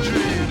only a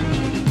dream.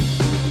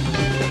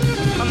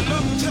 I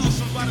love telling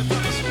somebody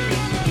about the spirit.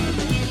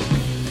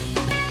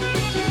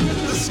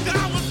 The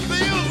sky was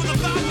filled with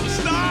 1,000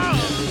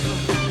 stars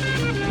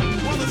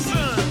while the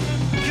sun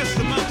kissed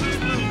the mountains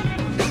blue.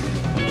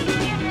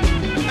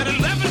 And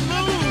 11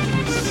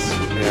 moons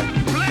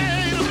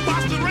played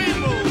across the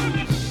rainbow.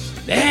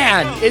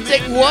 Man, it's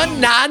like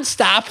one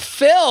nonstop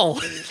fill.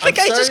 The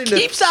guy just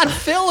keeps on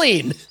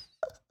filling.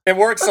 It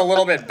works a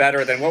little bit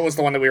better than what was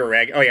the one that we were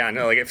ragging. Oh yeah,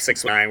 no, like at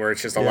 6-9, where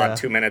it's just a lot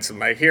 2 minutes.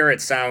 Here it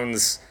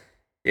sounds,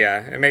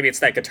 and maybe it's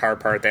that guitar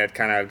part, that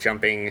kind of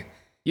jumping.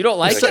 You don't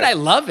like it? I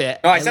love it.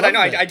 No, I said I know.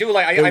 I do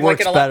like. I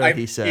like it a lot.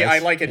 He says. Yeah, I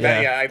like it.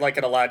 Yeah, I like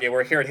it a lot. Yeah,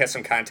 where here it has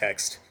some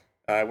context.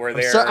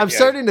 I'm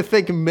starting to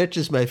think Mitch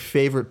is my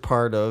favorite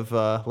part of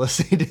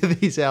listening to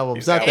these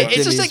albums. Not that it's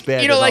Jimmy's just like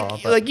bad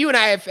like you and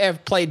I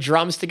have played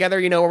drums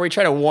together. Where we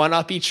try to one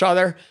up each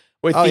other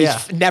with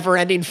these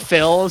never-ending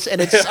fills,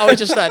 and it's always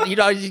just that you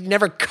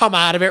never come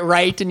out of it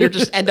right, and you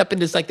just end up in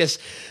this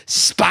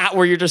spot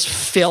where you're just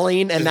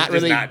filling and not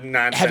really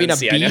having a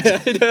beat.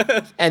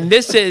 And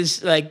this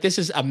is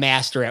a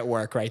master at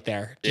work right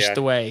there. Just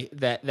the way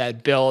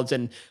that builds,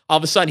 and all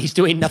of a sudden he's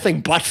doing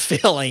nothing but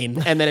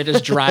filling, and then it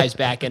just drives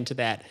back into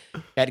that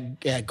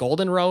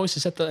Golden Rose.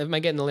 Is that am I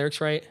getting the lyrics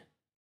right?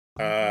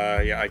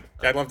 I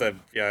love the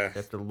You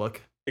have to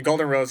look. The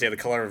Golden Rose, the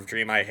color of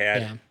dream I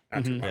had.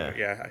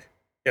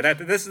 Yeah,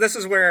 this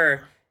is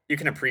where you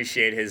can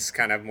appreciate his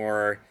kind of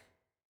more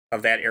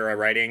of that era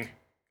writing,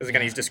 because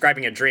again he's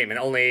describing a dream,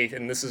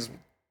 and this is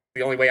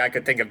the only way I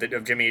could think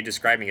of Jimmy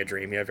describing a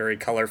dream. Very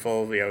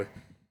colorful,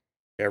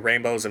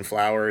 rainbows and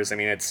flowers. I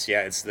mean, it's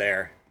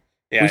there.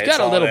 Yeah, we've got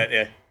a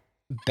little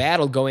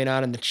battle going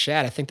on in the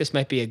chat. I think this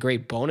might be a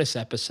great bonus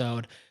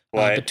episode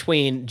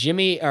between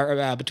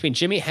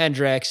Jimi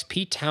Hendrix,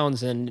 Pete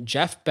Townsend,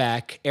 Jeff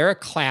Beck, Eric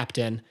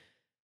Clapton.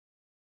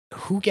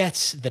 Who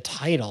gets the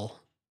title?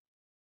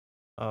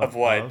 Of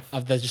what?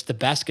 Of the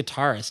best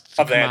guitarists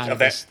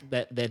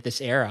of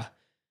this era.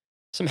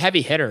 Some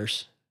heavy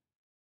hitters.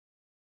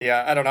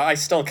 Yeah, I don't know. I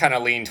still kind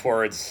of lean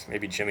towards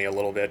maybe Jimmy a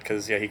little bit,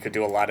 because he could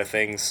do a lot of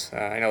things.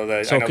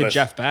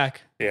 Jeff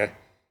Beck. Yeah.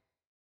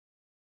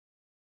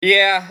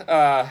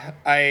 Yeah,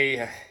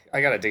 I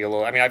gotta dig a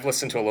little. I mean, I've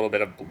listened to a little bit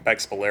of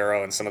Beck's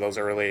Bolero and some of those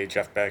early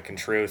Jeff Beck and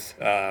Truth.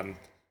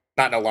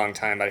 Not in a long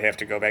time, but I'd have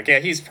to go back. Yeah,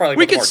 he's probably.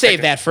 We could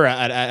save that for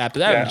an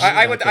episode.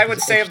 Yeah, I would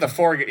say of the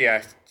 4.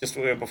 Yeah, just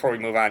before we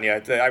move on.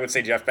 Yeah, I would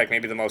say Jeff Beck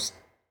maybe the most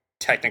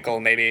technical,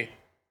 maybe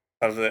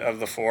of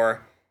the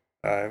 4.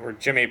 Where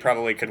Jimmy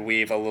probably could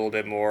weave a little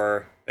bit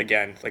more,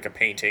 again, like a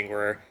painting,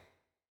 where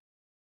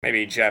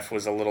maybe Jeff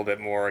was a little bit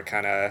more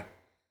kind of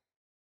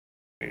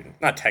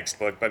not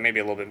textbook, but maybe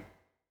a little bit.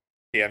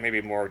 Yeah,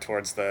 maybe more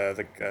towards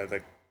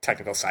the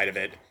technical side of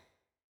it.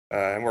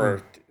 And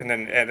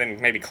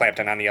then maybe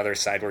Clapton on the other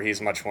side, where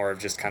he's much more of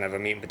just kind of a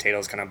meat and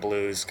potatoes kind of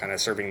blues, kind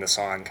of serving the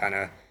song, kind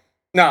of.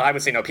 No, I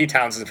would say no. Pete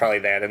Townsend is probably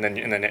that, and then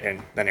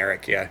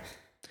Eric, yeah.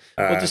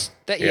 Well, just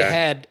that you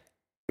had.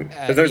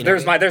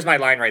 There's my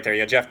line right there.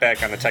 Yeah, Jeff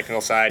Beck on the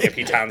technical side,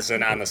 Pete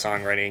Townsend on the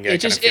songwriting. Yeah,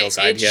 it's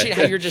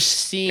how you're just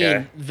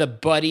seeing the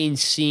budding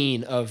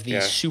scene of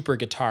the super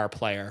guitar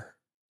player,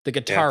 the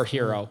guitar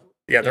hero.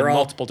 Yeah, they're all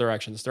multiple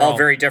directions. They're all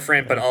very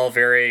different, but all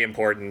very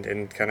important,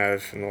 and kind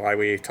of why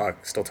we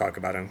still talk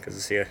about them,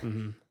 because Yeah.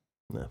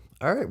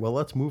 All right, well,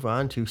 let's move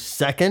on to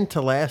second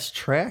to last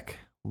track,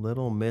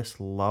 Little Miss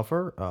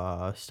Lover,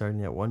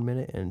 starting at 1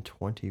 minute and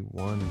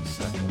 21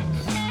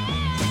 seconds.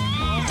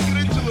 Get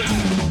into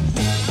it.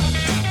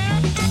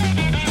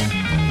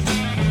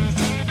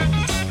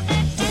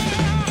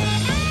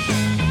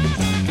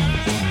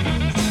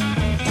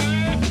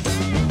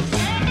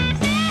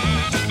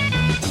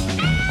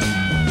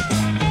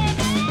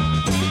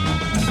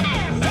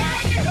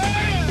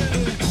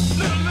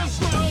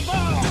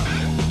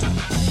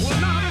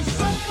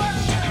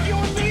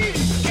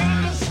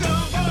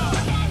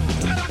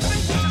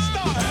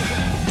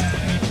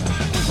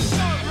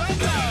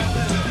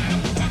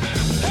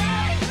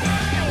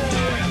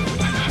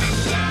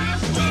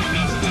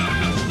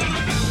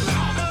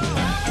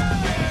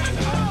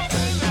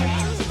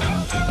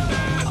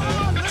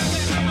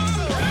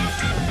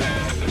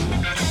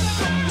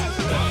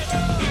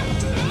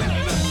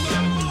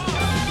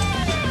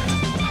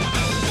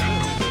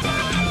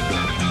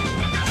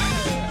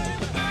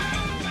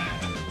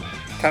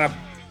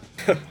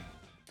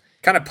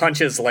 kind of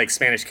punches like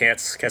Spanish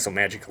Castle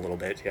Magic a little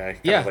bit. Yeah,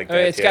 Yeah, like I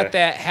mean, that, it's got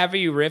that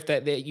heavy riff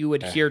that you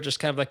would hear just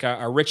kind of like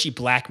a Richie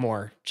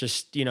Blackmore,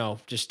 just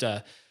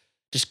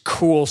just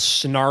cool,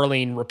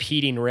 snarling,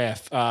 repeating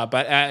riff.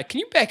 But can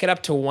you back it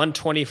up to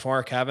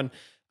 124, Kevin?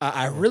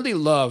 I really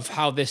love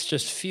how this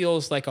just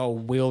feels like a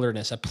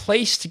wilderness, a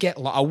place to get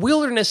a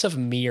wilderness of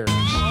mirrors.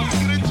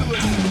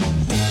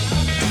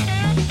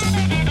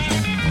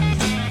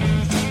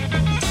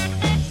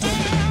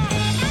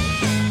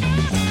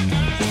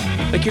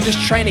 Like you're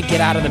just trying to get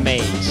out of the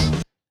maze.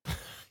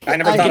 I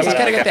never thought about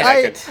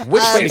it.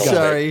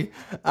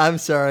 I'm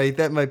sorry.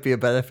 That might be a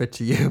benefit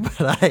to you,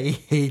 but I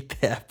hate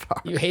that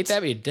part. You hate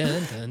that?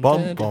 Dun, dun,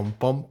 Bum, dun. bum,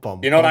 bum, bum.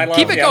 You know what I love?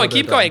 Keep it going.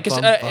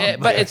 Bum,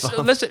 But it's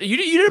listen. You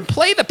didn't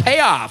play the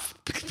payoff.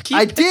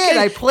 I did.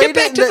 I played Get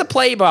back it to the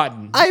play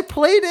button. I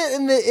played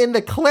it in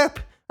the clip.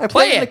 I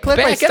Play played in the it. clip.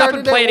 I Back it up and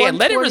started play at it again.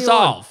 Let it 121.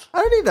 resolve. I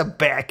don't need to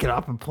back it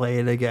up and play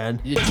it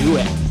again. You do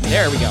it.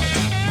 There we go.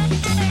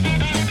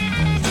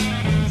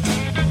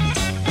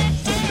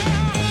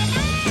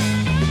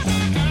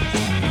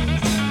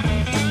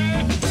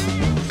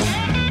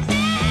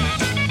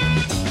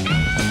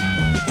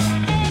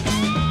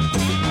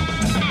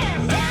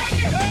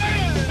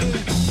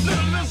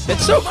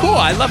 It's so cool.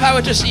 I love how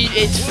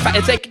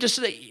it's like just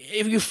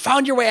if you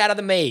found your way out of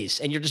the maze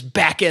and you're just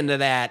back into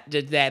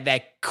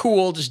that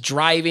cool just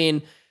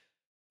driving,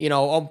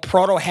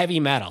 proto heavy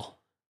metal.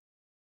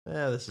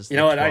 Yeah, this is You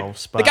know what,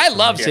 The guy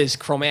loves his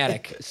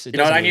chromatic. You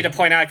know what I need to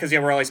point out, because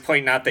we're always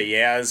pointing out the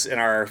Yaz in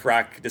our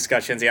rock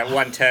discussions. Yeah,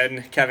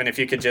 110. Kevin, if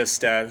you could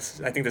just, I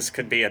think this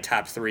could be a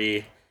top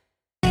 3.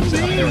 Up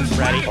there with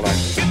Freddie. Hold on.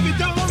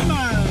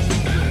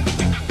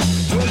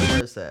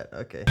 Where's that?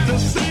 Okay.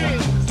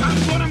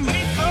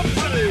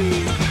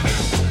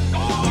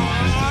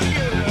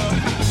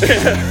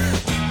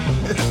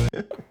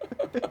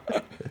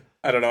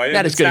 I don't know.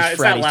 Not as good as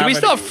Freddy's. Do we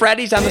still have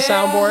Freddy's on the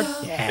soundboard?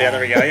 Yeah,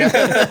 there we go.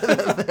 Yeah.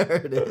 There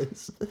it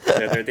is.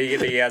 Yeah, they're the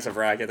Yaz of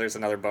rock. Yeah, there's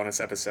another bonus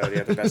episode.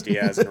 Yeah, the best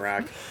Yaz in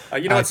rock.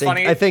 You know what's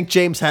funny? I think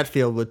James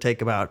Hetfield would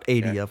take about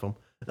 80 of them.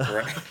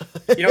 Right.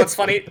 You know what's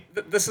funny?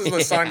 This is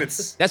the song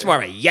that's more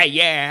of a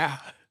yeah.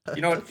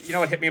 You know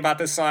what hit me about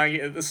this song?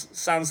 This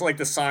sounds like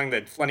the song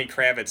that Lenny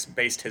Kravitz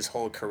based his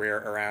whole career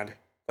around.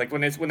 Like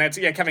when that's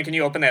Kevin, can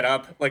you open that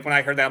up? Like when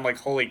I heard that, I'm like,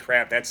 holy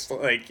crap, that's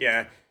like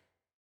Just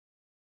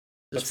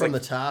that's from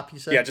like, the top, you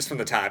said? Yeah, just from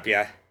the top,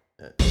 yeah.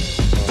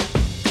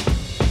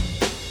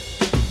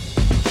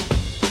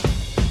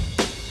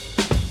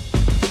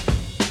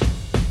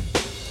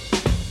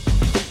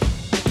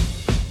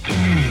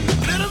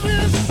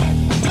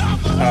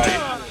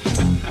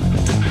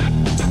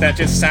 That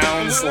just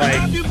sounds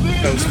like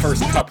those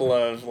first couple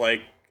of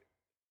like.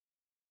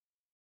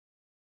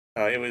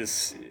 It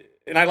was,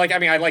 and I like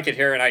it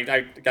here, and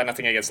I got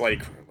nothing against Lenny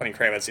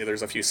Kravitz. Yeah,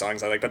 there's a few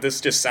songs I like, but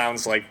this just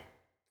sounds like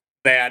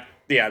that.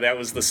 Yeah, that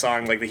was the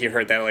song. Like he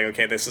heard that, like,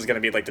 okay, this is gonna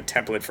be like the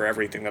template for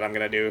everything that I'm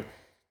gonna do.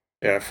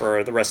 Yeah,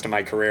 for the rest of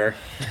my career.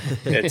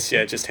 It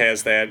just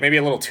has that. Maybe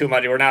a little too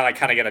much. Or now I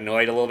kind of get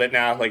annoyed a little bit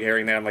now, like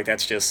hearing that. I'm like,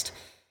 that's just.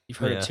 You've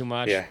heard it too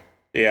much.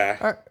 Yeah.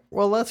 All right,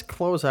 well, let's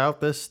close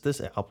out this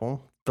album.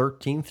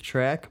 13th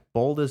track,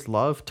 Bold as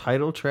Love,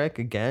 title track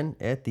again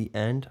at the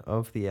end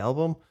of the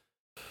album.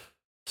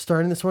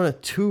 Starting this one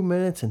at 2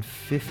 minutes and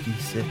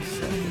 56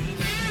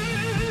 seconds.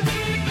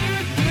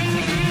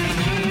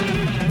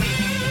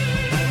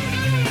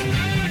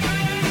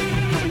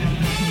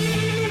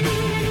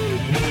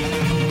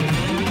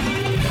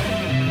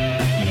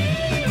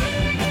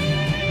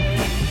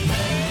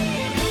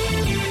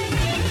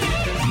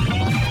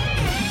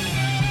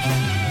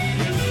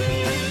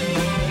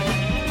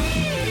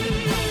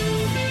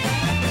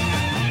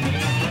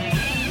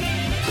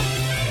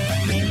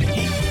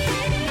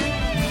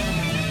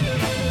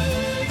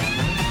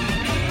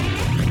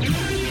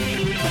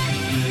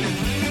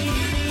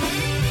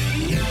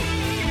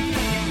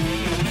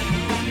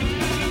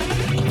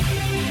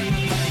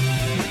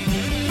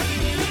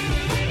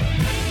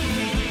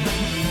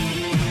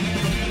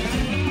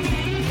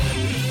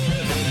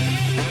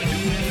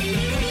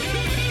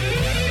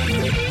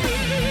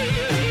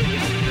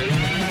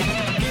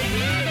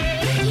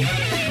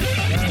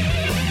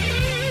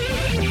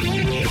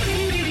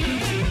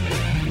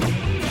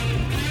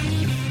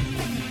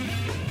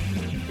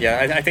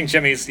 Yeah, I think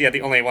Jimmy's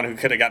the only one who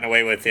could have gotten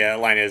away with the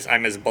line is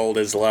 "I'm as bold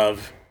as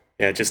love."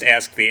 Yeah, just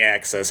ask the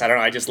Axis. I don't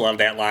know. I just love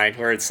that line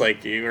where it's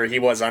like where he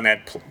was on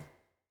that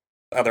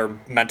other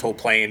mental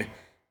plane.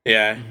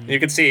 Yeah, you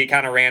can see he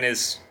kind of ran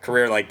his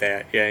career like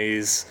that. Yeah,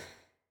 it's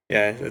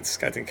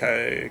I think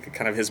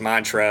kind of his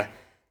mantra.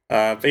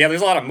 But yeah,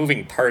 there's a lot of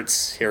moving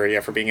parts here.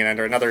 Yeah, for being an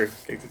ender,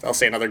 I'll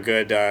say another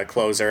good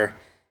closer.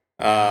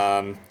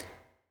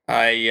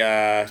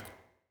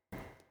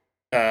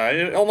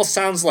 It almost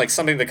sounds like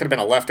something that could have been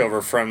a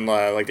leftover from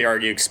like the Are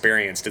You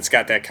Experienced. It's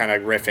got that kind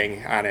of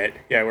riffing on it,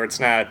 yeah, where it's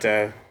not.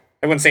 I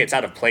wouldn't say it's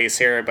out of place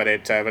here, but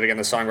but again,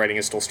 the songwriting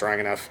is still strong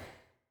enough.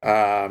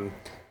 And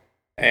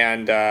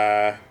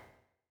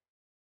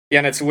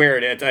it's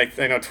weird.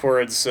 I know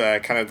towards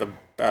kind of the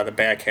the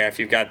back half,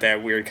 you've got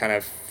that weird kind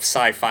of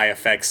sci-fi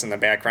effects in the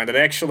background. It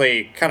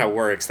actually kind of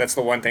works. That's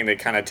the one thing that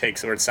kind of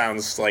takes where it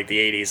sounds like the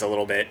 80s a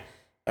little bit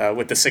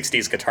with the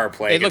 60s guitar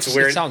playing.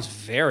 It sounds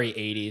very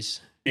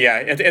 80s.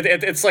 Yeah,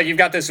 it's like you've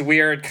got this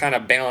weird kind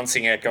of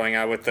balancing act going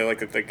on with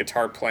the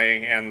guitar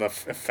playing and the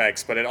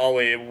effects, but it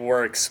always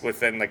works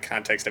within the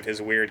context of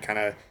his weird kind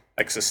of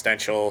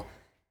existential,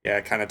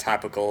 kind of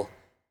topical,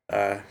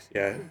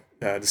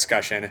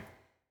 discussion.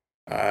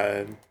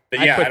 But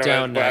yeah, I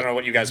don't know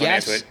what you guys want to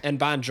add to it. And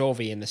Bon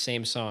Jovi in the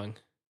same song.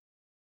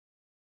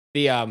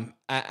 I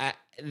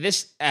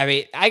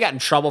got in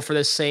trouble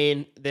for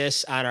saying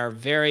this on our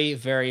very,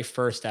 very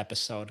first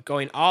episode,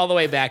 going all the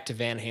way back to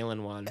Van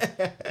Halen 1.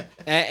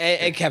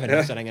 and Kevin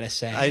knows what I'm going to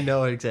say. I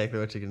know exactly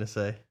what you're going to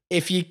say.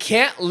 If you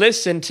can't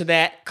listen to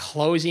that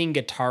closing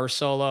guitar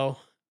solo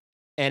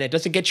and it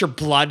doesn't get your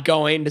blood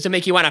going, doesn't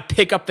make you want to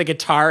pick up the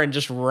guitar and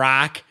just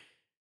rock,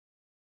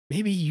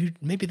 maybe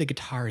the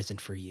guitar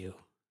isn't for you.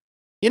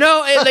 You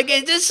know,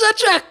 it's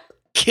such a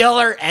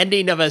killer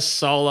ending of a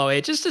solo.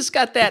 It just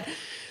got that.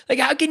 Like,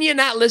 how can you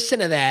not listen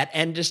to that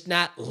and just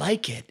not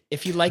like it?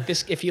 If you like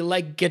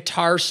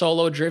guitar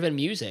solo driven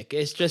music,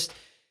 it's just,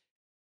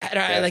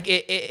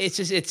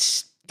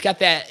 it's got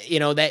that,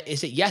 that,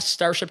 is it Yes,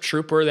 Starship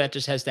Trooper, that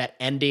just has that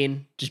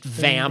ending, just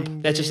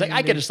vamp. That's just like,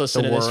 I could just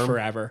listen to this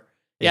forever.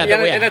 Yeah,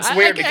 and it's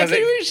weird because I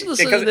could just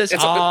listen to this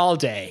all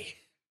day.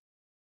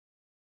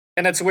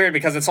 And it's weird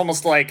because it's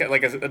almost like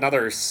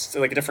another,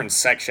 like a different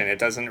section. It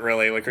doesn't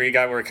really, like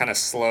where it kind of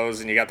slows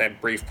and you got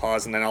that brief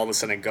pause and then all of a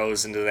sudden it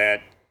goes into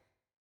that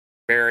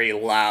very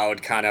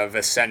loud kind of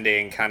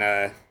ascending kind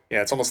of,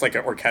 it's almost like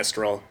an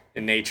orchestral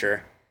in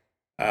nature.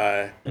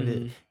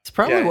 It's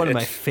probably one of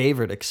my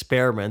favorite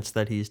experiments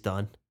that he's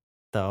done,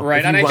 though. Right,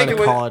 if and you I want think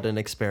to call it an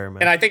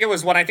experiment. And I think it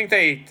was one. I think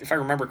they, if I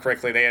remember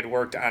correctly, they had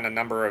worked on a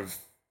number of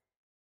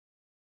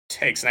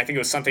takes, and I think it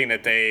was something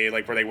that they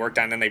where they worked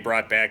on, and then they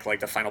brought back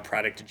the final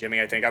product to Jimmy.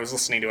 I think I was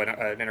listening to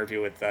an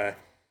interview with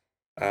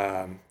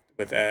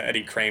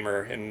Eddie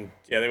Kramer, and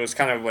it was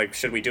kind of like,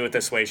 should we do it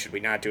this way? Should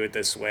we not do it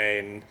this way?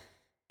 And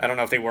I don't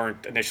know if they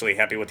weren't initially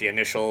happy with the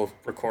initial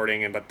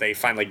recording, but they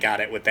finally got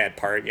it with that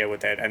part,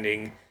 with that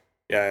ending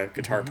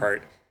guitar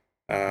part.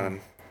 Very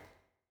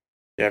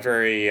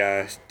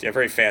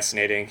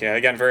fascinating. Yeah,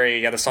 again,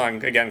 the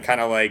song, again,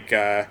 kind of like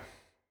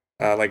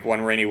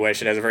One Rainy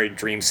Wish. It has a very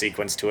dream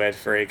sequence to it,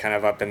 very kind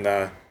of up in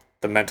the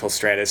mental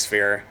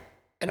stratosphere.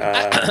 And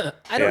I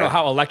don't know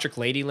how Electric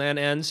Ladyland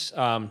ends.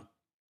 I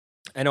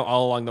know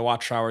All Along the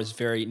Watchtower is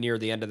very near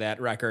the end of that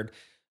record.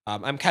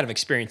 I'm kind of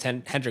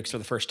experiencing Hendrix for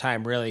the first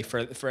time, really, for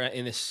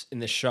in this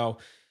show.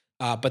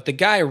 But the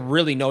guy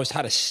really knows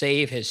how to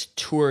save his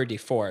tour de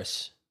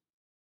force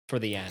for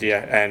the end.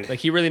 Yeah, and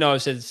he really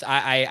knows.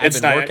 I've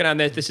been working on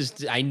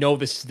this. I know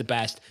this is the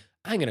best.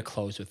 I'm going to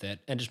close with it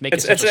and just make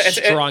it such a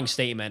strong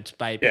statement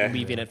by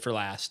leaving it for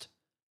last.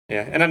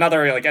 Yeah, and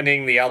another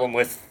ending the album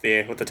with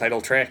the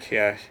title track.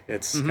 Yeah,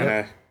 it's kind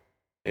of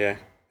I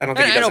don't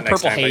think he does it next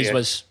Purple time,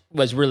 Haze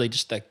was really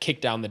just a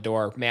kick down the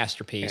door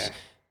masterpiece. Yeah.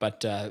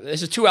 But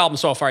this is 2 albums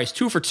so far. He's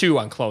 2 for 2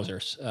 on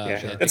closers.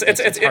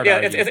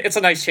 It's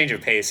a nice change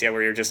of pace. Yeah,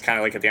 where you're just kind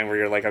of at the end where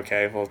you're like,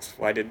 okay, well,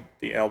 why did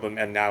the album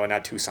end now and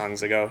not 2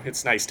 songs ago?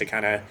 It's nice to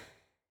kind of.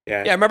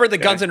 Yeah, remember the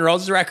Guns N'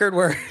 Roses record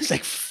where it's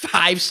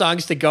 5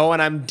 songs to go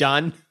and I'm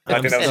done? I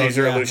think that was Use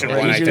Your Illusion 1,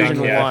 I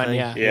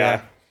think.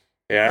 Yeah.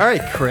 All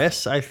right,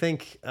 Chris, I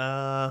think...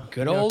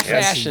 good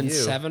old-fashioned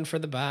 7 for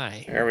the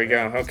buy. There we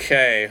go.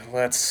 Okay,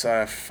 let's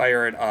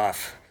fire it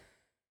off.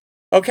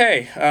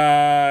 Okay,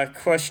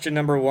 question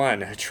number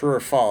 1, true or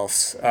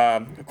false?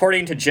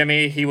 According to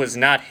Jimmy, he was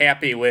not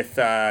happy with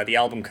the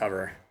album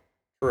cover.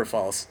 True or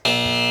false?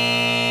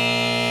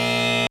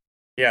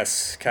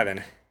 Yes,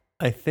 Kevin.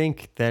 I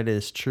think that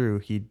is true.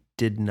 He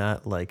did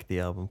not like the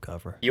album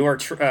cover. You are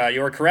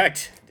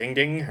correct. Ding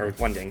ding, or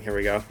 1 ding. Here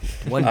we go.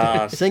 1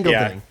 ding. Single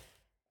ding.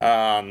 He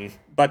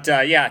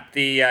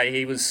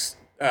was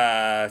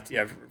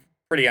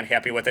pretty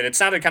unhappy with it. It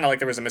sounded kind of like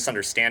there was a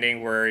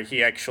misunderstanding where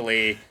he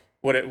actually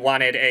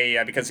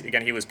wanted because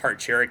again he was part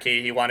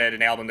Cherokee. He wanted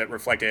an album that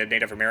reflected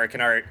Native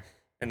American art,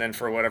 and then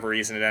for whatever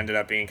reason it ended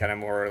up being kind of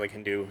more like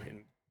Hindu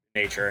in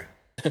nature.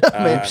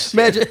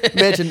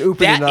 Imagine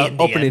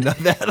opening up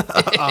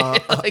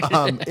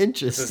that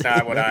interesting. This is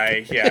not what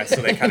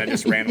so they kind of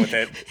just ran with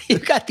it. You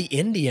got the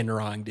Indian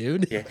wrong,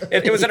 dude. Yeah,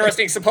 it was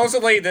interesting.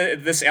 Supposedly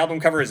this album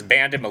cover is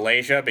banned in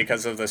Malaysia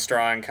because of the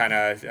strong kind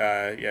of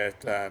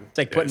it's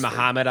like putting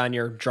Muhammad on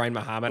your drawing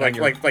Muhammad on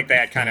your like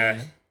that kind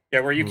of. Yeah,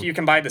 where you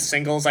can buy the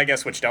singles, I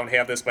guess, which don't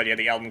have this, but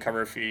the album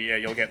cover, if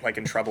you'll get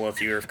in trouble if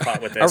you're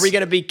caught with this. Are we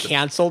going to be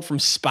canceled from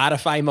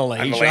Spotify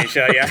Malaysia?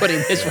 Malaysia, yeah. Putting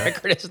this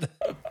record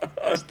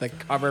as the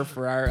cover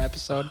for our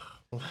episode.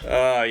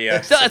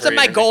 Yeah.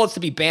 My goal is to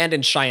be banned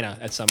in China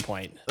at some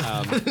point.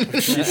 I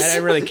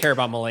don't really care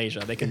about Malaysia.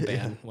 They can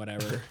ban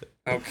whatever.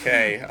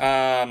 Okay.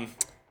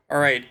 All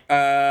right.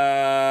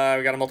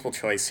 We got a multiple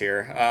choice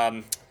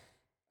here.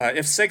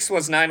 If 6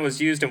 Was 9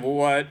 was used in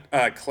what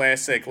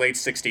classic late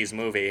 60s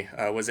movie?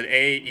 Was it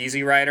A,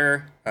 Easy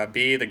Rider,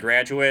 B, The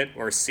Graduate,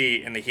 or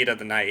C, In the Heat of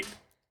the Night?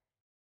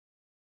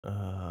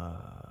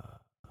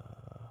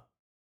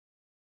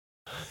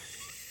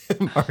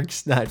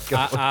 Mark's not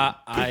going.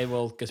 I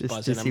will just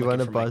buzz in. Does I'm he looking want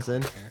to for my buzz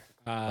in? call here.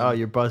 Oh,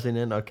 you're buzzing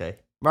in? Okay.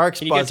 Mark's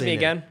Can you give it to buzzing me in.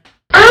 again?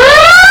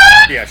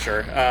 Yeah,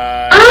 sure.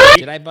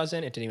 Did I buzz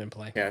in? It didn't even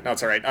play. Yeah, no,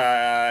 it's all right.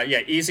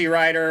 Yeah, Easy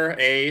Rider,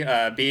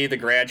 A, B, The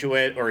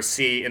Graduate, or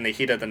C, In the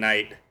Heat of the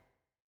Night.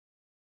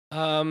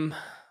 I'm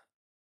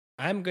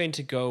going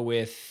to go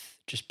with,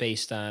 just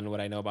based on what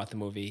I know about the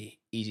movie,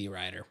 Easy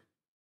Rider.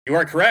 You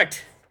are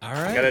correct. All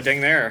right. You got a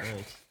ding there.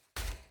 Nice.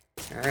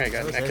 All right, That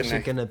got was neck and actually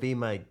neck. going to be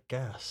my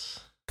guess.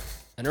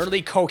 An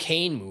early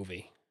cocaine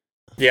movie.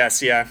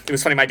 Yes, yeah. It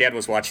was funny. My dad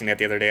was watching that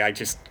the other day. I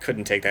just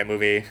couldn't take that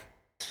movie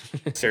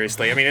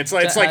seriously. I mean, it's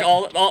like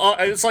all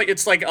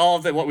it's like all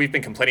of what we've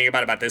been complaining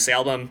about this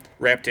album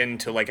wrapped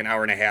into like an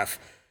hour and a half.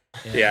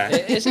 Yeah.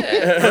 Is it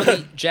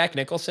early Jack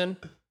Nicholson?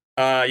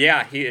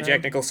 Yeah.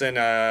 Jack Nicholson.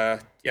 Yeah,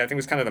 I think it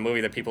was kind of the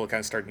movie that people kind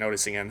of started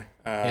noticing him.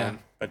 Yeah.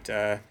 But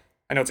I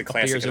know it's a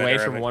classic. Years in that away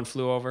era, from but- One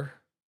Flew Over.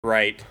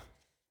 Right.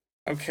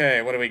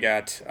 Okay, what do we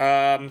got?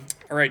 All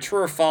right, true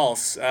or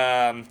false?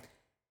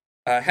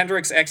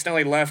 Hendrix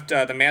accidentally left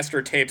the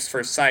master tapes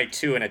for side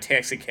 2 in a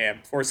taxi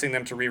cab, forcing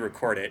them to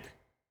re-record it.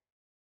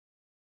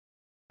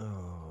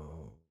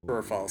 Oh. True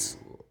or false?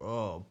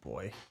 Oh,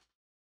 boy.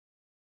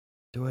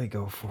 Do I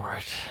go for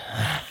it?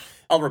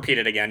 I'll repeat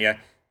it again, yeah.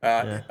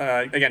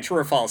 Again, true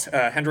or false?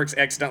 Hendrix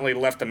accidentally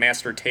left the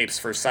master tapes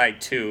for side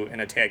 2 in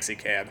a taxi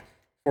cab,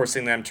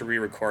 forcing them to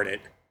re-record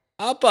it.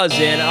 I'll buzz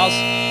in.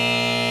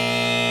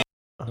 Oh,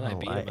 I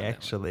beat him on I that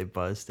actually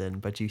buzzed in,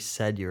 but you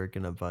said you were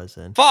going to buzz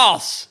in.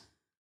 False.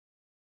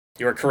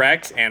 You are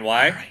correct, and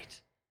why? All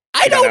right.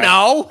 I don't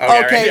know.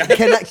 Okay, all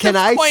right. can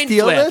I Coin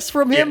steal flip. this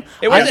from him?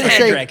 It I'm wasn't gonna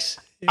say- Hendrix.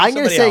 It was I'm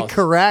going to somebody say else.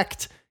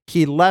 correct.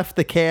 He left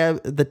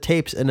the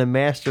tapes in a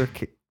master.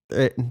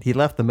 He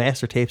left the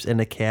master tapes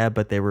in a cab,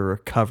 but they were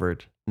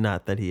recovered.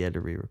 Not that he had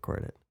to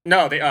re-record it.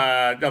 No,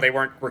 they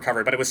weren't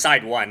recovered, but it was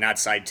side 1, not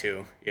side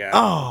 2. Yeah.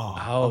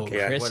 Oh,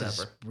 okay, Chris whatever.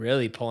 is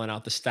really pulling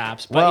out the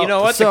stops. But Well, you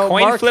know what? so The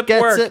coin Mark flip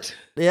gets worked. it.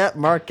 Yeah,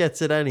 Mark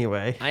gets it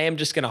anyway. I am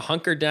just going to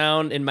hunker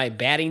down in my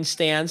batting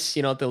stance.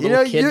 You know, the little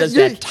know, kid you're- does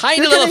you're- that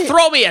tiny you're little gonna-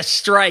 throw me a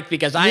strike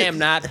because I am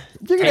not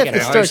You're going to taking have to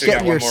it. start Actually got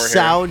getting one your more here.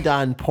 sound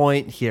on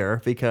point here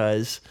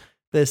because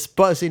this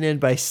buzzing in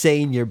by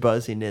saying you're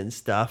buzzing in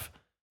stuff.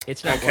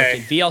 It's not Okay.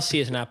 working. VLC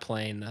is not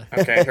playing the,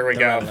 Okay, here we the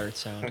go. red alert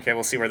sound. Okay,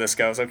 we'll see where this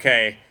goes.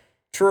 Okay.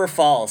 True or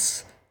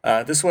false?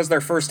 This was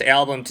their first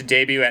album to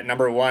debut at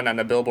number 1 on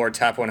the Billboard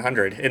Top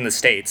 100 in the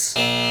States.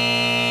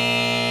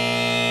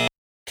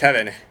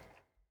 Kevin.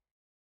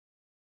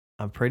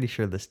 I'm pretty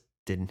sure this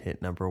didn't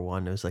hit number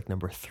 1. It was like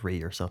number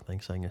 3 or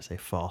something. So I'm going to say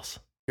false.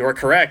 You're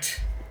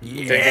correct.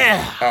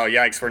 Yeah. Oh,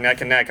 yikes. We're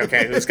neck and neck.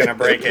 Okay, who's going to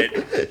break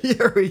it?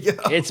 Here we go.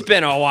 It's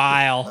been a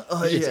while.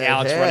 Oh, It's yeah, it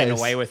Alex running has.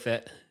 away with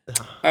it.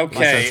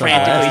 Okay.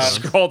 Frantically um,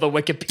 scroll the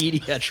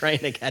Wikipedia trying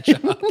to catch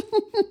up.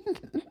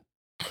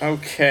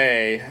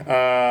 Okay.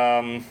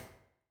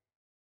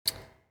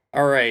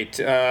 All right.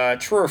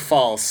 True or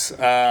false?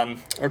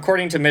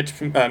 According to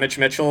Mitch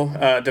Mitchell,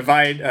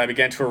 divide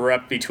began to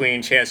erupt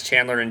between Chaz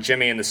Chandler and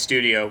Jimmy in the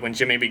studio when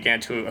Jimmy began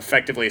to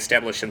effectively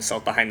establish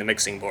himself behind the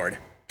mixing board.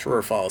 True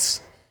or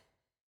false?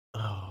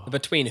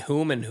 Between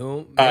whom and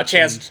whom?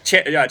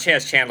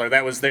 Chaz Chandler.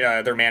 That was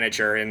their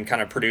manager and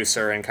kind of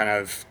producer and kind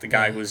of the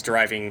guy who was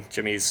driving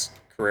Jimmy's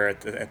career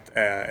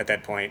at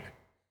that point.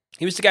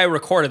 He was the guy who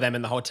recorded them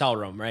in the hotel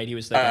room, right? He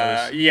was the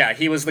guy who was... Yeah,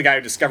 he was the guy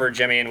who discovered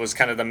Jimmy and was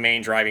kind of the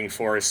main driving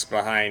force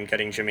behind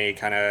getting Jimmy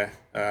kind of,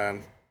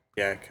 I'm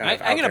out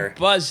going there. to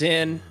buzz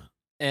in,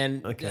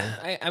 and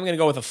Okay. I'm going to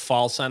go with a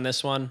false on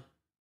this one.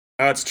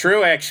 Oh, it's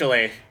true,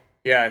 actually.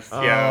 Yeah,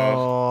 yeah.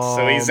 Oh,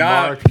 So he's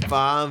out. Mark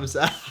bombs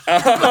out.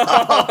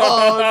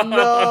 Oh,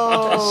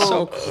 no.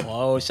 So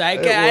close. I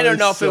It don't was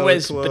know if so it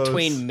was close.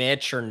 between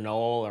Mitch or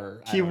Noel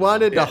or... He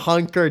wanted to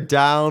hunker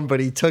down, but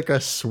he took a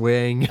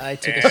swing. I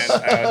took And, a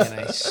swing and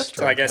I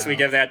So I guess we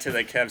give that to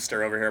the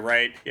Kevster over here,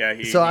 right? Yeah.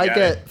 So I got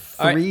get it.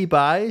 3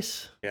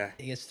 buys. Yeah.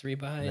 He gets 3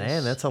 buys.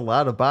 Man, that's a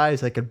lot of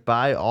buys. I could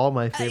buy all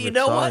my favorite You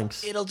know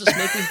songs. what? It'll just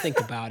make me think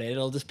about it.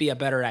 It'll just be a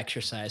better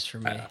exercise for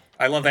me.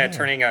 I love that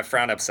turning a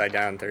frown upside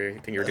down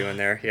thing you're doing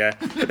there. Yeah.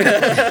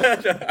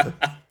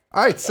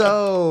 All right,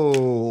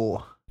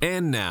 so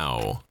And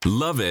now,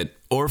 love it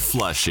or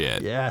flush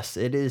it. yes,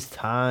 it is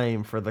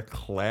time for the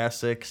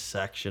classic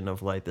section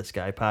of Light the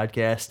Sky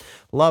podcast.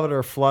 Love it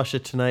or flush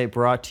it tonight,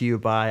 brought to you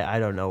by I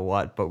don't know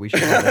what, but we should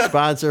have a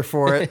sponsor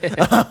for it.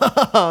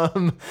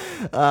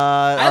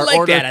 I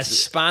like that, a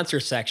sponsor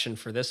section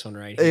for this one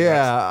right here.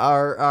 Yeah,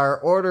 our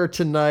order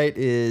tonight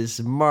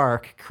is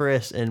Mark,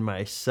 Chris, and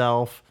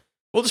myself.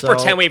 We'll just So-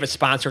 pretend we have a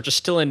sponsor, just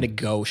still into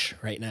gauche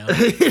right now.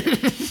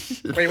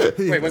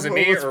 Wait, was it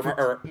me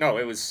or no?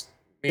 It was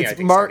me. I It's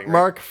think Mark, starting,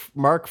 right?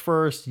 Mark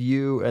first,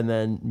 you, and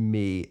then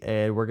me,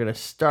 and we're gonna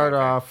start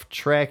off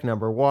track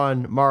number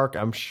 1. Mark,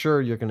 I'm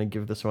sure you're gonna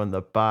give this one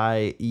the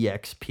by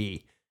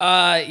EXP.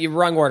 You're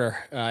wrong order.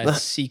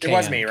 It's CK. It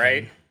was me,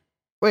 right?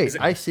 Wait,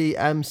 I see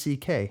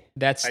MCK.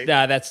 That's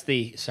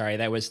the. Sorry,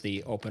 that was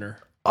the opener.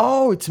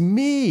 Oh, it's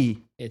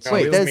me. It's No,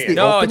 Wait, it was that's me. the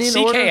no, opening it's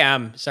order.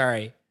 CKM.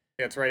 Sorry.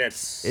 Yeah, it's right at.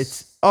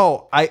 It's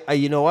I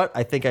you know what?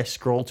 I think I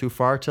scrolled too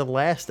far to the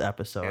last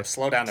episode. Yeah,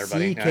 slow down there,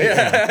 buddy.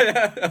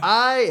 CKM.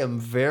 I am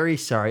very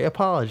sorry. I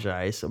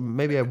apologize.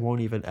 Maybe I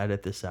won't even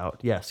edit this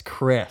out. Yes,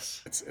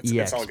 Chris.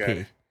 It's all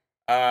good.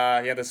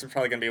 Yeah, this is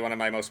probably gonna be one of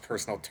my most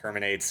personal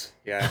terminates.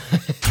 Yeah.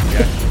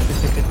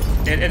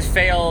 It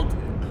failed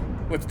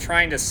with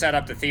trying to set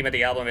up the theme of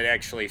the album. It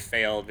actually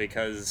failed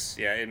because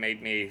it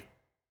made me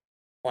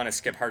want to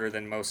skip harder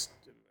than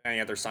any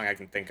other song I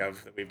can think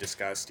of that we've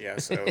discussed. Yeah,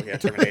 so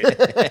terminate.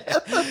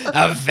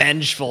 A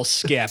vengeful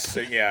skip. So,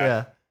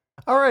 yeah.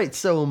 All right,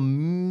 so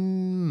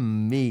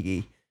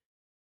me.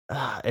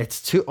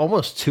 It's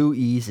almost too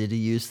easy to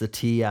use the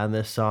T on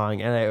this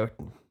song, and I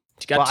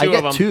got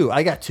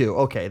two.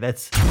 Okay,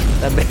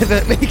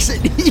 that makes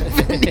it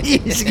even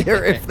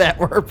easier if that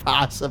were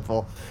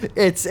possible.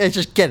 It's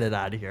just get it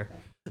out of here.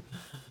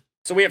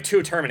 So we have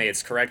 2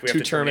 terminates, correct? We have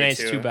two terminates,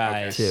 2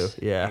 buys. Okay.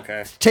 2, yeah.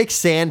 Okay. Take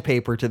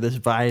sandpaper to this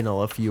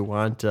vinyl if you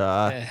want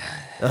the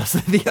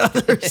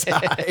other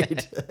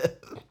side.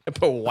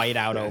 Put white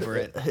out over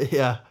it.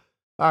 Yeah.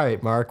 All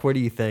right, Mark, what do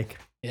you think?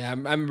 Yeah,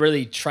 I'm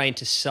really trying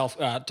to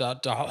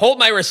to hold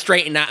my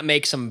restraint and not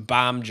make some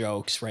bomb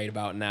jokes right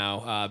about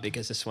now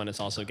because this one is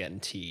also getting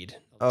teed.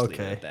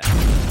 Okay.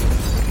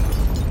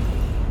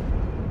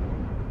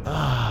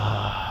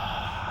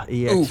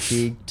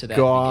 EXP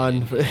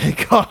gone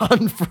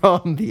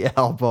from the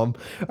album.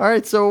 All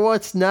right, so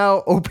what's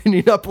now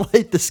opening up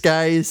Light the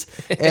Skies,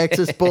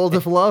 Axis Bolt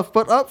of Love,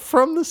 but up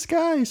from the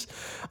skies.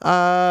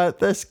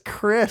 That's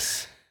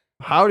Chris.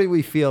 How do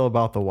we feel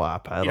about the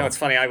WAP? It's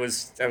funny. I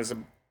was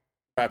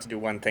about to do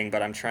one thing,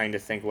 but I'm trying to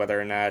think whether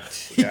or not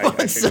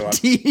I should go up.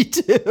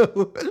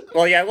 T2.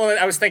 Well,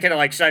 I was thinking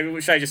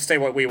should I just say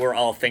what we were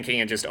all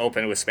thinking and just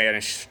open with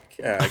Spanish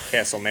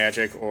Castle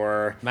Magic,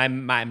 or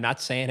I'm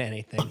not saying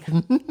anything.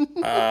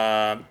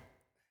 Because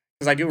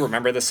I do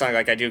remember the song.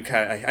 Like I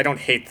don't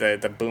hate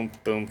the boom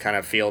boom kind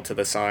of feel to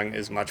the song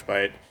as much,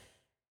 but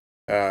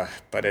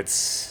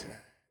it's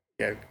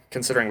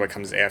considering what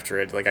comes after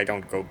it, like I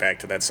don't go back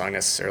to that song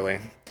necessarily.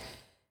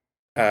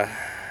 Hell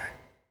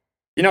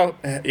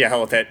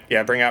with it.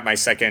 Yeah, bring out my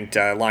second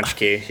launch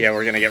key. Yeah,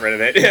 we're gonna get rid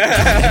of it.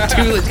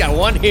 He's got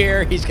one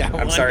here. He's got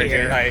one. I'm sorry,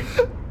 here.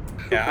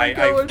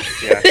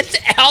 This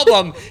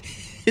album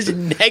is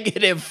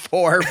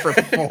 -4 for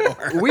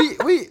 4.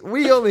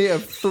 We only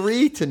have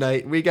 3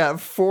 tonight. We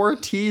got 4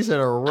 T's in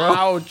a row.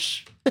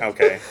 Ouch.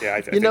 Okay.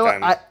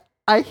 Yeah.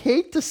 I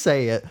hate to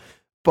say it,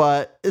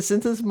 but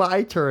since it's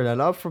my turn and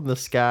Up from the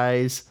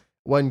Skies,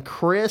 when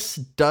Chris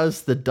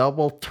does the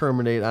double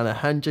terminate on a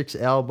Hendrix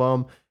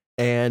album,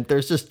 and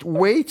there's just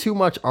way too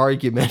much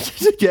argument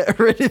to get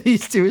rid of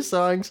these 2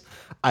 songs,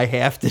 I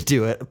have to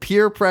do it.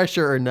 Peer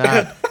pressure or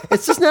not,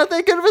 it's just not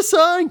that good of a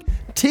song.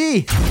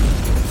 T.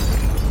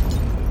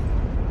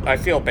 I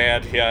feel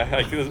bad. Yeah,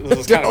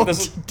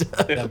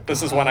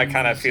 this is one I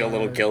kind of feel a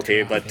little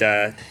guilty, but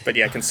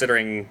yeah,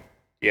 considering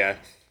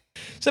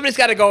Somebody's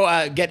got to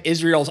go get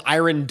Israel's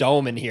Iron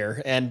Dome in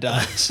here and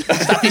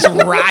stop these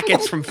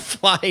rockets from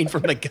flying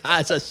from the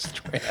Gaza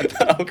Strip.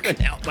 I couldn't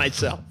help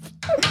myself.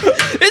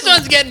 This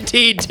one's getting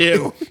teed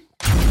too.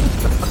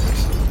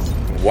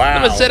 Wow.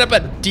 I'm gonna set up a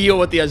deal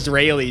with the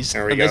Israelis.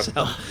 There we go.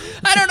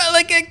 I don't know.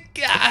 Like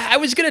I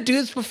was gonna do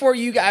this before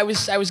you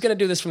guys. I was gonna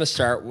do this from the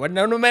start.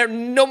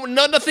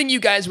 Nothing you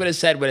guys would have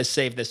said would have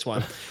saved this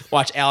one.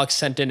 Watch, Alex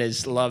sent in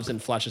his loves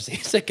and flushes.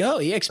 He's like, "Oh,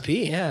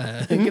 EXP,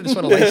 yeah, give this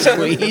one a light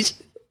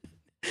squeeze."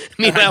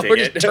 Meanwhile, we're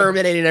just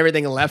terminating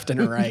everything left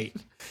and right.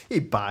 He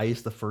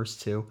buys the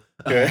first 2.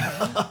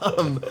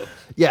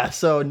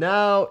 So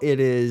now it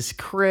is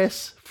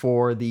Chris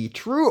for the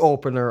true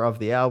opener of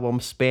the album,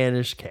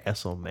 Spanish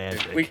Castle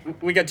Magic.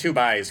 We got 2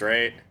 buys,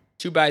 right?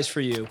 2 buys for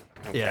you.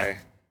 Okay.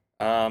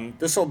 Yeah.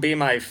 This will be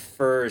my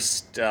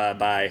first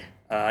buy.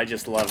 I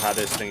just love how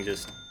this thing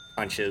just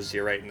punches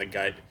you right in the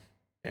gut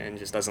and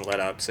just doesn't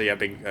let up. So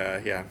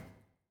yeah.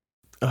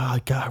 Oh,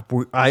 God,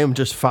 I am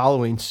just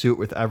following suit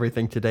with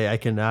everything today. I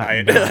cannot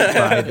not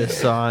buy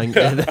this song.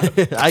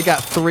 I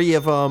got 3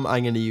 of them.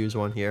 I'm going to use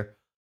one here.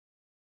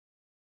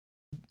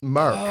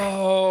 Mark.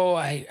 Oh,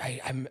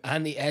 I'm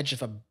on the edge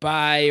of a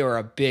buy or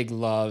a big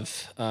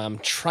love.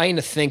 Trying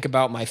to think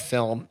about my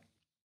film.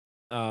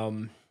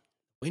 Wind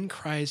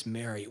Cries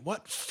Mary.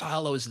 What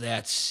follows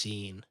that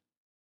scene?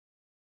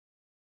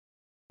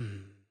 I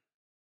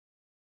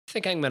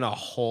think I'm going to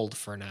hold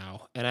for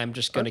now, and I'm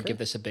just going to give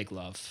this a big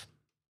love.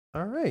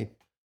 All right.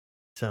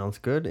 Sounds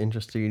good.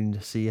 Interesting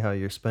to see how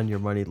you spend your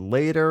money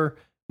later.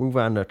 Move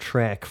on to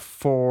track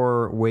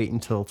 4. Wait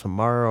until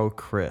tomorrow,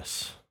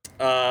 Chris.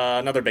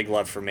 Another big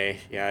love for me.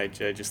 Yeah, I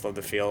just love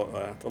the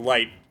feel, the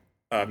light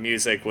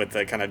music with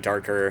the kind of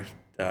darker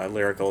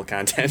lyrical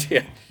content.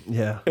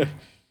 Yeah.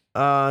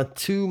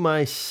 To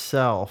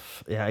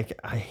myself,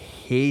 I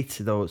hate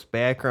those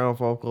background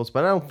vocals,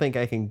 but I don't think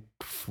I can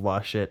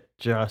flush it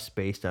just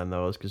based on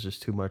those because there's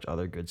too much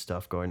other good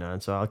stuff going on.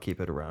 So I'll keep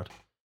it around.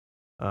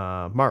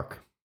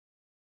 Mark.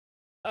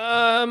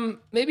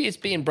 Maybe it's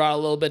being brought a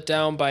little bit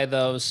down by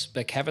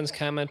Kevin's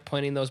comment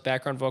pointing those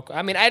background vocals.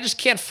 I mean, I just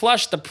can't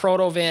flush the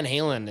proto Van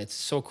Halen. It's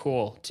so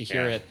cool to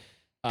hear it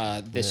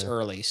this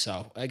early.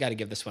 So I got to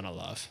give this one a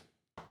love.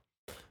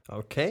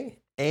 Okay.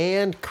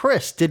 And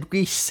Chris, did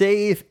we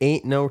save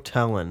Ain't No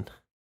Tellin'?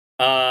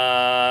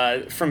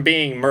 From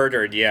being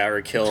murdered,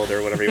 or killed,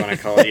 or whatever you want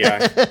to call it,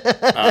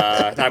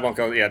 I won't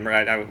go,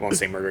 I won't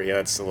say murder,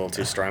 that's a little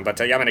too strong,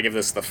 but I'm going to give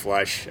this the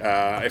flush.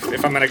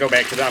 If I'm going to go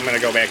back to I'm going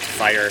to go back to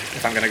Fire,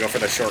 if I'm going to go for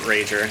the short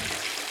rager.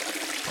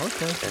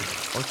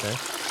 Okay.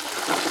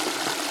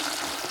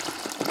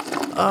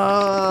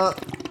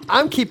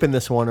 I'm keeping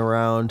this one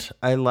around.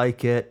 I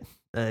like it.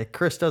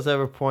 Chris does have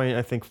a point.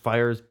 I think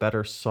Fire's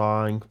better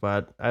song,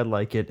 but I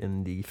like it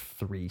in the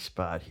 3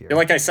 spot here.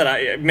 Like I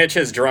said,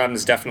 Mitch's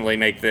drums definitely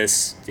make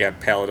this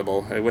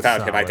palatable.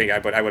 Without him, I think I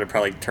would have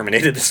probably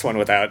terminated this one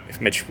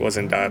if Mitch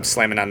wasn't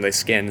slamming on the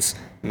skins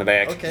in the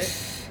back. Okay.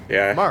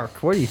 Yeah.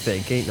 Mark, what do you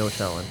think? Ain't No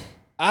Tellin'.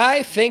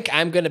 I think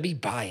I'm going to be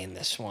buying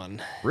this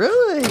one.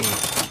 Really?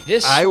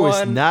 I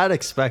was not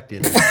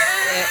expecting it.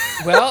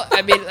 Well,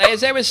 I mean,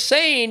 as I was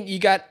saying, you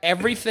got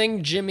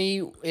everything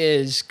Jimmy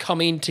is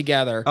coming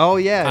together. Oh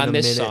yeah, on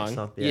this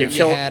song. Yeah.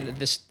 You had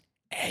this.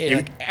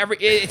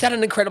 It's not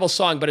an incredible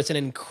song, but it's an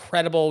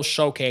incredible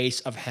showcase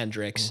of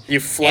Hendrix. You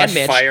flush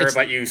Fire,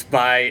 but you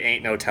buy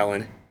Ain't No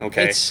Tellin'.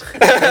 Okay.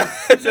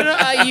 What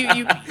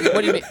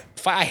do you mean?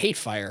 I hate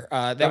Fire.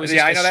 That was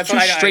too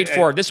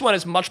straightforward. This one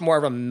is much more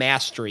of a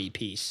mastery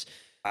piece.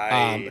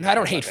 I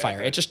don't hate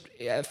Fire. It just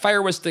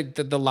Fire was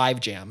the live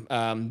jam.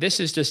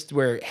 This is just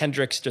where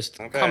Hendrix just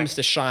comes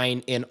to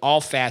shine in all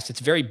facets.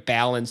 It's very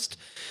balanced,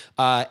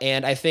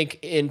 and I think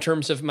in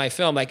terms of my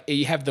film, like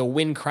you have the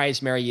Wind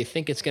Cries Mary. You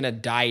think it's gonna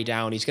die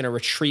down. He's gonna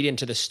retreat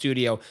into the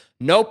studio.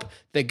 Nope.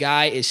 The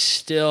guy is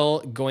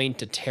still going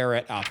to tear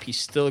it up. He's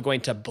still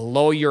going to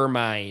blow your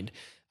mind.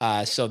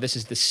 So this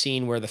is the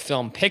scene where the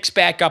film picks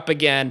back up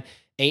again.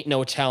 Ain't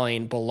No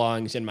Telling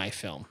belongs in my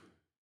film.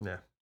 Yeah.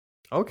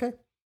 Okay.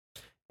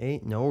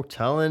 Ain't No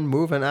Tellin'.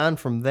 Moving on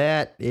from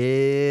that,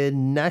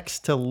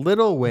 next to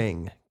Little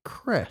Wing.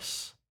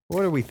 Chris,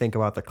 what do we think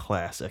about the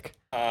classic?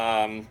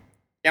 I'm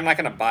not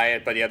going to buy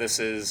it, but this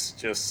is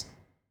just,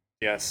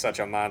 such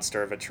a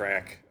monster of a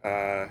track.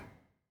 But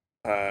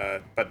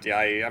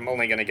I'm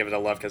only going to give it a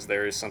love because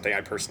there is something I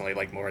personally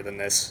like more than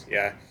this.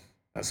 Yeah,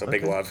 so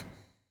big love.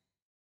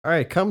 All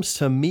right, comes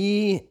to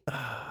me.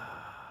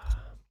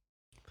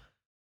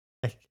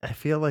 I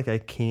feel like I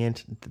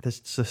can't. The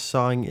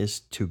song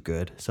is too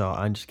good, so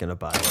I'm just gonna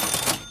buy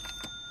it.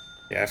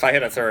 Yeah, if I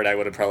had a third, I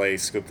would have probably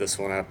scooped this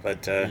one up.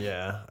 But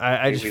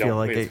I just feel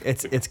like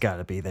it's got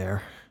to be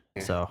there.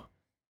 Yeah. So,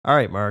 all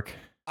right, Mark.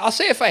 I'll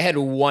say if I had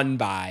one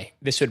buy,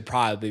 this would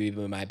probably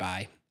be my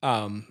buy.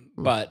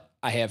 But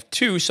I have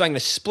 2, so I'm gonna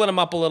split them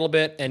up a little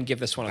bit and give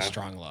this one a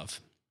strong love.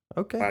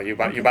 Okay. Wow, you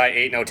buy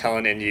Ain't No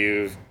Tellin', and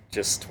you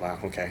just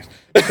okay.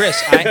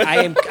 Chris,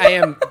 I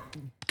am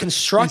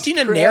constructing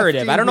a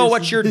narrative. I don't know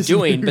what you're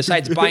doing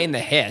besides buying the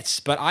hits,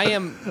 but I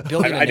am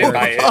building a narrative.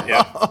 I didn't buy it.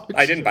 Yeah,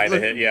 I didn't buy the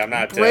hit. Yeah, I'm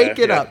not. Break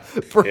it up.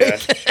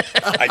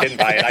 I didn't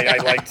buy it. I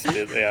liked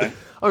it. Yeah.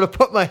 I'm gonna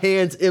put my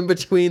hands in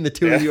between the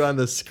two of you on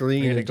the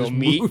screen and go just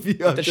meet move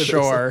you at the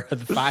shore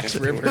of the Fox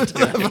River.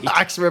 The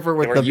Fox River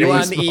with the you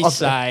on the east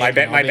side. My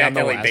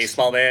backyard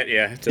baseball bat.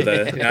 Yeah, to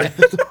the.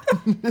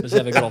 Let's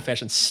have a good old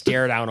fashioned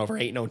stare down over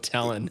Ain't No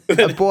Tellin'.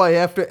 Boy,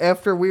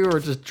 after we were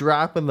just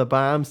dropping the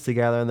bombs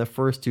together in the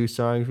first 2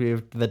 songs,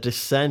 the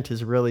descent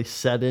has really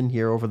set in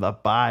here over the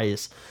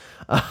buys.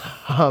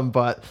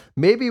 But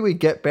maybe we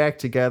get back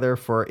together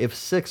for if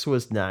 6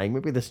 was 9.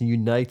 Maybe this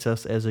unites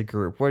us as a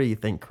group. What do you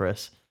think,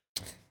 Chris?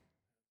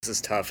 This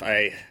is tough.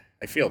 I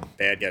feel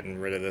bad getting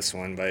rid of this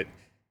one, but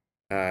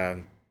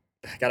God,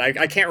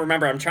 I can't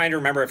remember. I'm trying to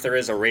remember if there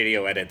is a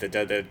radio edit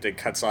that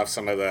cuts off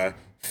some of the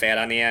fat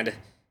on the end.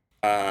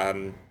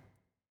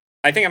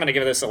 I think I'm going to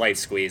give this a light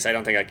squeeze. I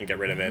don't think I can get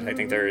rid of it. I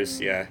think there's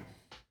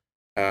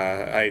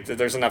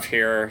there's enough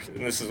here.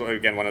 And this is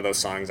again one of those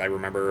songs I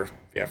remember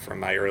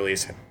from my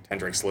earliest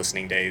Hendrix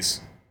listening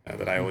days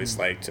that I always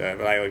liked.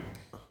 But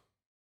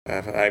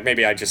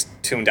maybe I just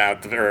tuned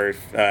out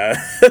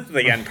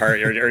the end part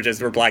or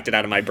just blacked it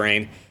out of my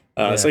brain.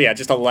 So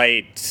just a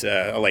light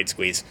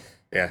squeeze.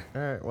 Yeah.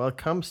 All right. Well, it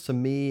comes to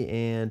me,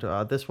 and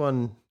this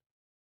one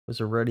was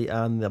already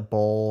on the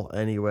bowl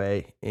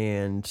anyway,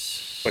 and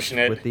pushing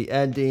it with the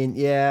ending.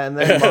 Yeah, and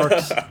then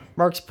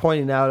Mark's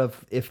pointing out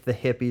if the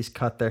hippies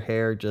cut their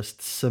hair,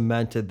 just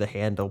cemented the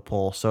handle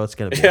pull, so it's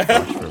gonna be a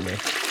flush for me.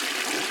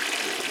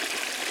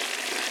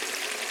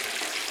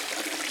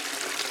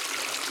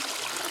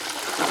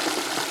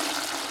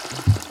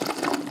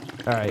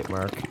 All right,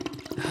 Mark.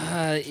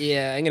 I'm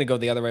going to go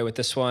the other way with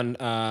this one.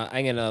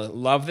 I'm going to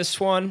love this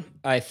one.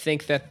 I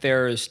think that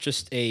there's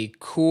just a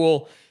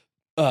cool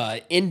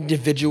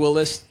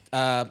individualist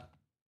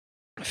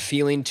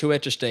feeling to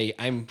it.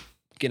 I'm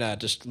going to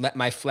just let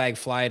my flag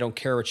fly. I don't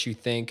care what you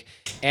think.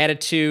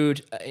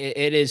 Attitude,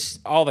 it is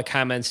all the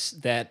comments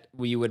that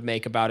we would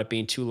make about it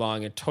being too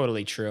long and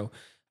totally true.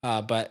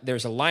 But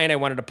there's a line I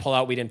wanted to pull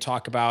out we didn't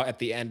talk about at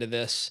the end of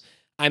this.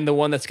 I'm the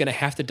one that's going to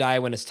have to die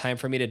when it's time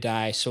for me to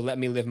die, so let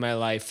me live my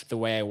life the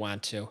way I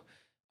want to.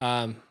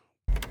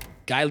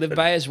 Guy lived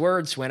by his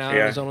words, went out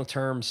on his own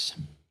terms.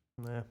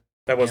 Yeah.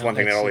 That was Yeah, one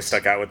thing that it's- always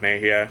stuck out with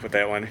me. Yeah, with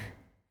that one.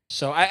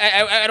 So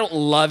I don't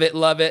love it,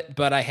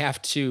 but I have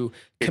to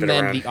Keep it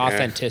commend around, the yeah.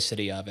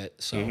 authenticity of it.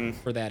 So Mhm.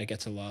 for that, it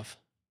gets a love.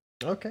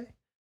 Okay.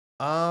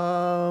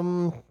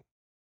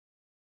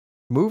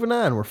 Moving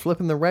on. We're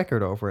flipping the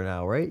record over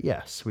now, right?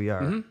 Yes, we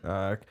are.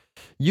 Mhm.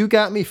 You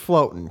got me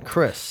floating,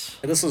 Chris.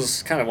 This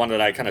was kind of one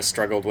that I kind of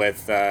struggled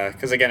with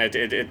because again,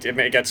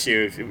 it gets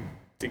you.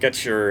 It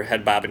gets your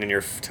head bobbing and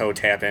your toe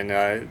tapping.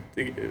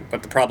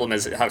 But the problem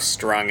is, how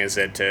strong is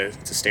it to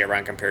stay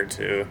around compared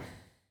to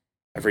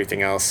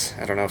everything else?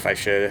 I don't know if I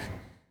should.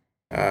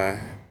 Oh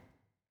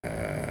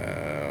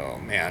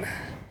man,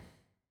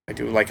 I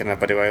do like it enough,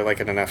 but do I like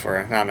it enough?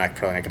 Or no, I'm not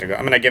probably not gonna go.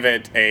 I'm gonna give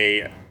it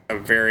a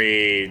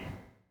very.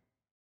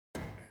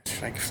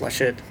 Should I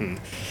flush it?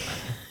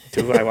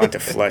 Do I want to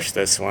flush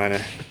this one?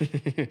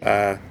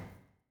 Man,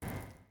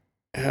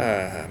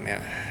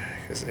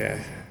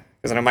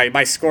 because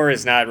my score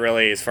is not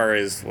really, as far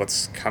as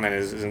what's coming,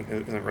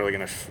 isn't really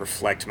going to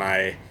reflect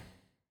my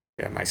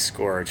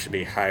score. It should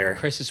be higher.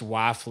 Chris is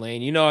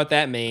waffling. You know what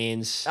that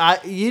means.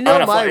 You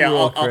know my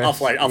rule, Chris. I'll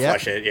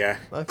flush it. Yeah.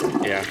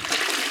 Okay. Yeah.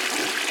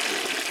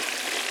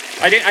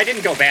 I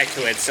didn't go back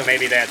to it, so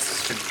maybe that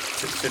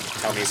should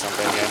tell me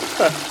something.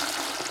 Yeah.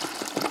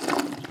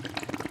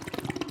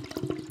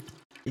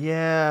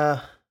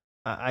 Yeah,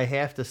 I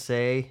have to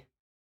say,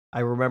 I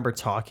remember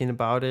talking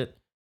about it,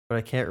 but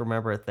I can't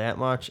remember it that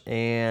much.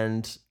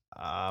 And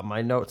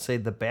my notes say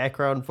the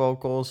background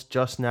vocals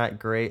just not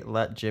great.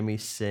 Let Jimmy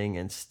sing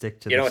and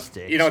stick to the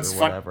sticks or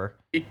whatever.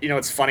 You know,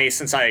 it's funny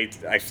since I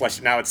flushed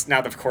it. Now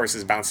the chorus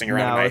is bouncing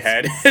around in my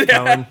head.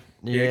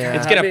 Yeah,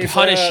 it's gonna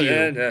punish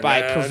you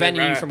by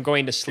preventing you from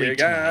going to sleep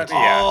tonight.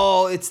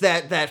 Oh, it's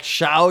that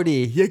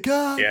shouty. You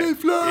got me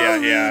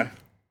flying.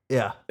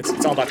 Yeah.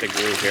 It's all about the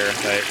groove here,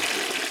 right?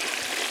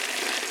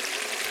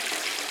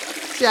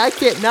 See, I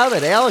can't, now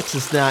that Alex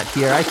is not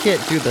here, I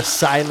can't do the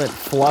silent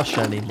flush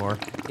anymore.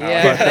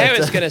 Yeah, I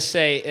was gonna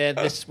say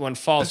this one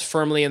falls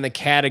firmly in the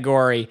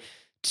category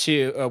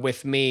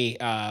with me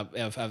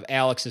of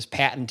Alex's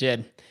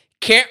patented.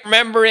 Can't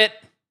remember it.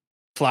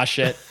 Flush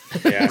it.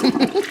 Yeah.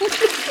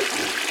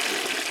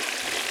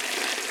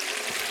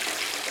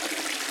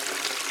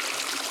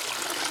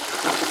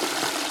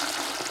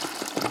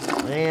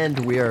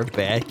 And we are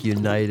back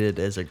united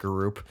as a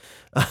group.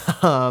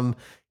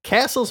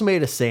 Castles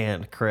Made of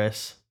Sand,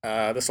 Chris.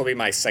 This will be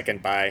my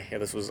second buy. Yeah,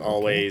 this was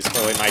always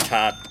probably my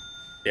top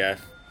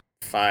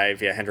 5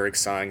 Hendrix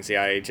songs.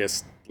 Yeah, I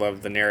just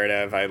love the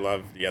narrative. I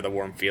love the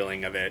warm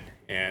feeling of it.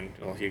 And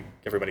well,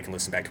 everybody can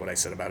listen back to what I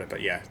said about it.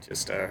 But yeah,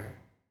 just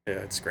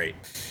it's great.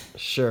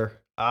 Sure.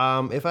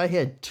 If I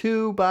had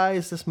 2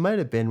 buys, this might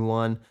have been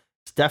one.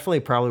 It's definitely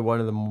probably one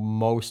of the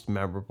most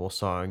memorable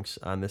songs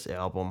on this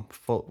album,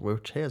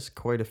 which has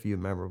quite a few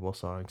memorable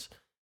songs.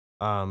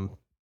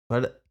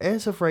 But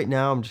as of right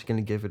now, I'm just going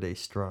to give it a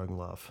strong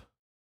love.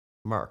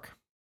 Mark.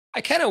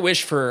 I kind of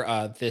wish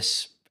for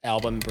this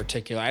album in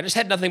particular, I just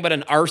had nothing but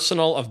an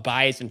arsenal of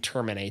buys and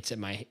terminates at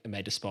my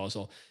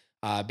disposal.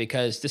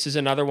 Because this is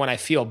another one I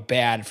feel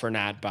bad for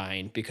not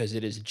buying because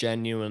it is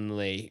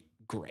genuinely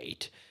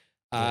great.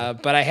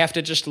 But I have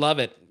to just love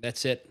it.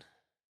 That's it.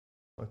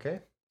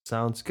 Okay.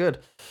 Sounds good.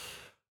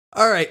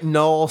 All right,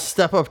 Noel,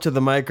 step up to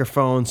the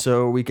microphone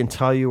so we can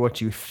tell you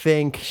what you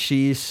think.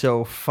 She's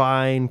so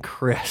fine,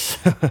 Chris.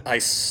 I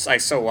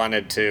so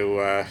wanted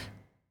to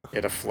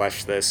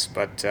flush this,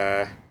 but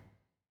did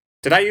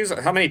I use,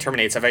 how many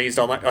terminates have I used?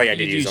 All my, oh yeah, I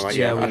did use all my,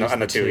 on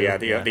the 2,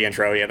 the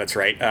intro, yeah, that's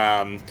right.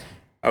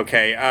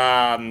 Okay,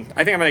 I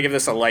think I'm gonna give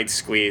this a light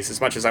squeeze. As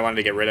much as I wanted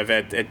to get rid of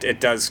it, it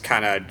does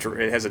kind of,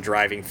 it has a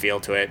driving feel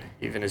to it,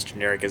 even as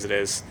generic as it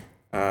is.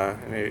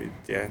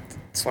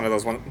 It's one of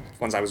those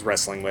ones I was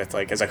wrestling with.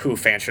 Like, as a Who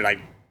fan, should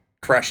I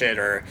crush it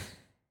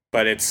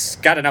but it's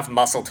got enough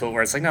muscle to it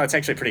where it's like, no, it's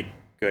actually pretty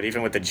good,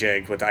 even with the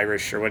jig, with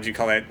Irish, or what did you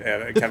call that,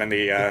 Kevin?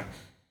 The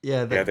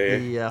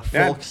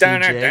folksy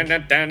jig.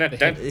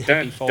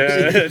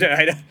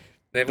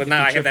 But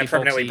now I have that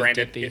permanently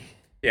branded.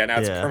 Yeah, now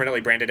it's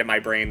permanently branded in my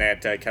brain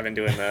that Kevin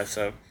doing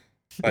the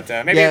But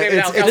maybe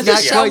does it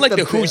sound like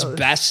the Who's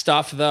best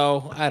stuff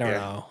though? I don't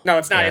know. No,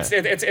 it's not.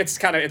 Yeah. It's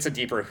kind of, it's a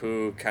deeper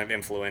Who kind of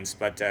influence,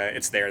 but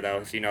it's there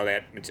though if you know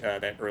that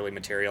early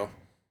material.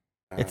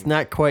 It's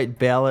not quite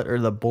Ballot or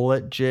the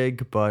Bullet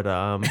jig, but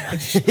Ballot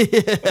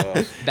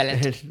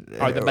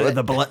or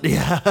the Bullet.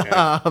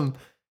 Yeah.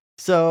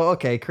 So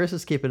okay, Chris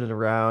is keeping it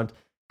around.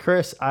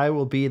 Chris, I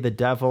will be the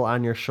devil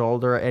on your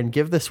shoulder and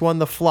give this one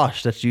the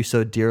flush that you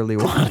so dearly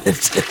wanted.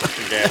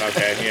 Yeah.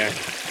 Okay. Yeah.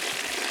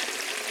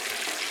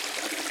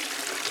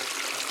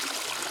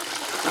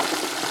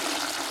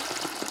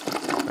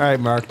 All right,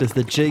 Mark, does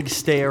the jig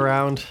stay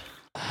around?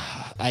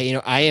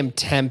 I am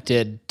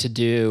tempted to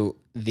do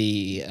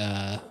the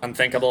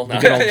unthinkable. The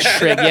good old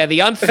trick. Yeah,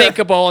 the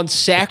unthinkable and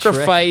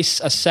sacrifice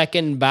a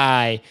second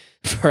buy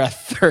for a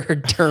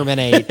third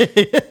terminate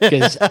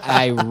because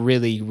I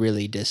really,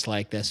 really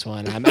dislike this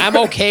one. I'm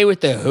okay with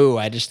the Who.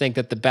 I just think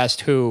that the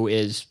best Who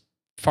is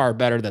far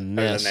better than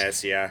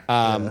this.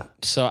 Yeah.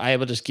 So I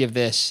will just give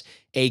this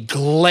a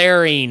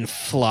glaring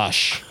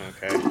flush.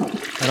 Okay.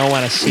 I don't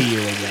want to see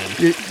you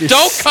again. You're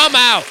Don't come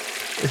out.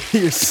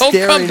 You're Don't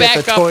staring come at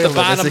back the up toilet the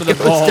bottom as of it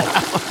the goes bowl.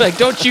 down. Like,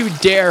 don't you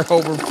dare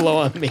overflow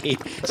on me.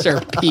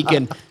 Start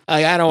peeking.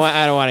 Like, I don't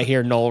want to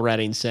hear Noel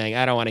Redding saying,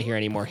 I don't want to hear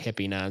any more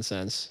hippie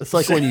nonsense. It's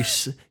like when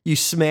you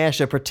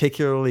smash a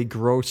particularly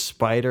gross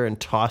spider and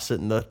toss it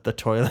in the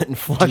toilet and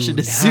flush it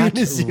as soon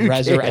as you can.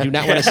 I do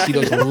not want to see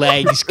those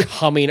legs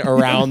coming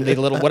around the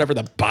little, whatever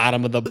the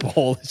bottom of the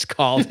bowl is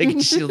called. I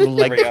can see the little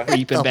leg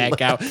creeping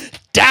back out.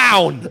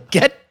 Down!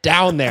 Get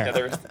down there. Yeah,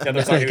 there's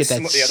Gotta our get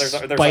that new there's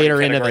our spider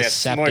new into the category of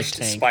septic smushed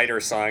tank. spider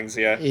songs.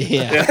 Yeah.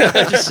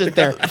 Yeah, just sit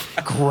there,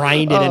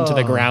 grind it into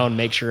the Oh. ground,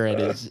 make sure it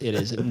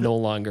is no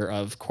longer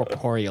of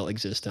corporeal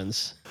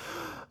existence.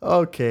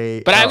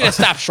 Okay. But I'm going to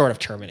stop short of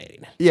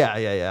terminating.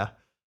 Yeah.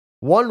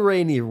 One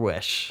rainy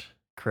wish,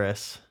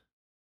 Chris.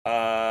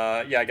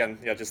 Yeah. Again,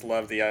 just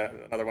love the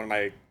another one of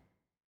my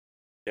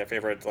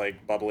favorite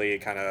like bubbly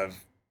kind of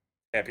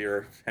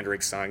happier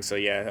Hendrix songs. So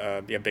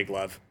big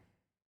love.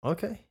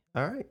 Okay.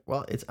 All right.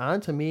 Well, it's on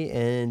to me.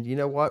 And you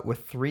know what?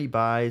 With 3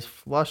 buys,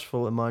 flush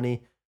full of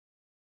money,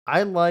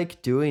 I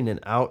like doing an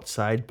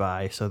outside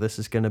buy. So this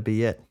is going to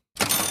be it.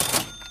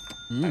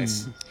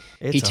 Nice.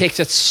 He takes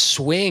a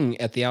swing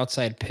at the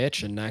outside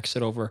pitch and knocks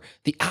it over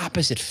the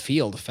opposite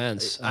field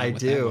fence. I with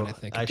do. that one, I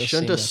think.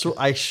 It does seem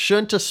I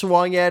shouldn't have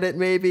swung at it,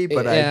 maybe,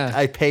 but Yeah.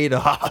 I paid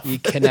off. You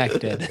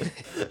connected.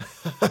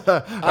 All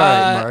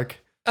right, Mark.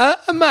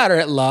 A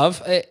moderate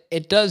love.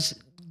 It does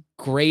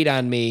grate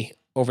on me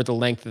over the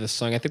length of the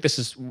song. I think this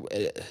is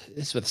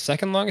the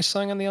second longest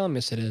song on the album.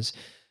 Yes, it is.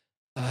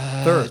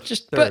 Third,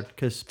 but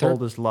because third?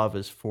 Bold as Love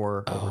is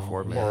over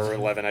 4 minutes. Or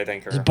 11, I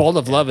think. Or, Bold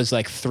of Love is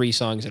like 3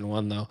 songs in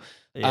one, though.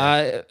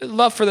 Yeah.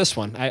 Love for this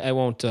one. I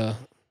won't. I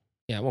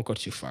won't go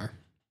too far.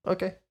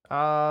 Okay.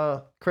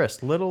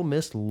 Chris, Little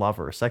Miss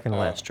Lover, second to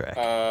last track.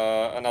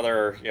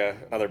 Another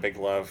big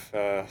love.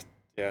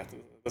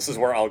 This is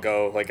where I'll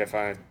go. Like if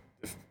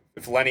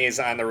Lenny is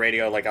on the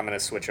radio, like I'm gonna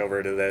switch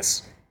over to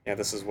this. Yeah,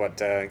 this is what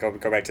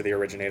go back to the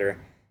originator.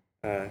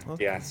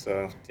 Okay.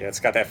 So it's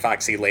got that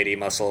foxy lady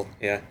muscle.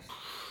 Yeah.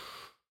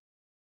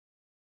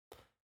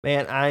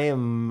 Man, I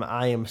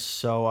am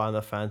so on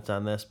the fence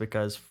on this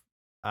because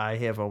I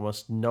have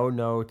almost no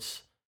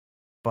notes,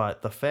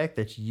 but the fact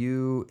that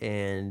you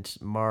and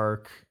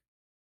Mark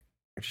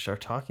just are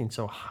talking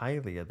so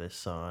highly of this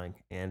song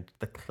and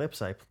the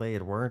clips I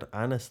played weren't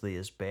honestly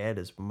as bad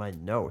as my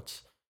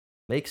notes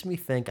makes me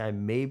think I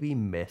maybe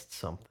missed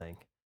something.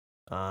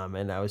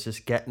 And I was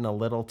just getting a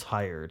little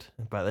tired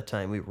by the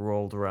time we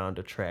rolled around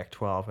to track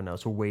 12 and I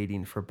was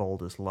waiting for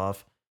Bold as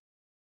Love.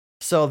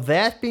 So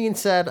that being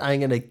said,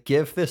 I'm going to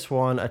give this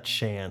one a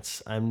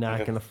chance. I'm not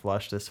going to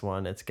flush this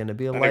one. It's going to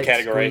be a light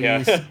category,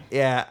 squeeze.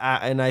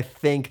 And I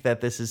think that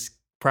this is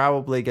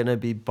probably going to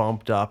be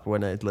bumped up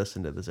when I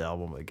listen to this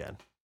album again.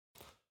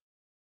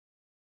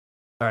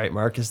 All right,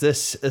 Mark, is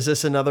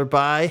this another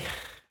buy?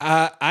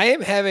 I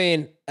am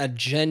having a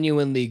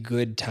genuinely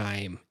good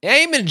time. I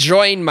am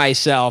enjoying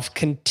myself,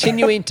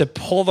 continuing to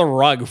pull the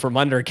rug from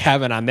under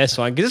Kevin on this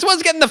one, because this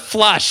one's getting the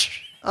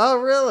flush.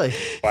 Oh, really?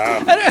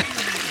 Wow.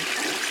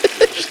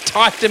 Just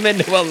talked him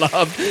into a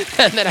love,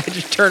 and then I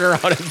just turn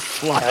around and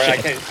flush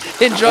Right,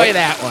 it. Enjoy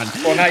that one.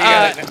 Well, now you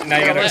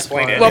gotta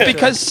explain it. Well,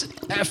 because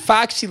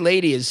Foxy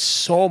Lady is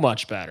so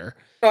much better.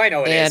 Oh, I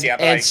know it is. Yeah,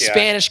 but and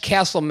Spanish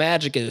Castle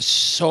Magic is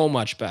so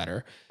much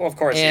better. Well, of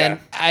course, and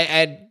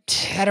I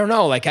don't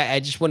know. Like I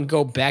just wouldn't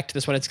go back to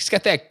this one. It's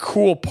got that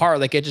cool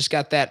part. Like it just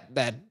got that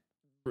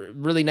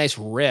really nice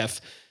riff.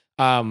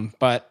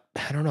 But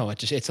I don't know.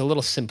 It's a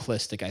little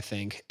simplistic, I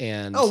think.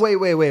 And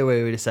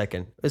wait a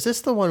second. Is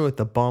this the one with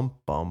the bump,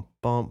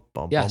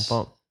 Yes.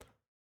 bump?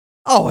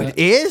 Oh, it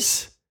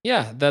is?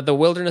 Yeah, the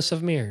Wilderness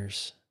of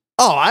Mirrors.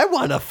 Oh, I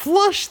want to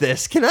flush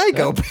this. Can I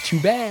go back? Too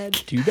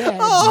bad.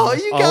 Oh,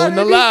 you gotta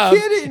the be love.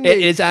 kidding me. It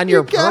is on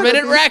your You gotta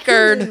permanent be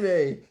record. kidding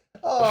me.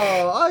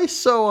 Oh, I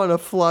so want to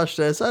flush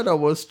this. I'd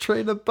almost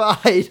trade a buy.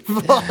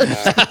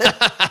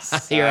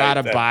 Flush. You're out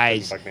of that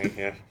buys. fuck me,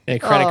 yeah. A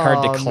credit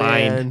card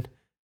declined. Man.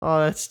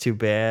 Oh, that's too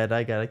bad.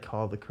 I gotta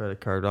call the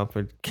credit card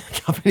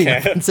company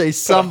up and say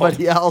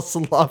somebody else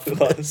loved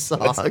this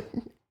song.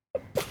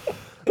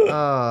 Boy,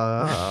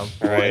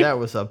 right. that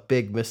was a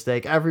big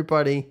mistake.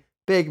 Everybody,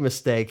 big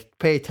mistake.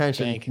 Pay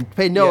attention. Thank you.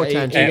 Pay no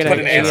Yeah, attention. put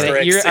an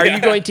asterisk. Are you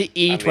going to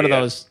eat one of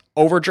those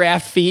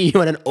overdraft fee? You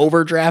want an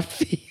overdraft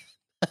fee?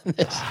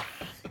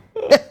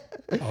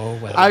 Oh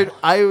well.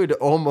 I would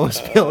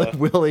almost feel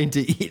willing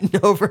to eat an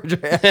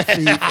overdraft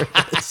fee for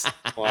this.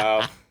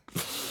 Wow.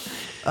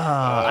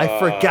 I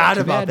forgot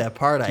Too about bad. that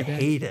part. I Too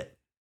bad. hate it.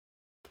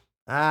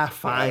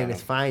 Fine.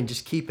 It's fine.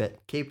 Just keep it.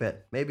 Keep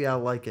it. Maybe I'll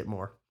like it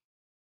more.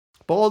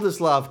 Bold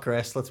as Love,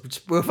 Chris. Let's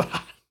just move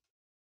on.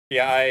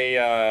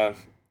 Yeah,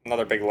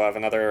 another big love,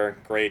 another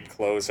great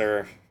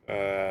closer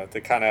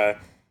that kind of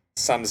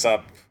sums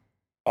up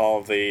all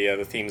of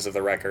the themes of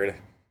the record.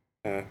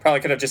 Probably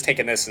could have just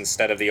taken this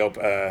instead of the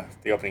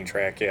opening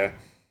track. Yeah,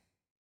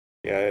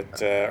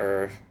 it's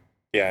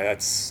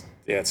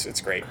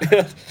great.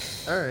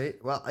 All right.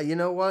 Well, you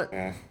know what?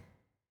 Yeah.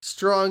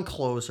 Strong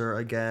closer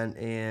again,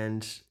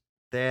 and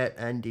that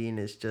ending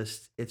is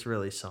just, it's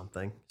really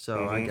something.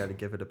 So I got to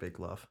give it a big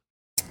love.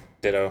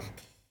 Ditto.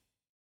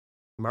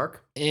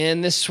 Mark?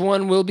 And this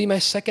one will be my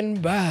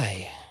second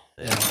buy.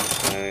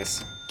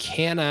 Nice.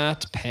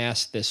 Cannot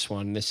pass this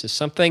one. This is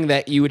something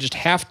that you would just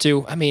have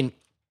to, I mean,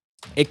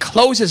 it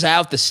closes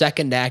out the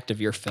second act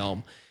of your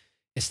film.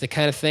 It's the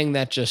kind of thing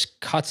that just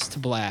cuts to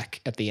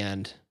black at the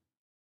end.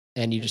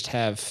 And you just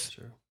have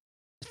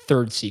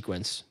third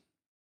sequence.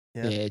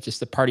 Yeah. It's just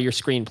the part of your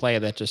screenplay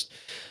that just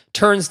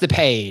turns the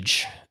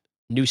page.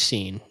 New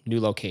scene, new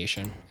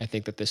location. I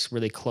think that this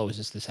really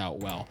closes this out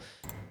well.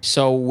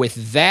 So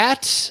with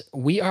that,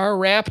 we are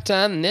wrapped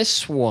on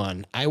this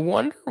one. I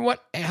wonder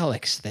what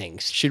Alex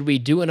thinks. Should we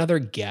do another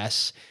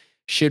guess?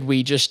 Should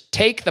we just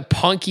take the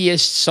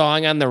punkiest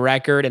song on the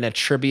record and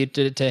attribute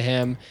it to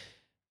him?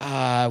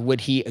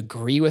 Would he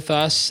agree with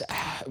us?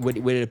 Would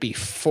it be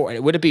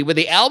would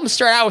the album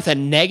start out with a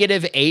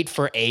 -8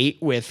 for 8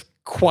 with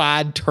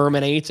quad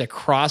terminates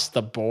across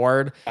the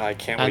board? I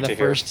can't on wait the to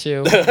hear. first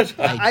two.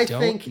 I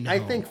don't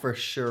know. think for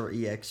sure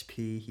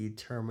EXP he'd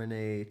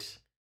terminate.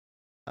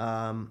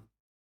 The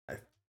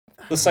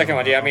second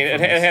one, yeah. I mean, it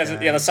has,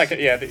 yeah. The second,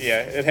 yeah,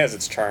 it has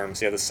its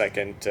charms. Yeah, the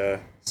second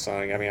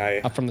song. I mean,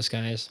 Up from the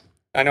Skies.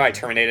 I know I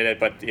terminated it,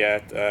 but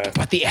yeah.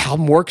 But the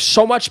album works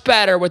so much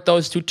better with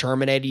those two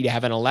terminated. You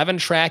have an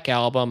 11-track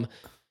album.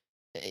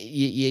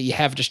 You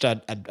have just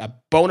a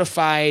bona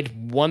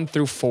fide 1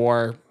 through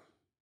 4.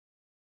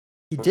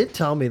 He did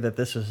tell me that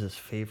this was his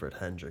favorite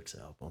Hendrix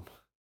album.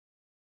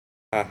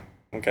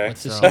 Okay.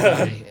 What's this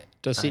guy?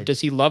 Does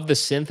he love the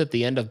synth at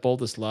the end of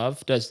Boldest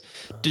Love? Does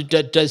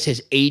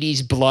his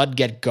 80s blood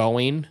get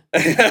going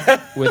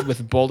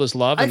with Boldest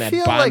Love and that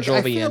Bon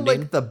Jovi ending? I feel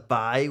like the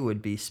buy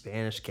would be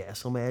Spanish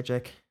Castle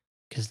Magic.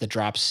 Because the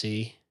drop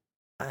C.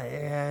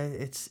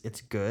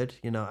 It's good.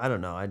 You know, I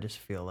don't know. I just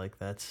feel like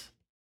that's.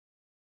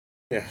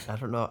 Yeah. I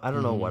don't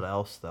know what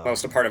else though.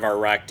 Most a part of our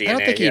rock DNA. I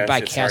don't think he'd buy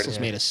it's Castles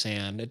Made of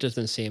Sand. It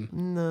doesn't seem.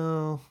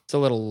 No. It's a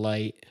little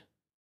light.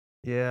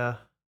 Yeah,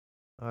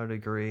 I would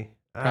agree.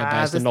 Probably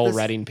buys the Noel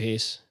Redding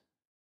piece.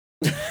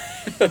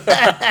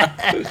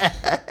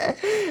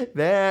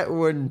 That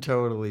wouldn't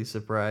totally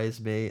surprise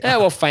me. Yeah,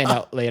 we'll find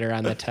out later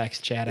on the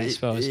text chat, I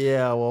suppose.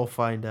 Yeah, we'll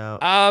find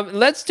out.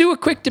 Let's do a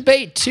quick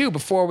debate too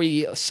before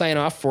we sign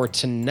off for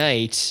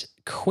tonight.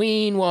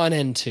 Queen 1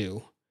 and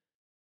 2,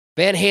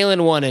 Van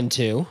Halen 1 and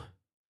 2,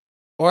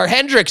 or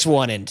Hendrix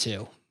 1 and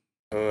 2.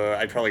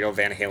 I'd probably go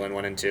Van Halen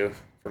 1 and 2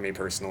 for me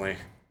personally.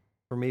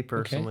 For me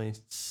personally,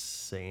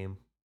 same.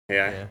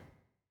 Yeah.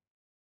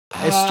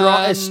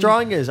 As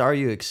strong as Are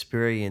You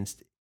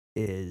Experienced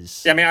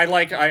is. Yeah, I mean,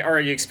 Are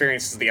You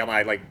Experienced is the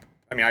album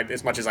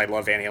as much as I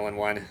love Van Halen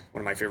 1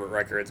 of my favorite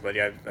records, but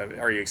yeah,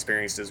 Are You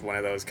Experienced is one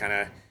of those kind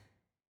of,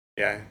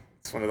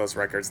 it's one of those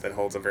records that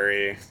holds a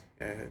very,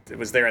 it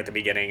was there at the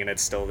beginning and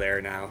it's still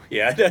there now.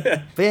 Yeah.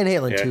 Van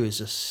Halen 2 is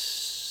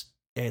just,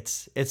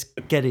 it's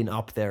getting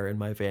up there in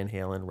my Van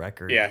Halen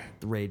record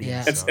rating.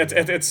 Yeah. It's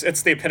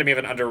the epitome of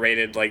an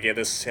underrated,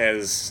 this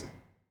has...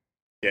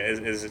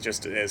 is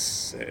just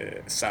as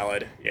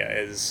solid.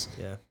 With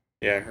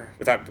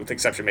the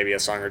exception maybe a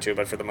song or two,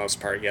 but for the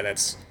most part,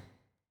 it's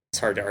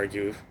hard to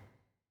argue.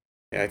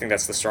 Yeah, I think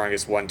that's the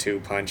strongest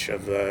 1-2 punch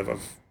of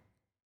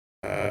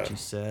what you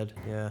said.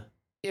 Yeah.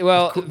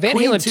 Well, Van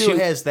Queen Halen 2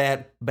 has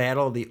that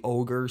Battle of the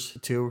Ogres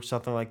too,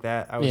 something like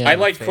that. I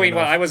liked Queen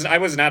 1. I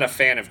was not a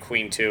fan of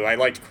Queen 2. I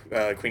liked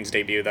Queen's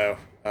debut though.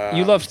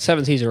 You loved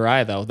Seven Seas of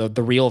Rye though,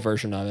 the real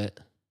version of it.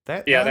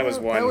 That was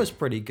one. That was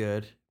pretty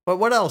good. But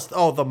what else?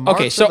 Oh, the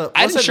March of the,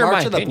 I didn't share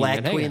March my of the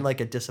opinion, Black Queen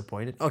like a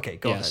disappointed. Okay,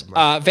 go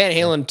ahead. Van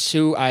Halen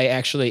 2 I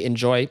actually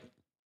enjoy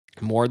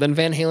more than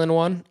Van Halen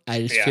 1.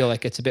 I just feel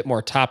like it's a bit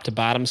more top to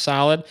bottom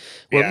solid.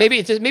 Well, maybe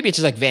it's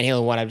just like Van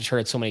Halen 1. I've just heard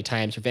it so many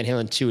times. But Van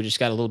Halen 2 just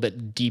got a little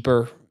bit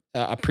deeper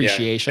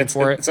appreciation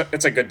for it.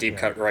 It's a good deep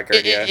cut record.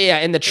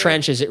 In the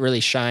trenches it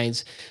really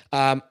shines.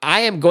 I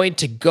am going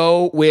to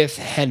go with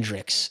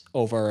Hendrix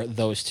over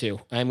those two.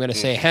 I'm going to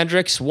say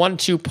Hendrix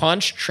 1-2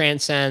 punch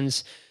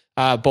transcends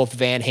both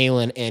Van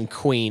Halen and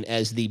Queen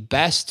as the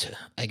best,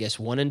 I guess,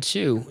 1 and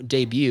 2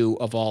 debut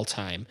of all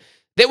time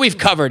that we've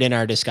covered in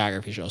our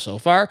discography show so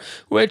far,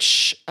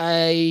 which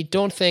I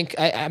don't think,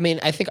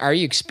 I think Are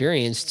You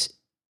Experienced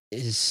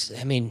is,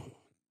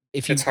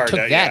 if you took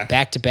that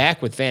back to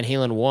back with Van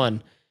Halen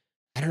 1,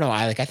 I don't know.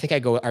 I think I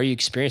go Are You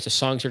Experienced. The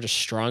songs are just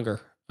stronger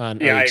on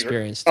Are You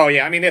Experienced. Oh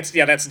yeah,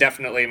 that's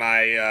definitely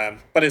my.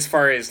 But as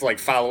far as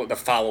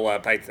follow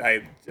up,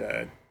 I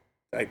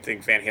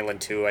think Van Halen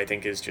 2 I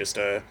think is just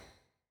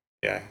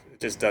it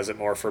just does it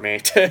more for me.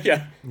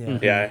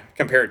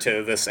 Compared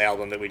to this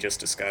album that we just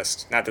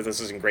discussed. Not that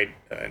this isn't great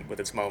with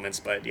its moments,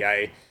 but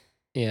Van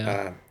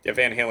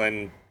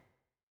Halen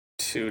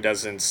 2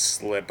 doesn't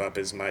slip up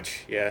as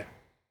much. Yeah.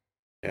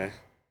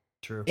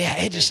 True. Yeah,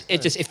 it just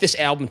if this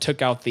album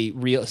took out the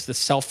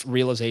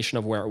self-realization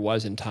of where it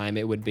was in time,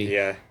 it would be.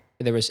 Yeah.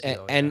 There was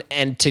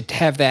and to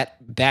have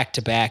that back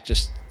to back,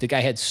 just the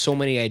guy had so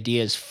many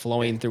ideas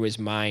flowing through his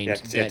mind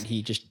that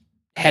he just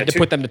had to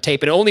put them to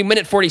tape. And only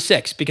minute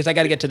 46 because I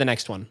got to get to the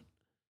next one.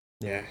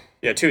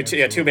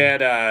 Too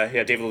bad.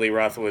 David Lee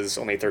Roth was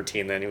only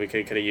 13 then. We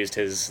could have used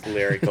his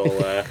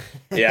lyrical.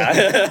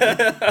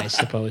 I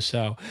suppose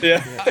so.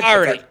 Yeah. All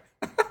right.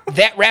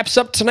 That wraps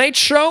up tonight's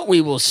show.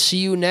 We will see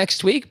you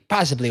next week,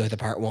 possibly with a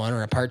part 1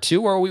 or a part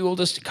 2, or we will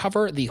just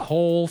cover the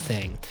whole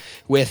thing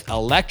with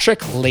Electric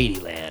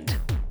Ladyland.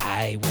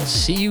 I will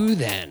see you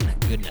then.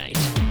 Good night.